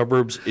with the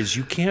suburbs is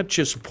you can't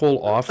just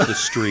pull off the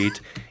street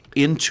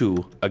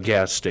into a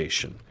gas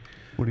station.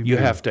 What do You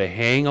mean? have to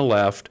hang a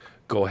left,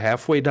 go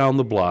halfway down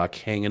the block,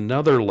 hang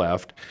another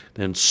left,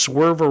 then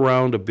swerve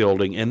around a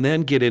building, and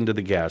then get into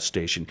the gas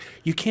station.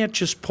 You can't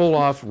just pull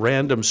off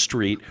random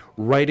street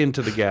right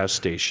into the gas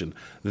station.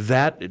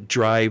 That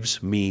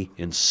drives me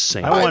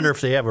insane. I wonder if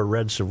they have a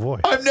red Savoy.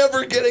 I'm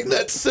never getting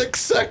that 6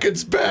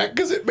 seconds back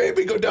because it made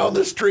me go down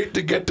the street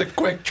to get to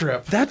Quick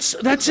Trip. That's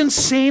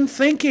insane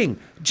thinking.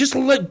 Just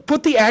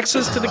put the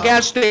access to the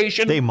gas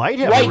station. They might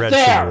have right a red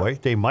there. Savoy.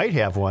 They might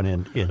have one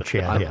in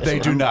Chanhassen. They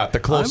do not. The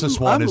closest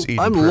one is Eden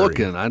I'm Prairie.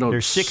 looking. I don't.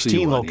 There's see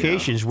 16 one,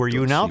 locations yeah. where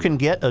you Don't now see can one.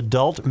 get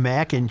adult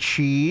mac and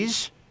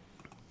cheese.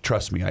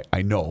 Trust me,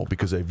 I know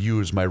because I've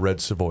used my Red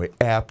Savoy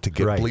app to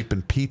get Right.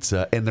 bleeping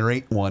pizza, and there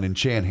ain't one in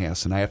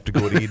Chanhassen. I have to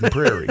go to Eden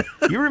Prairie.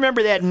 You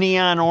remember that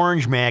neon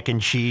orange mac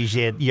and cheese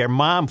that your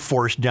mom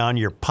forced down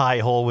your pie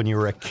hole when you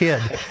were a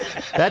kid?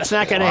 That's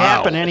not going to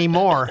happen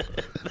anymore.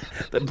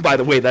 By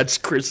the way, that's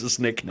Chris's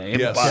nickname.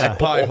 Yes, Yeah.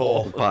 pie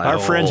hole. Our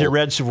friends at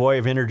Red Savoy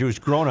have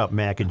introduced grown-up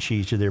mac and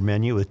cheese to their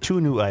menu with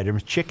 2 new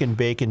items, chicken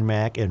bacon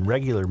mac and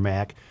regular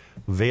mac,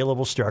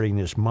 available starting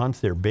this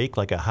month. They're baked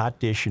like a hot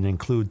dish and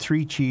include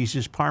 3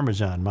 cheeses,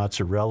 Parmesan,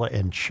 mozzarella,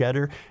 and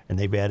cheddar, and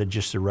they've added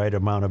just the right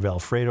amount of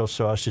Alfredo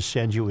sauce to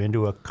send you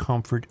into a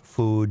comfort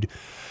food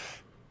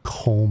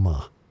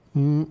coma.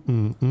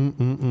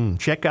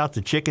 Check out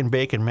the chicken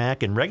bacon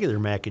mac and regular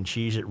mac and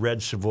cheese at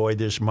Red Savoy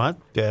this month.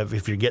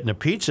 If you're getting a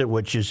pizza,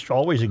 which is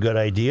always a good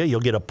idea,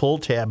 you'll get a pull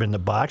tab in the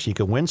box. You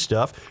can win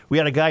stuff. We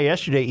had a guy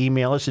yesterday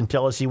email us and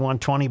tell us he won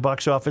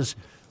 $20 off his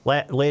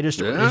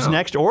his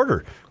next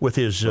order with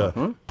his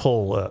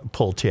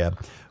pull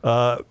tab.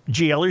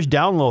 GLers,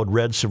 download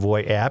Red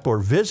Savoy app or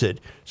visit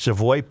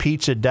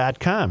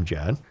SavoyPizza.com,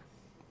 John.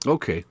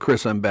 Okay,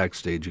 Chris, I'm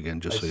backstage again,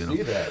 just so you know.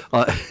 see that.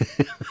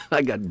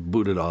 I got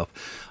booted off.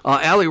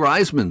 Allie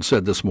Reisman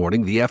said this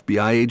morning the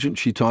FBI agent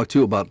she talked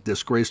to about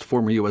disgraced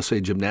former USA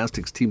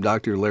Gymnastics team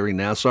doctor Larry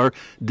Nassar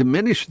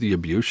diminished the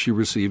abuse she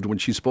received when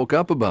she spoke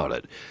up about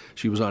it.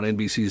 She was on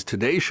NBC's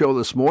Today Show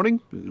this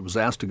morning. It was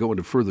asked to go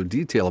into further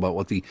detail about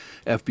what the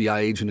FBI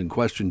agent in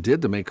question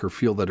did to make her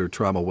feel that her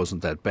trauma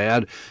wasn't that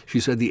bad. She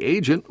said the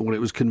agent, when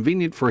it was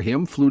convenient for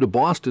him, flew to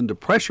Boston to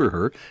pressure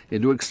her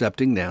into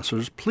accepting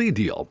Nassar's plea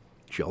deal.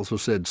 She also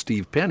said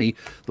Steve Penny,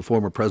 the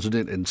former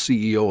president and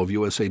CEO of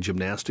USA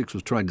Gymnastics,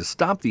 was trying to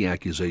stop the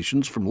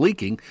accusations from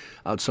leaking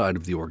outside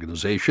of the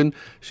organization.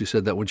 She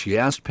said that when she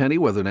asked Penny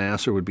whether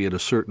Nassar would be at a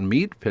certain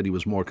meet, Penny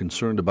was more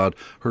concerned about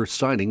her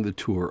signing the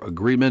tour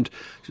agreement.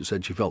 She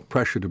said she felt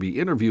pressure to be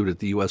interviewed at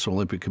the U.S.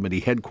 Olympic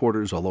Committee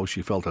headquarters, although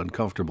she felt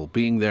uncomfortable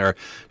being there.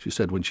 She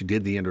said when she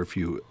did the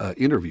interview,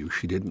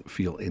 she didn't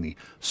feel any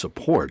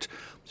support.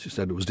 She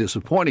said it was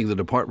disappointing the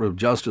Department of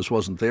Justice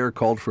wasn't there,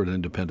 called for an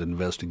independent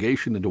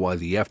investigation into why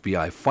the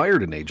FBI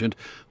fired an agent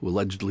who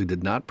allegedly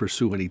did not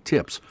pursue any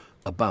tips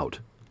about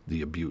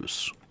the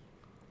abuse.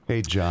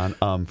 Hey, John,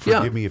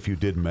 forgive me if you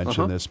did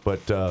mention this, but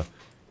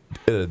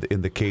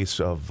in the case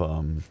of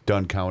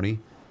Dunn County,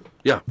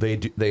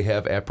 they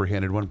have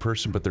apprehended one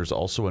person, but there's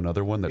also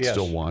another one that's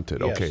still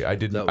wanted. Yes. Okay, I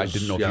didn't know if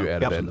you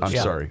added that. I'm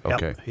sorry.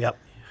 Okay. Yep.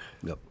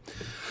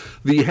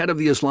 The head of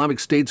the Islamic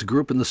State's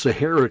group in the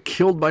Sahara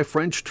killed by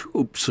French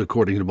troops,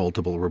 according to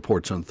multiple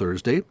reports on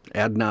Thursday.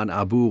 Adnan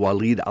Abu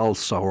Walid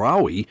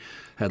al-Sahrawi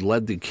had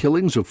led the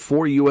killings of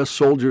 4 U.S.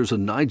 soldiers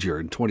in Niger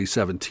in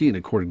 2017,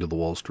 according to the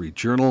Wall Street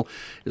Journal.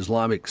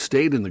 Islamic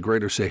State in the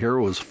Greater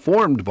Sahara was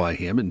formed by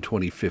him in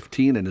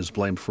 2015 and is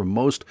blamed for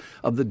most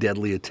of the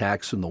deadly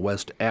attacks in the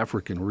West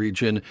African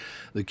region.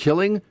 The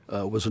killing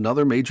was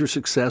another major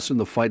success in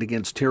the fight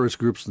against terrorist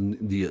groups in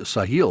the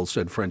Sahel,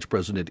 said French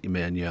President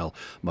Emmanuel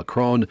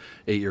Macron.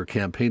 8-year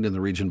campaign in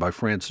the region by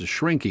France is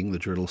shrinking, the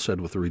journal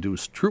said, with a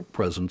reduced troop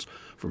presence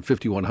from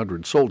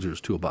 5,100 soldiers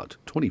to about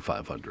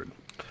 2,500.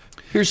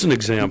 Here's an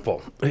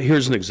example.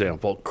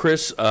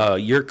 Chris,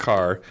 your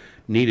car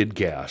needed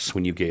gas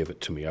when you gave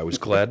it to me. I was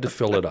glad to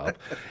fill it up,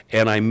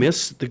 and I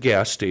missed the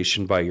gas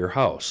station by your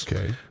house.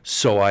 Okay.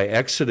 So I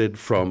exited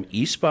from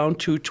eastbound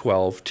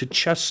 212 to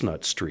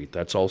Chestnut Street.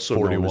 That's also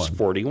known as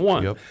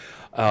 41. Yep.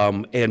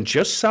 And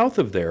just south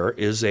of there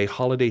is a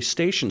Holiday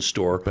Station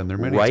store Been there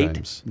many right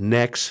times.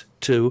 next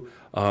to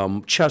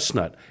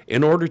Chestnut.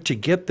 In order to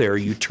get there,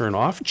 you turn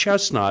off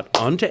Chestnut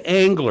onto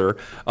Engler,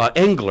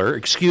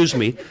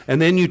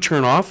 and then you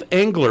turn off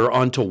Engler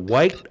onto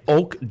White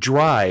Oak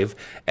Drive,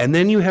 and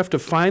then you have to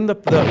find the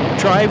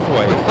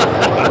driveway.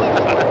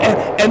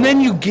 And then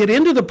you get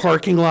into the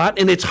parking lot,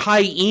 and it's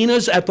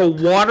hyenas at the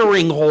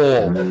watering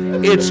hole.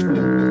 It's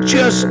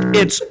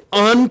it's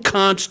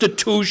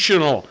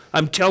unconstitutional.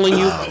 I'm telling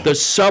you, the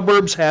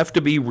suburbs have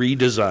to be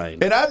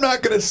redesigned. And I'm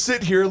not going to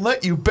sit here and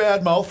let you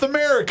badmouth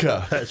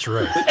America. That's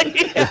right.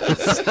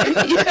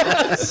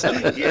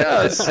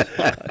 yes.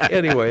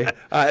 Anyway,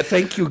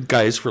 thank you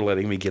guys for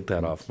letting me get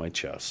that off my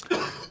chest.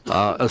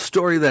 A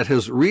story that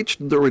has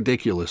reached the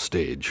ridiculous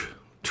stage.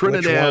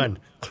 Trinidad.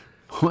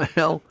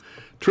 Well,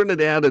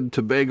 Trinidad and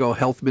Tobago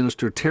Health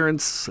Minister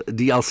Terence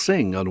Dial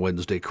Singh on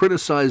Wednesday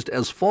criticized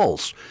as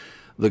false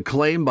the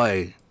claim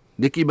by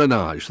Nicki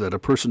Minaj that a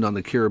person on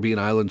the Caribbean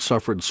island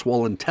suffered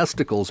swollen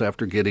testicles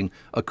after getting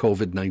a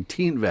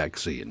COVID-19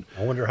 vaccine.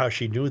 I wonder how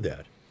she knew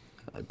that.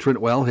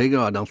 Well, hang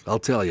on, I'll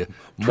tell you.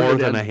 More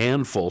than a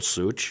handful,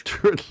 Such.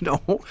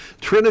 Trinidad-born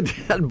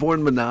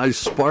Minaj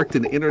sparked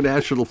an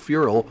international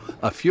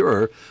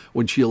furor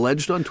when she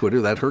alleged on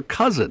Twitter that her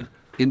cousin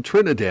in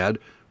Trinidad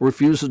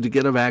refuses to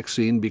get a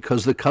vaccine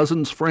because the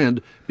cousin's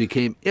friend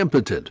became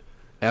impotent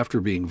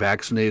after being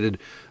vaccinated.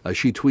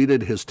 She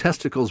tweeted, his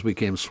testicles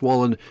became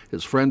swollen.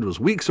 His friend was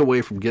weeks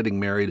away from getting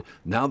married.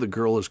 Now the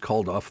girl is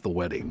called off the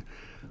wedding.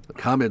 The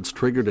comments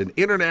triggered an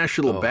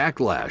international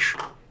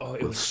backlash. Oh,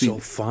 it was so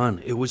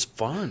fun. It was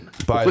fun.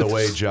 By the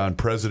way, John,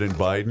 President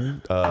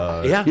Biden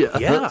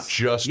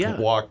just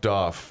walked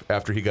off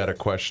after he got a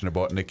question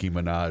about Nicki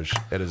Minaj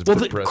at his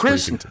press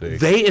briefing today.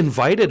 They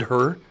invited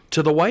her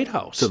to the White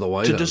House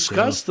to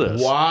discuss this.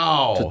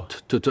 Wow.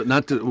 To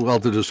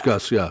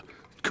discuss,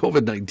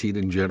 COVID-19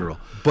 in general.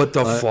 But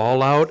the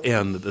fallout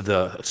and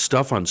the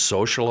stuff on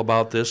social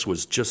about this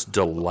was just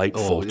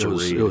delightful to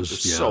read. It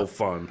was so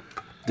fun.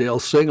 Dale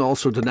Singh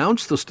also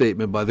denounced the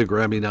statement by the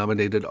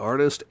Grammy-nominated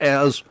artist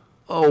as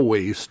a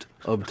waste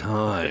of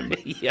time.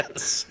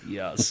 Yes.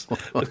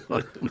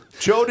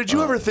 Joe, did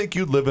you ever think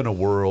you'd live in a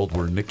world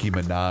where Nicki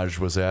Minaj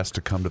was asked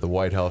to come to the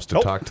White House to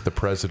talk to the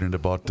president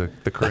about the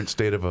current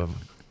state of a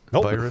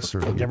virus?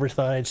 I never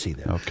thought I'd see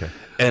that. Okay.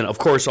 And, of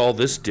course, all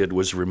this did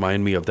was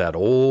remind me of that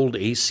old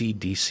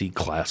AC/DC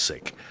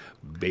classic,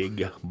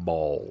 Big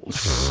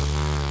Balls.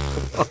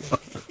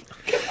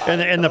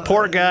 And the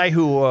poor guy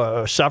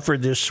who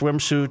suffered this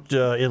swimsuit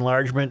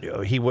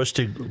enlargement, he was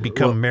to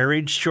become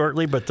married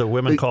shortly, but the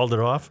women called it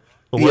off.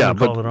 But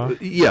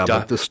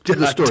the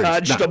story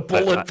dodged a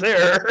bullet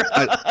there.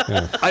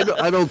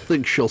 I don't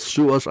think she'll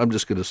sue us. I'm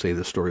just going to say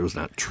the story was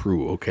not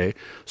true. Okay,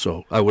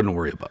 so I wouldn't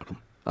worry about him.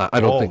 I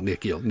don't think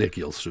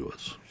Nicki will sue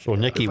us. So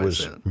Nicki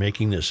was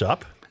making this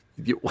up?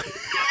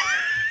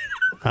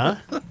 Huh?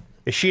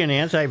 Is she an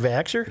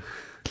anti-vaxxer?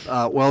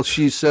 Well,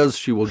 she says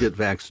she will get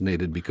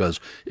vaccinated because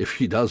if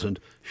she doesn't,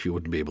 she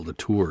wouldn't be able to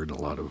tour in a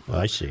lot of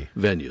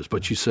venues.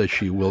 But she says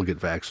she will get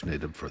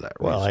vaccinated for that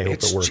reason. Well, I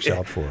hope it works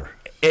out for her.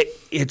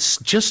 It's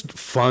just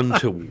fun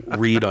to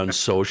read on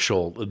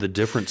social the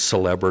different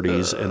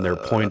celebrities and their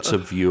points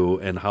of view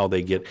and how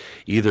they get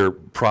either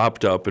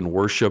propped up and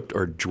worshipped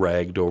or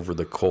dragged over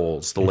the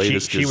coals. The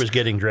latest she was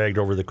getting dragged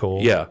over the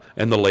coals. Yeah,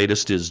 and the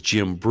latest is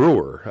Jim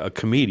Brewer, a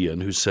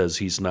comedian who says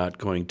he's not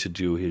going to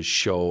do his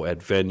show at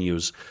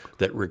venues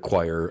that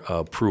require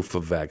proof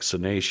of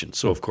vaccination.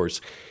 So, of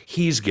course,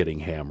 he's getting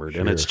hammered,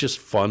 and it's just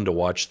fun to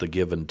watch the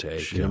give and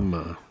take.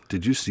 Jim,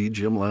 did you see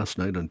Jim last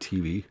night on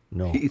TV?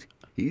 No.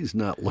 He's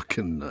not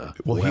looking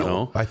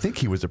I think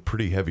he was a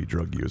pretty heavy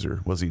drug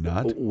user, was he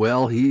not?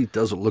 Well, he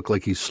doesn't look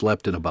like he's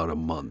slept in about a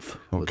month.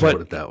 Let's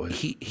put it that way.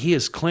 He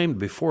has claimed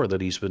before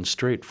that he's been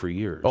straight for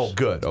years. Oh,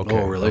 good. Okay.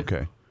 Oh, really?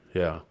 Okay.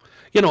 Yeah.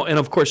 And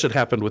of course it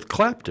happened with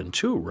Clapton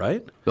too,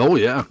 right? Oh,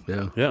 yeah.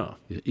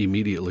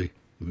 Immediately.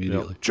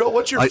 Joe,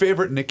 what's your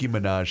favorite Nicki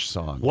Minaj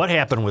song? What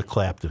happened with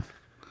Clapton?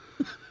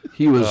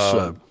 He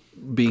was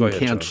being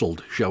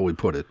canceled, shall we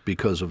put it,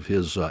 because of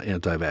his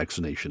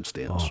anti-vaccination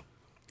stance.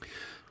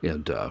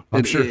 And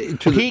I'm sure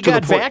he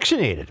got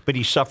vaccinated, but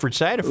he suffered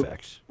side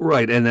effects.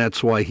 Right, and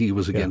that's why he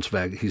was against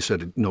He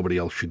said nobody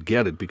else should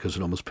get it because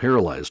it almost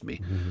paralyzed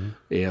me.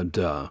 And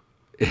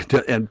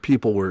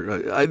people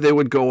were they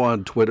would go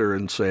on Twitter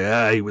and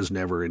say, he was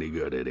never any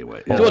good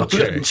anyway. Well,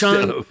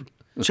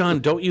 John,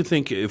 don't you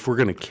think if we're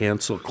going to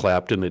cancel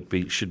Clapton,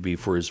 should be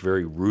for his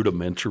very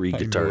rudimentary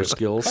guitar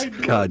skills?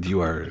 God,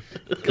 you are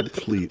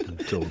complete and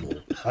total.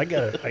 I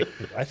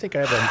think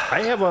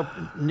I have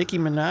a Nicki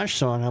Minaj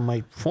song on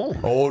my phone.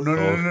 Oh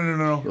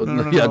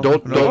no! Yeah,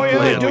 don't play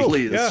it,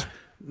 please. Yeah.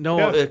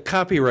 No,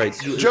 copyright.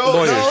 Joe,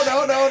 lawyers.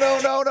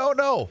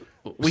 no.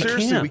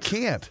 Seriously, can't. we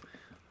can't.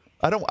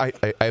 I don't.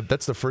 I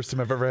that's the first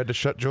time I've ever had to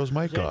shut Joe's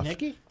mic off.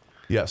 Nicki?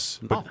 Yes,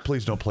 but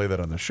please don't play that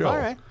on the show. All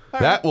right.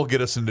 That will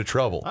get us into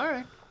trouble. All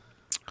right.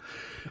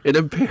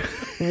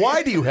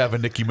 Why do you have a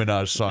Nicki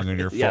Minaj song on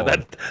your phone? Yeah,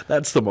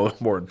 that's the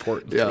more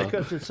important thing.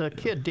 Because it's a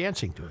kid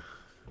dancing to it.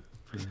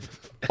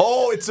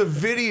 Oh, it's a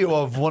video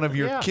of one of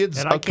your kids.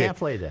 And I can't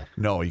play that.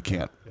 No, you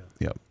can't.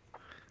 Yep.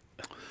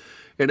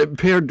 An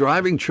impaired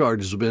driving charge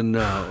has been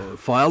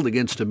filed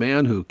against a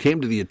man who came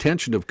to the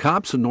attention of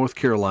cops in North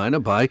Carolina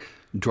by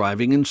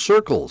driving in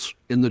circles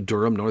in the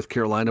Durham, North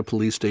Carolina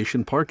police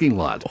station parking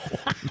lot.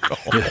 Oh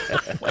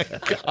my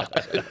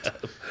God.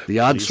 The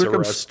odd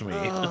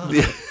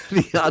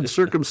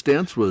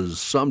circumstance was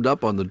summed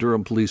up on the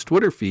Durham police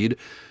Twitter feed.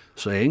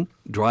 saying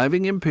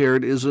driving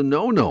impaired is a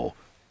no-no.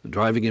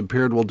 Driving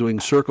impaired while doing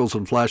circles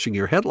and flashing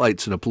your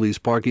headlights in a police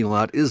parking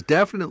lot is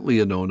definitely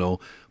a no-no.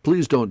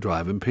 Please don't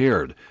drive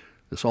impaired.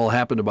 This all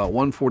happened about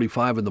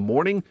 1:45 in the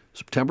morning,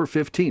 September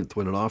 15th,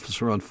 when an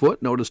officer on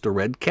foot noticed a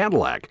red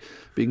Cadillac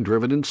being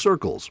driven in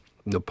circles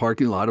in the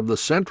parking lot of the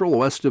Central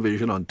West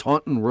Division on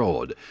Taunton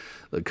Road.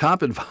 The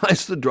cop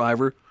advised the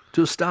driver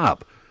to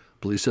stop.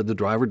 Police said the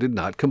driver did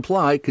not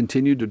comply,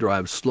 continued to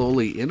drive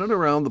slowly in and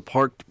around the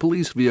parked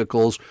police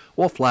vehicles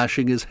while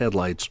flashing his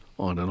headlights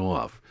on and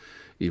off.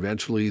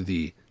 Eventually,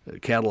 the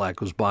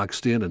Cadillac was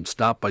boxed in and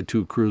stopped by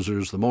 2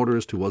 cruisers. The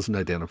motorist, who wasn't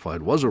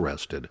identified, was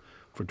arrested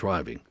for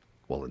driving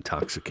while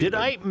intoxicated. Did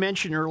I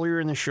mention earlier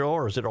in the show,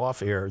 or is it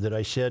off air, that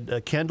I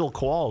said Kendall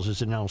Qualls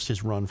has announced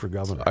his run for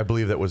governor? I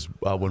believe that was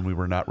when we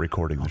were not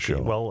recording the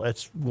show. Well,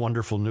 that's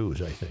wonderful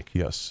news, I think.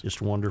 Yes.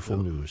 Just wonderful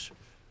news.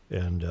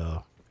 And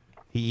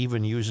he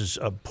even uses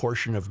a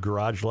portion of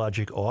Garage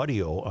Logic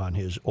audio on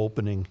his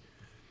opening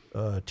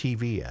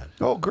TV ad.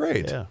 Oh,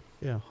 great. Yeah,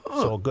 yeah.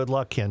 So good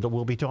luck, Kendall.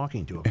 We'll be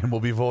talking to him. And we'll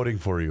be voting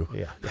for you.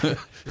 Yeah,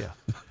 yeah.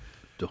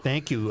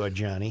 Thank you,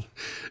 Johnny.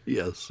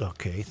 Yes.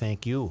 Okay,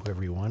 thank you,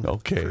 everyone,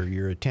 Okay. for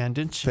your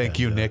attendance. Thank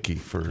you, Nikki,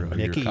 for your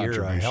Nikki, contribution.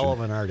 you're a hell of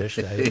an artist.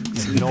 I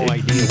have no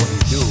idea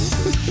what you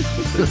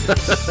do.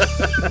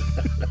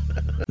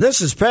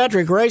 This is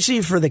Patrick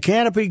Ricey for the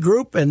Canopy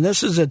Group, and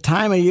this is a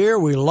time of year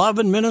we love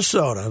in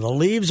Minnesota. The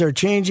leaves are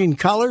changing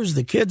colors,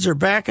 the kids are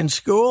back in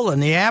school,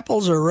 and the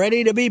apples are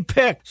ready to be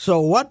picked.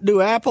 So what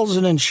do apples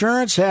and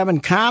insurance have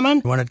in common?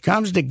 When it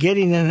comes to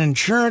getting an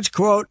insurance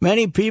quote,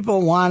 many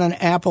people want an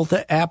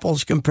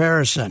apple-to-apples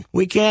comparison.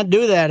 We can't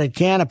do that at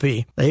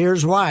Canopy.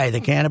 Here's why.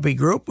 The Canopy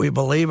Group, we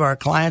believe our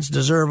clients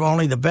deserve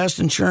only the best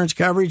insurance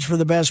coverage for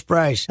the best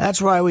price.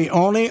 That's why we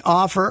only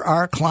offer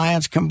our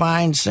clients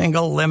combined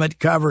single limit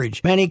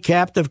coverage. Many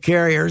captive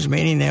carriers,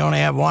 meaning they only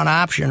have one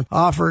option,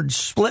 offered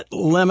split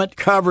limit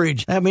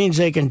coverage. That means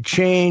they can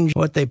change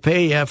what they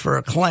pay you for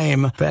a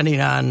claim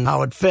depending on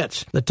how it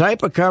fits. The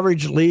type of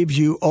coverage leaves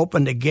you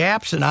open to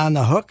gaps and on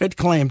the hook at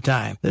claim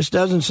time. This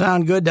doesn't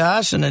sound good to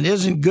us, and it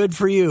isn't good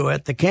for you.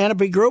 At the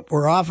Canopy Group,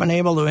 we're often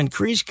able to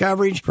increase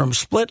coverage from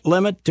split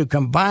limit to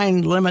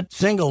combined limit,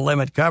 single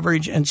limit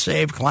coverage, and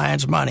save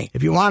clients money.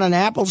 If you want an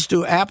apples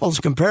to apples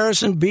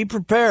comparison, be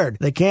prepared.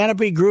 The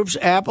Canopy Group's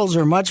apples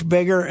are much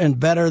bigger and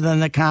better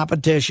than the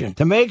competition.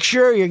 To make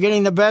sure you're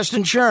getting the best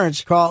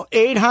insurance, call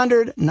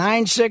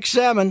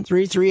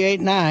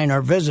 800-967-3389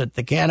 or visit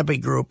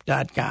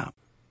thecanopygroup.com.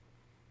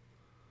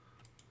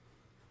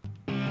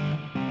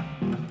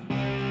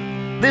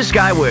 This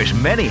guy wears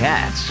many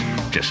hats,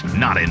 just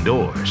not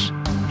indoors.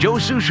 Joe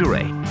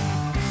Souchere.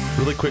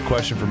 Really quick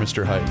question for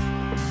Mr. Height.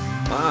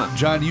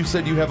 John, you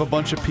said you have a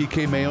bunch of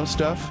PK Mayo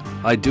stuff?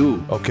 I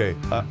do. Okay,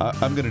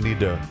 I'm going to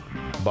need to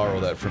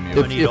borrow that from you.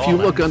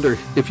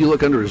 If you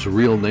look under his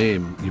real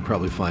name, you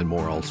probably find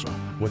more also.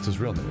 What's his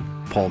real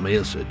name? Paul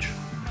Mayasich.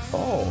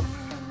 Oh.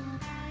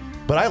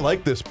 But I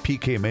like this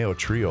PK Mayo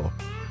trio.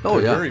 Oh,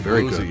 They're yeah.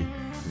 very Good. bluesy.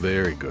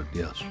 Very good,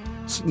 yes.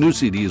 New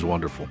CD is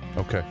wonderful.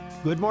 Okay.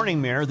 Good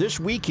morning, Mayor. This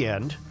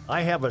weekend,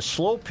 I have a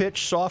slow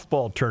pitch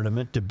softball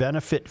tournament to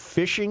benefit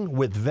Fishing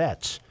with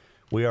Vets.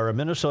 We are a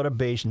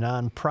Minnesota-based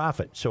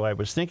nonprofit, so I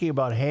was thinking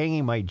about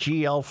hanging my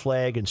GL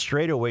flag in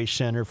straightaway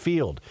center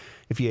field.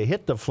 If you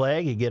hit the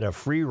flag, you get a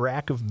free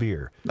rack of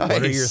beer. Nice.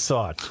 What are your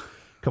thoughts?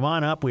 Come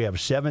on up. We have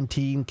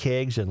 17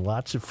 kegs and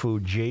lots of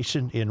food.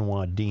 Jason in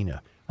Wadena.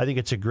 I think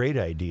it's a great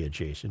idea,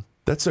 Jason.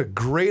 That's a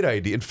great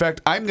idea. In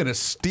fact, I'm going to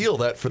steal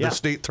that for the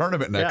state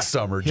tournament next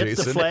summer, Hit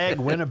Jason. the flag,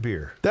 win a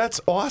beer.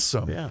 That's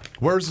awesome. Yeah.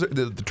 Where's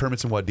the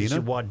tournament's in Wadena? It's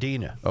in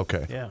Wadena.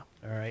 Okay. Yeah.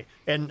 All right.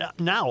 And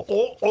now,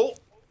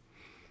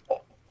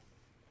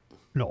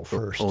 no,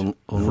 first.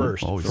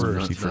 First.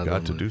 He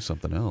forgot to do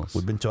something else.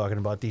 We've been talking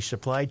about these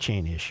supply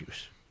chain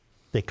issues.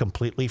 They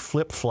completely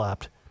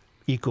flip-flopped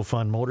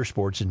EcoFund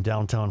Motorsports in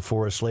downtown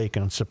Forest Lake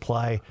on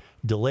supply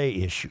delay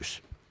issues.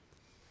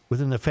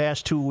 Within the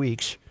past 2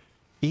 weeks,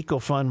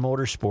 EcoFund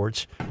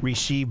Motorsports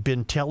received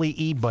Bintelli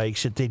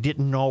e-bikes that they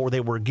didn't know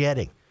they were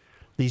getting.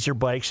 These are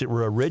bikes that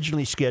were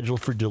originally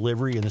scheduled for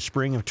delivery in the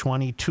spring of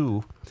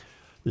 22,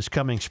 this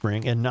coming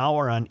spring, and now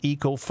are on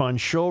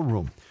EcoFund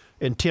showroom.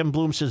 And Tim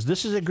Bloom says,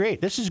 this is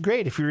great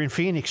if you're in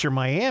Phoenix or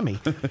Miami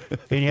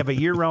and you have a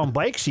year-round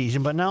bike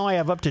season, but now I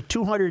have up to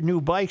 200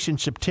 new bikes in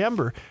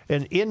September,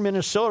 and in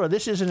Minnesota,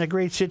 this isn't a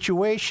great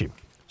situation.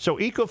 So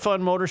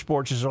EcoFund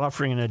Motorsports is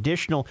offering an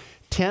additional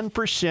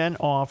 10%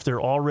 off their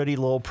already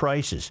low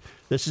prices.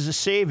 This is a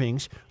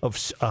savings of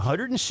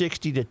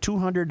 $160 to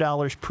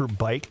 $200 per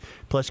bike,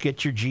 plus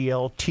get your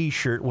GL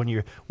T-shirt when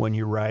you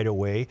ride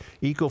away.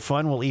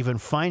 EcoFund will even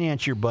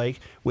finance your bike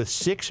with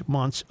 6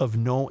 months of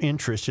no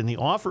interest, and the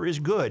offer is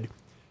good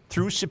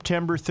through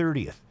September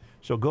 30th.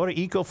 So go to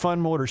EcoFund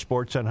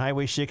Motorsports on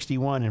Highway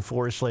 61 in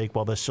Forest Lake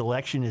while the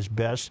selection is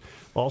best.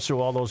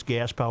 Also, all those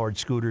gas-powered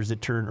scooters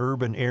that turn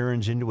urban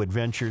errands into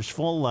adventures.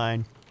 Full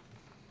line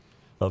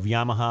of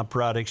Yamaha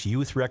products,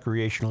 youth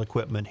recreational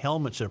equipment,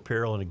 helmets, and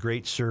apparel, and a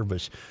great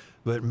service.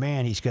 But,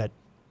 man, he's got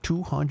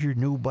 200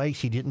 new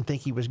bikes he didn't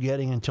think he was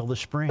getting until the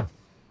spring.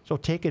 So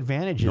take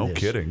advantage of No this.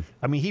 kidding.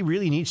 I mean, he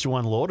really needs to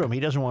unload them. He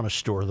doesn't want to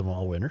store them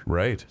all winter.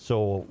 Right.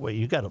 So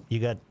you got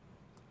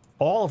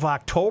all of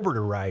October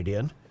to ride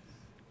in,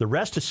 the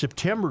rest of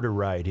September to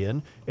ride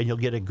in, and you'll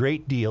get a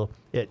great deal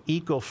at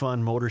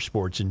EcoFun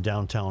Motorsports in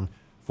downtown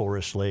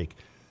Forest Lake.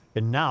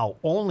 And now,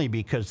 only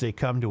because they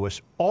come to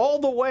us all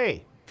the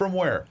way. From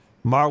where?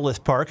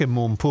 Marloth Park in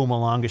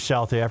Mpumalanga,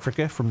 South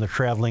Africa, from the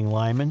Traveling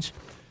Lymans.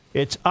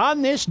 It's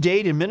on this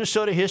date in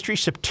Minnesota history,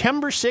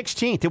 September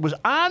 16th. It was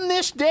on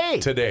this day.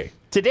 Today.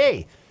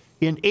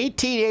 In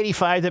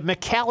 1885, that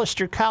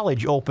Macalester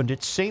College opened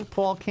its St.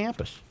 Paul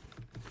campus.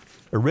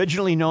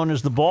 Originally known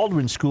as the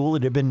Baldwin School,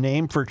 it had been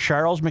named for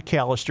Charles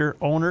Macalester,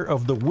 owner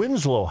of the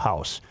Winslow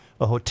House,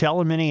 a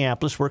hotel in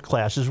Minneapolis where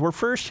classes were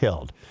first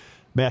held.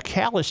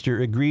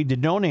 Macalester agreed to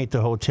donate the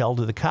hotel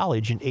to the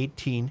college in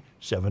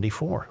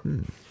 1874.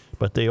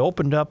 But they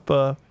opened up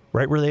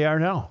right where they are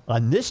now,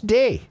 on this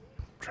day.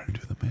 I'm trying to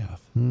do the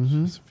math.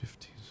 Mm-hmm.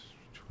 50s,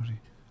 20.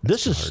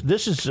 This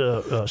is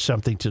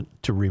something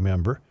to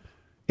remember.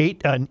 In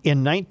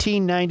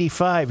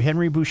 1995,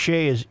 Henry Boucher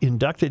is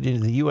inducted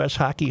into the U.S.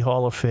 Hockey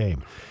Hall of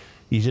Fame.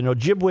 He's an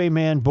Ojibwe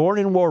man born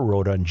in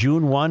Warroad on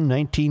June 1,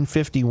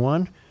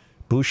 1951.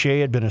 Boucher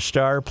had been a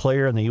star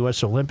player on the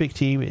U.S. Olympic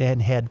team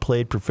and had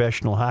played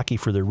professional hockey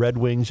for the Red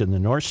Wings and the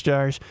North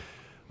Stars,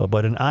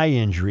 but an eye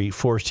injury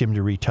forced him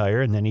to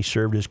retire, and then he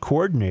served as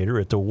coordinator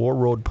at the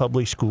Warroad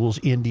Public Schools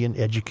Indian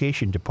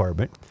Education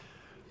Department.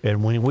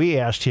 And when we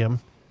asked him,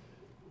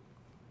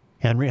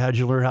 Henry, how'd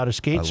you learn how to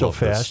skate so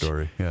fast? That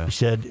story. Yeah. He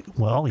said,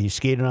 well, he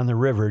skated on the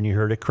river and you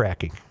heard it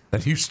cracking.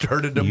 And you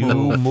started to You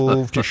move.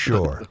 moved to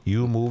shore.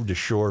 You moved to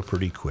shore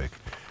pretty quick.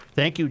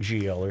 Thank you,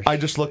 GLers. I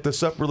just looked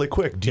this up really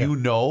quick. Do you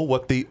know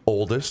what the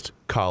oldest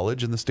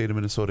college in the state of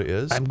Minnesota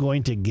is? I'm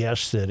going to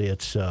guess that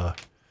it's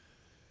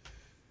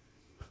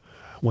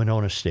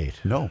Winona State.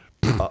 No.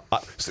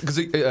 Because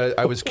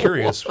I was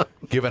curious,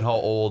 given how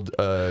old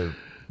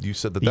you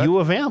said that. U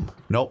of M.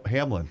 No,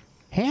 Hamlin.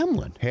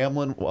 Hamlin.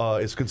 Hamlin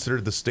is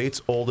considered the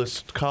state's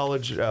oldest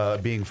college,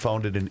 being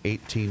founded in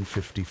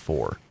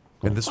 1854.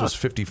 And this was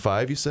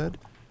 55, you said?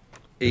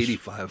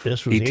 85.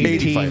 This was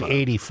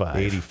 1885.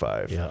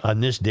 85. Yeah, on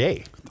this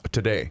day.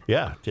 Today.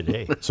 Yeah,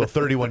 today. So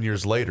 31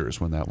 years later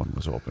is when that one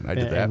was open. I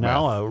did that and math.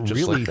 now a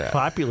just really like that.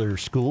 popular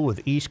school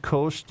with East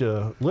Coast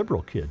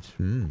liberal kids.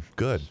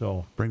 Good.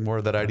 So bring more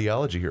of that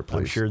ideology here, please.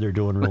 I'm sure they're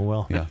doing real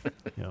well. Yeah.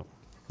 Yeah.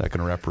 That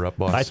can wrap her up,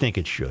 boss? I think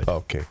it should.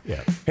 Okay.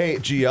 Yeah. Hey,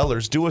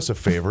 GLers, do us a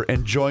favor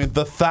and join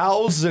the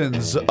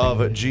thousands of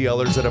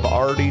GLers that have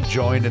already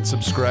joined and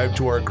subscribed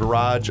to our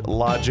Garage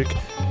Logic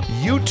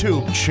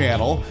YouTube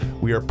channel.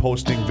 We are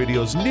posting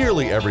videos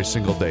nearly every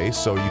single day,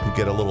 so you can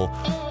get a little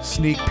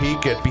sneak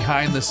peek at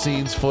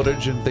behind-the-scenes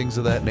footage and things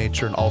of that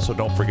nature. And also,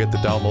 don't forget to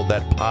download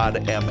that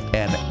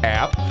PodMN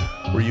app,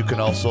 where you can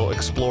also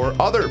explore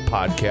other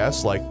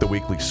podcasts like The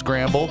Weekly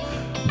Scramble,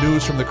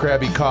 News from the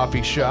Krabby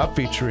Coffee Shop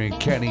featuring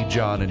Kenny,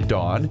 John, and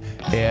Dawn,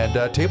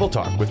 and Table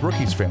Talk with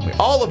Rookie's Family.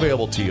 All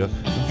available to you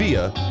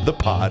via the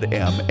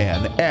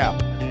PodMN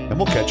app. And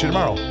we'll catch you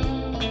tomorrow.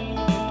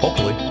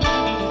 Hopefully.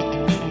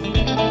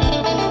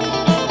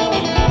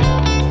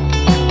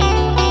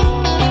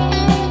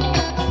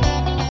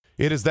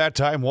 It is that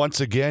time once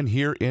again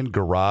here in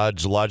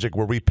Garage Logic,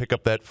 where we pick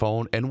up that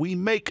phone and we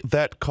make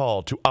that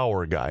call to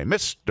our guy,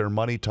 Mr.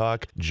 Money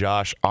Talk,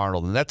 Josh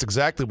Arnold. And that's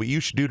exactly what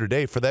you should do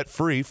today for that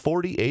free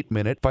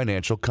 48-minute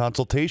financial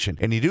consultation.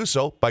 And you do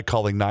so by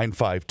calling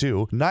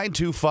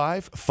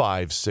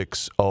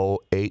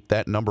 952-925-5608.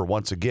 That number,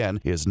 once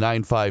again, is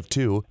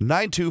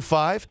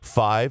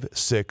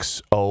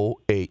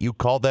 952-925-5608. You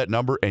call that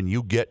number and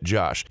you get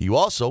Josh. You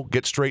also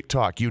get straight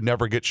talk. You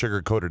never get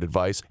sugar-coated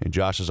advice. And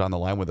Josh is on the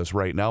line with us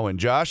right now. And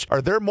Josh,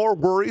 are there more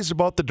worries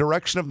about the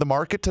direction of the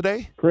market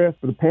today? Chris,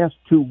 for the past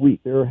 2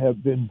 weeks, there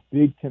have been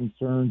big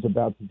concerns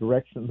about the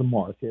direction of the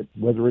market,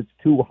 whether it's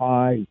too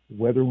high,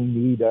 whether we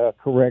need a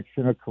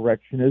correction. A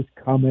correction is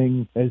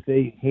coming, as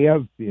they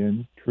have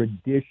been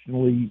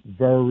traditionally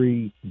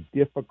very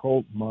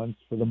difficult months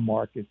for the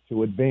market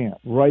to advance.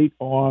 Right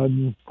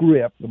on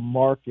script, the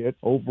market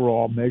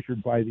overall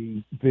measured by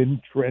the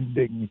been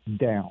trending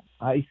down.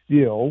 I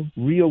still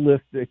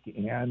realistic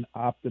and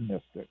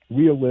optimistic.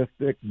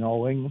 Realistic,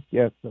 knowing,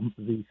 yes,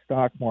 the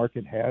stock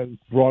market has,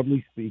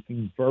 broadly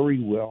speaking,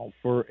 very well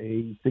for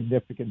a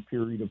significant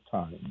period of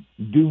time.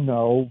 Do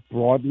know,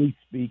 broadly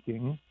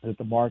speaking, that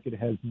the market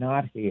has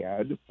not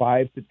had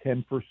 5 to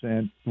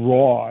 10%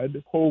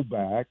 broad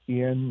pullback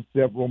in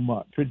several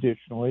months.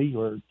 Traditionally,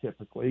 or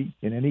typically,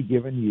 in any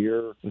given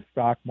year, the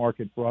stock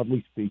market,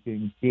 broadly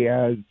speaking,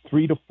 has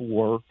 3 to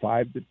 4,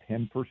 5 to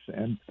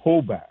 10%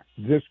 pullback.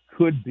 This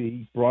could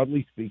be,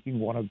 broadly speaking,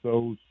 one of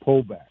those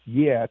pullbacks.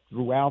 Yet,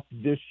 throughout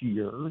this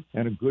year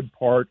and a good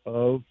part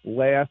of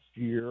last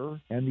year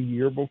and the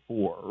year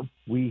before,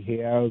 we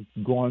have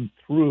gone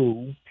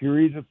through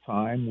periods of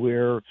time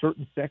where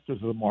certain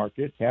sectors of the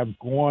market have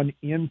gone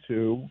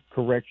into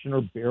correction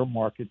or bear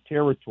market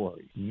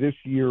territory. This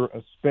year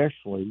especially,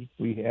 Traditionally,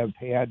 we have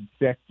had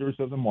sectors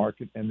of the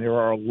market, and there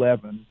are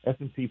 11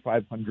 S&P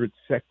 500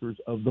 sectors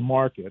of the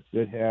market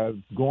that have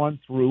gone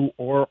through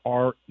or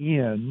are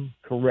in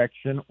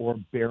correction or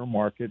bear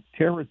market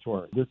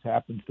territory. This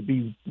happens to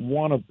be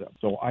one of them.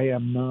 So I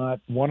am not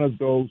one of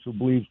those who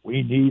believes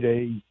we need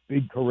a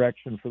big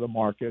correction for the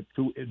market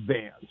to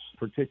advance,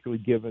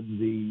 particularly given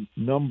the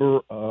number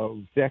of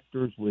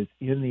sectors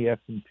within the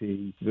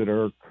S&P that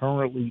are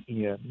currently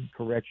in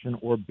correction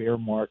or bear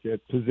market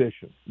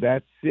positions.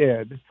 That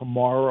said,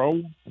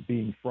 tomorrow,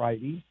 being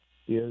Friday,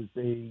 is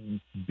a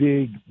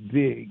big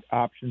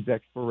options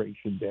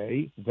expiration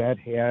day that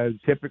has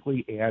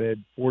typically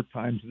added 4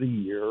 times a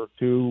year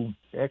to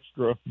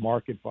extra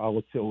market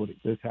volatility.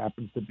 This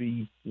happens to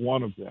be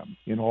one of them.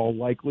 In all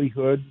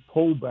likelihood,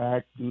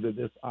 pullback due to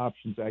this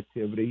options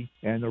activity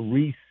and the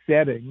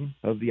resetting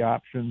of the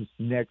options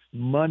next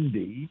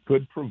Monday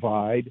could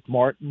provide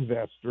smart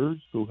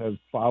investors who have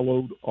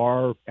followed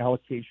our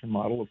allocation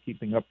model of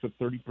keeping up to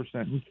 30%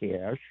 in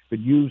cash, could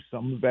use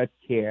some of that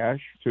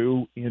cash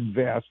to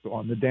invest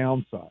on the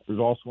downside. There's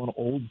also an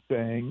old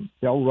saying,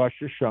 sell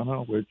Rosh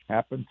Hashanah, which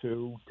happened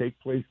to take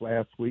place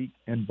last week,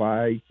 and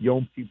buy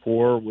Yom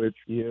Kippur, which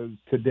is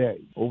today.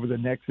 Over the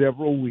next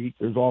several weeks,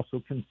 there's also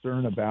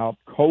concern about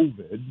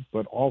COVID,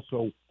 but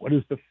also what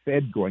is the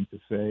Fed going to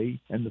say?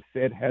 And the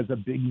Fed has a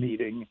big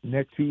meeting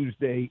next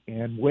Tuesday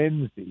and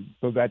Wednesday,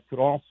 so that could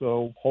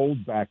also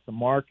hold back the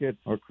market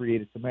or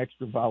create some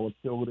extra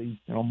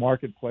volatility.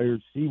 Market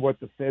players see what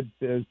the Fed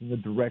says in the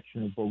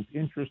direction of both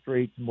interest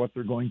rates and what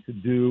they're going to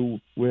do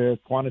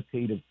with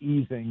quantitative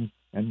easing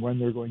and when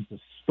they're going to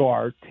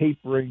start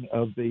tapering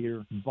of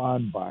their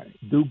bond buying.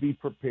 Do be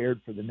prepared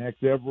for the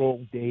next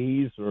several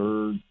days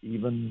or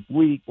even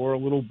week for a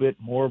little bit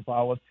more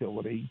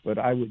volatility, but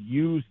I would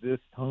use this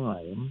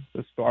time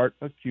to start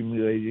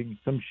accumulating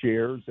some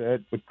shares at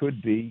what could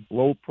be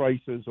low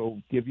prices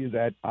will give you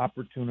that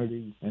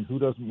opportunity, and who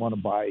doesn't want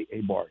to buy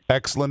a bargain?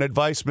 Excellent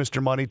advice,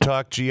 Mr. Money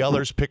Talk.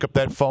 GLers, pick up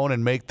that phone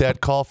and make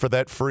that call for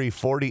that free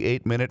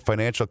 48-minute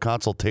financial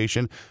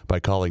consultation by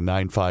calling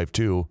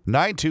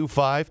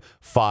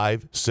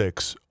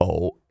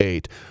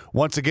 952-925-5608.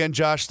 Once again,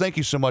 Josh, thank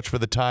you so much for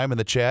the time and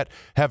the chat.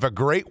 Have a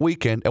great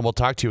weekend, and we'll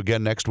talk to you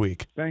again next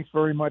week. Thanks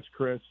very much,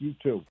 Chris. You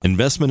too.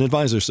 Investment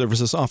advisor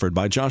services offered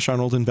by Josh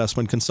Arnold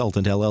Investment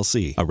Consultant,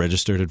 LLC, a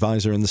registered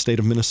advisor in the state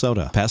of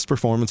Minnesota. Past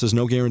performance is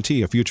no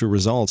guarantee of future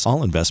results.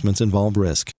 All investments involve risk.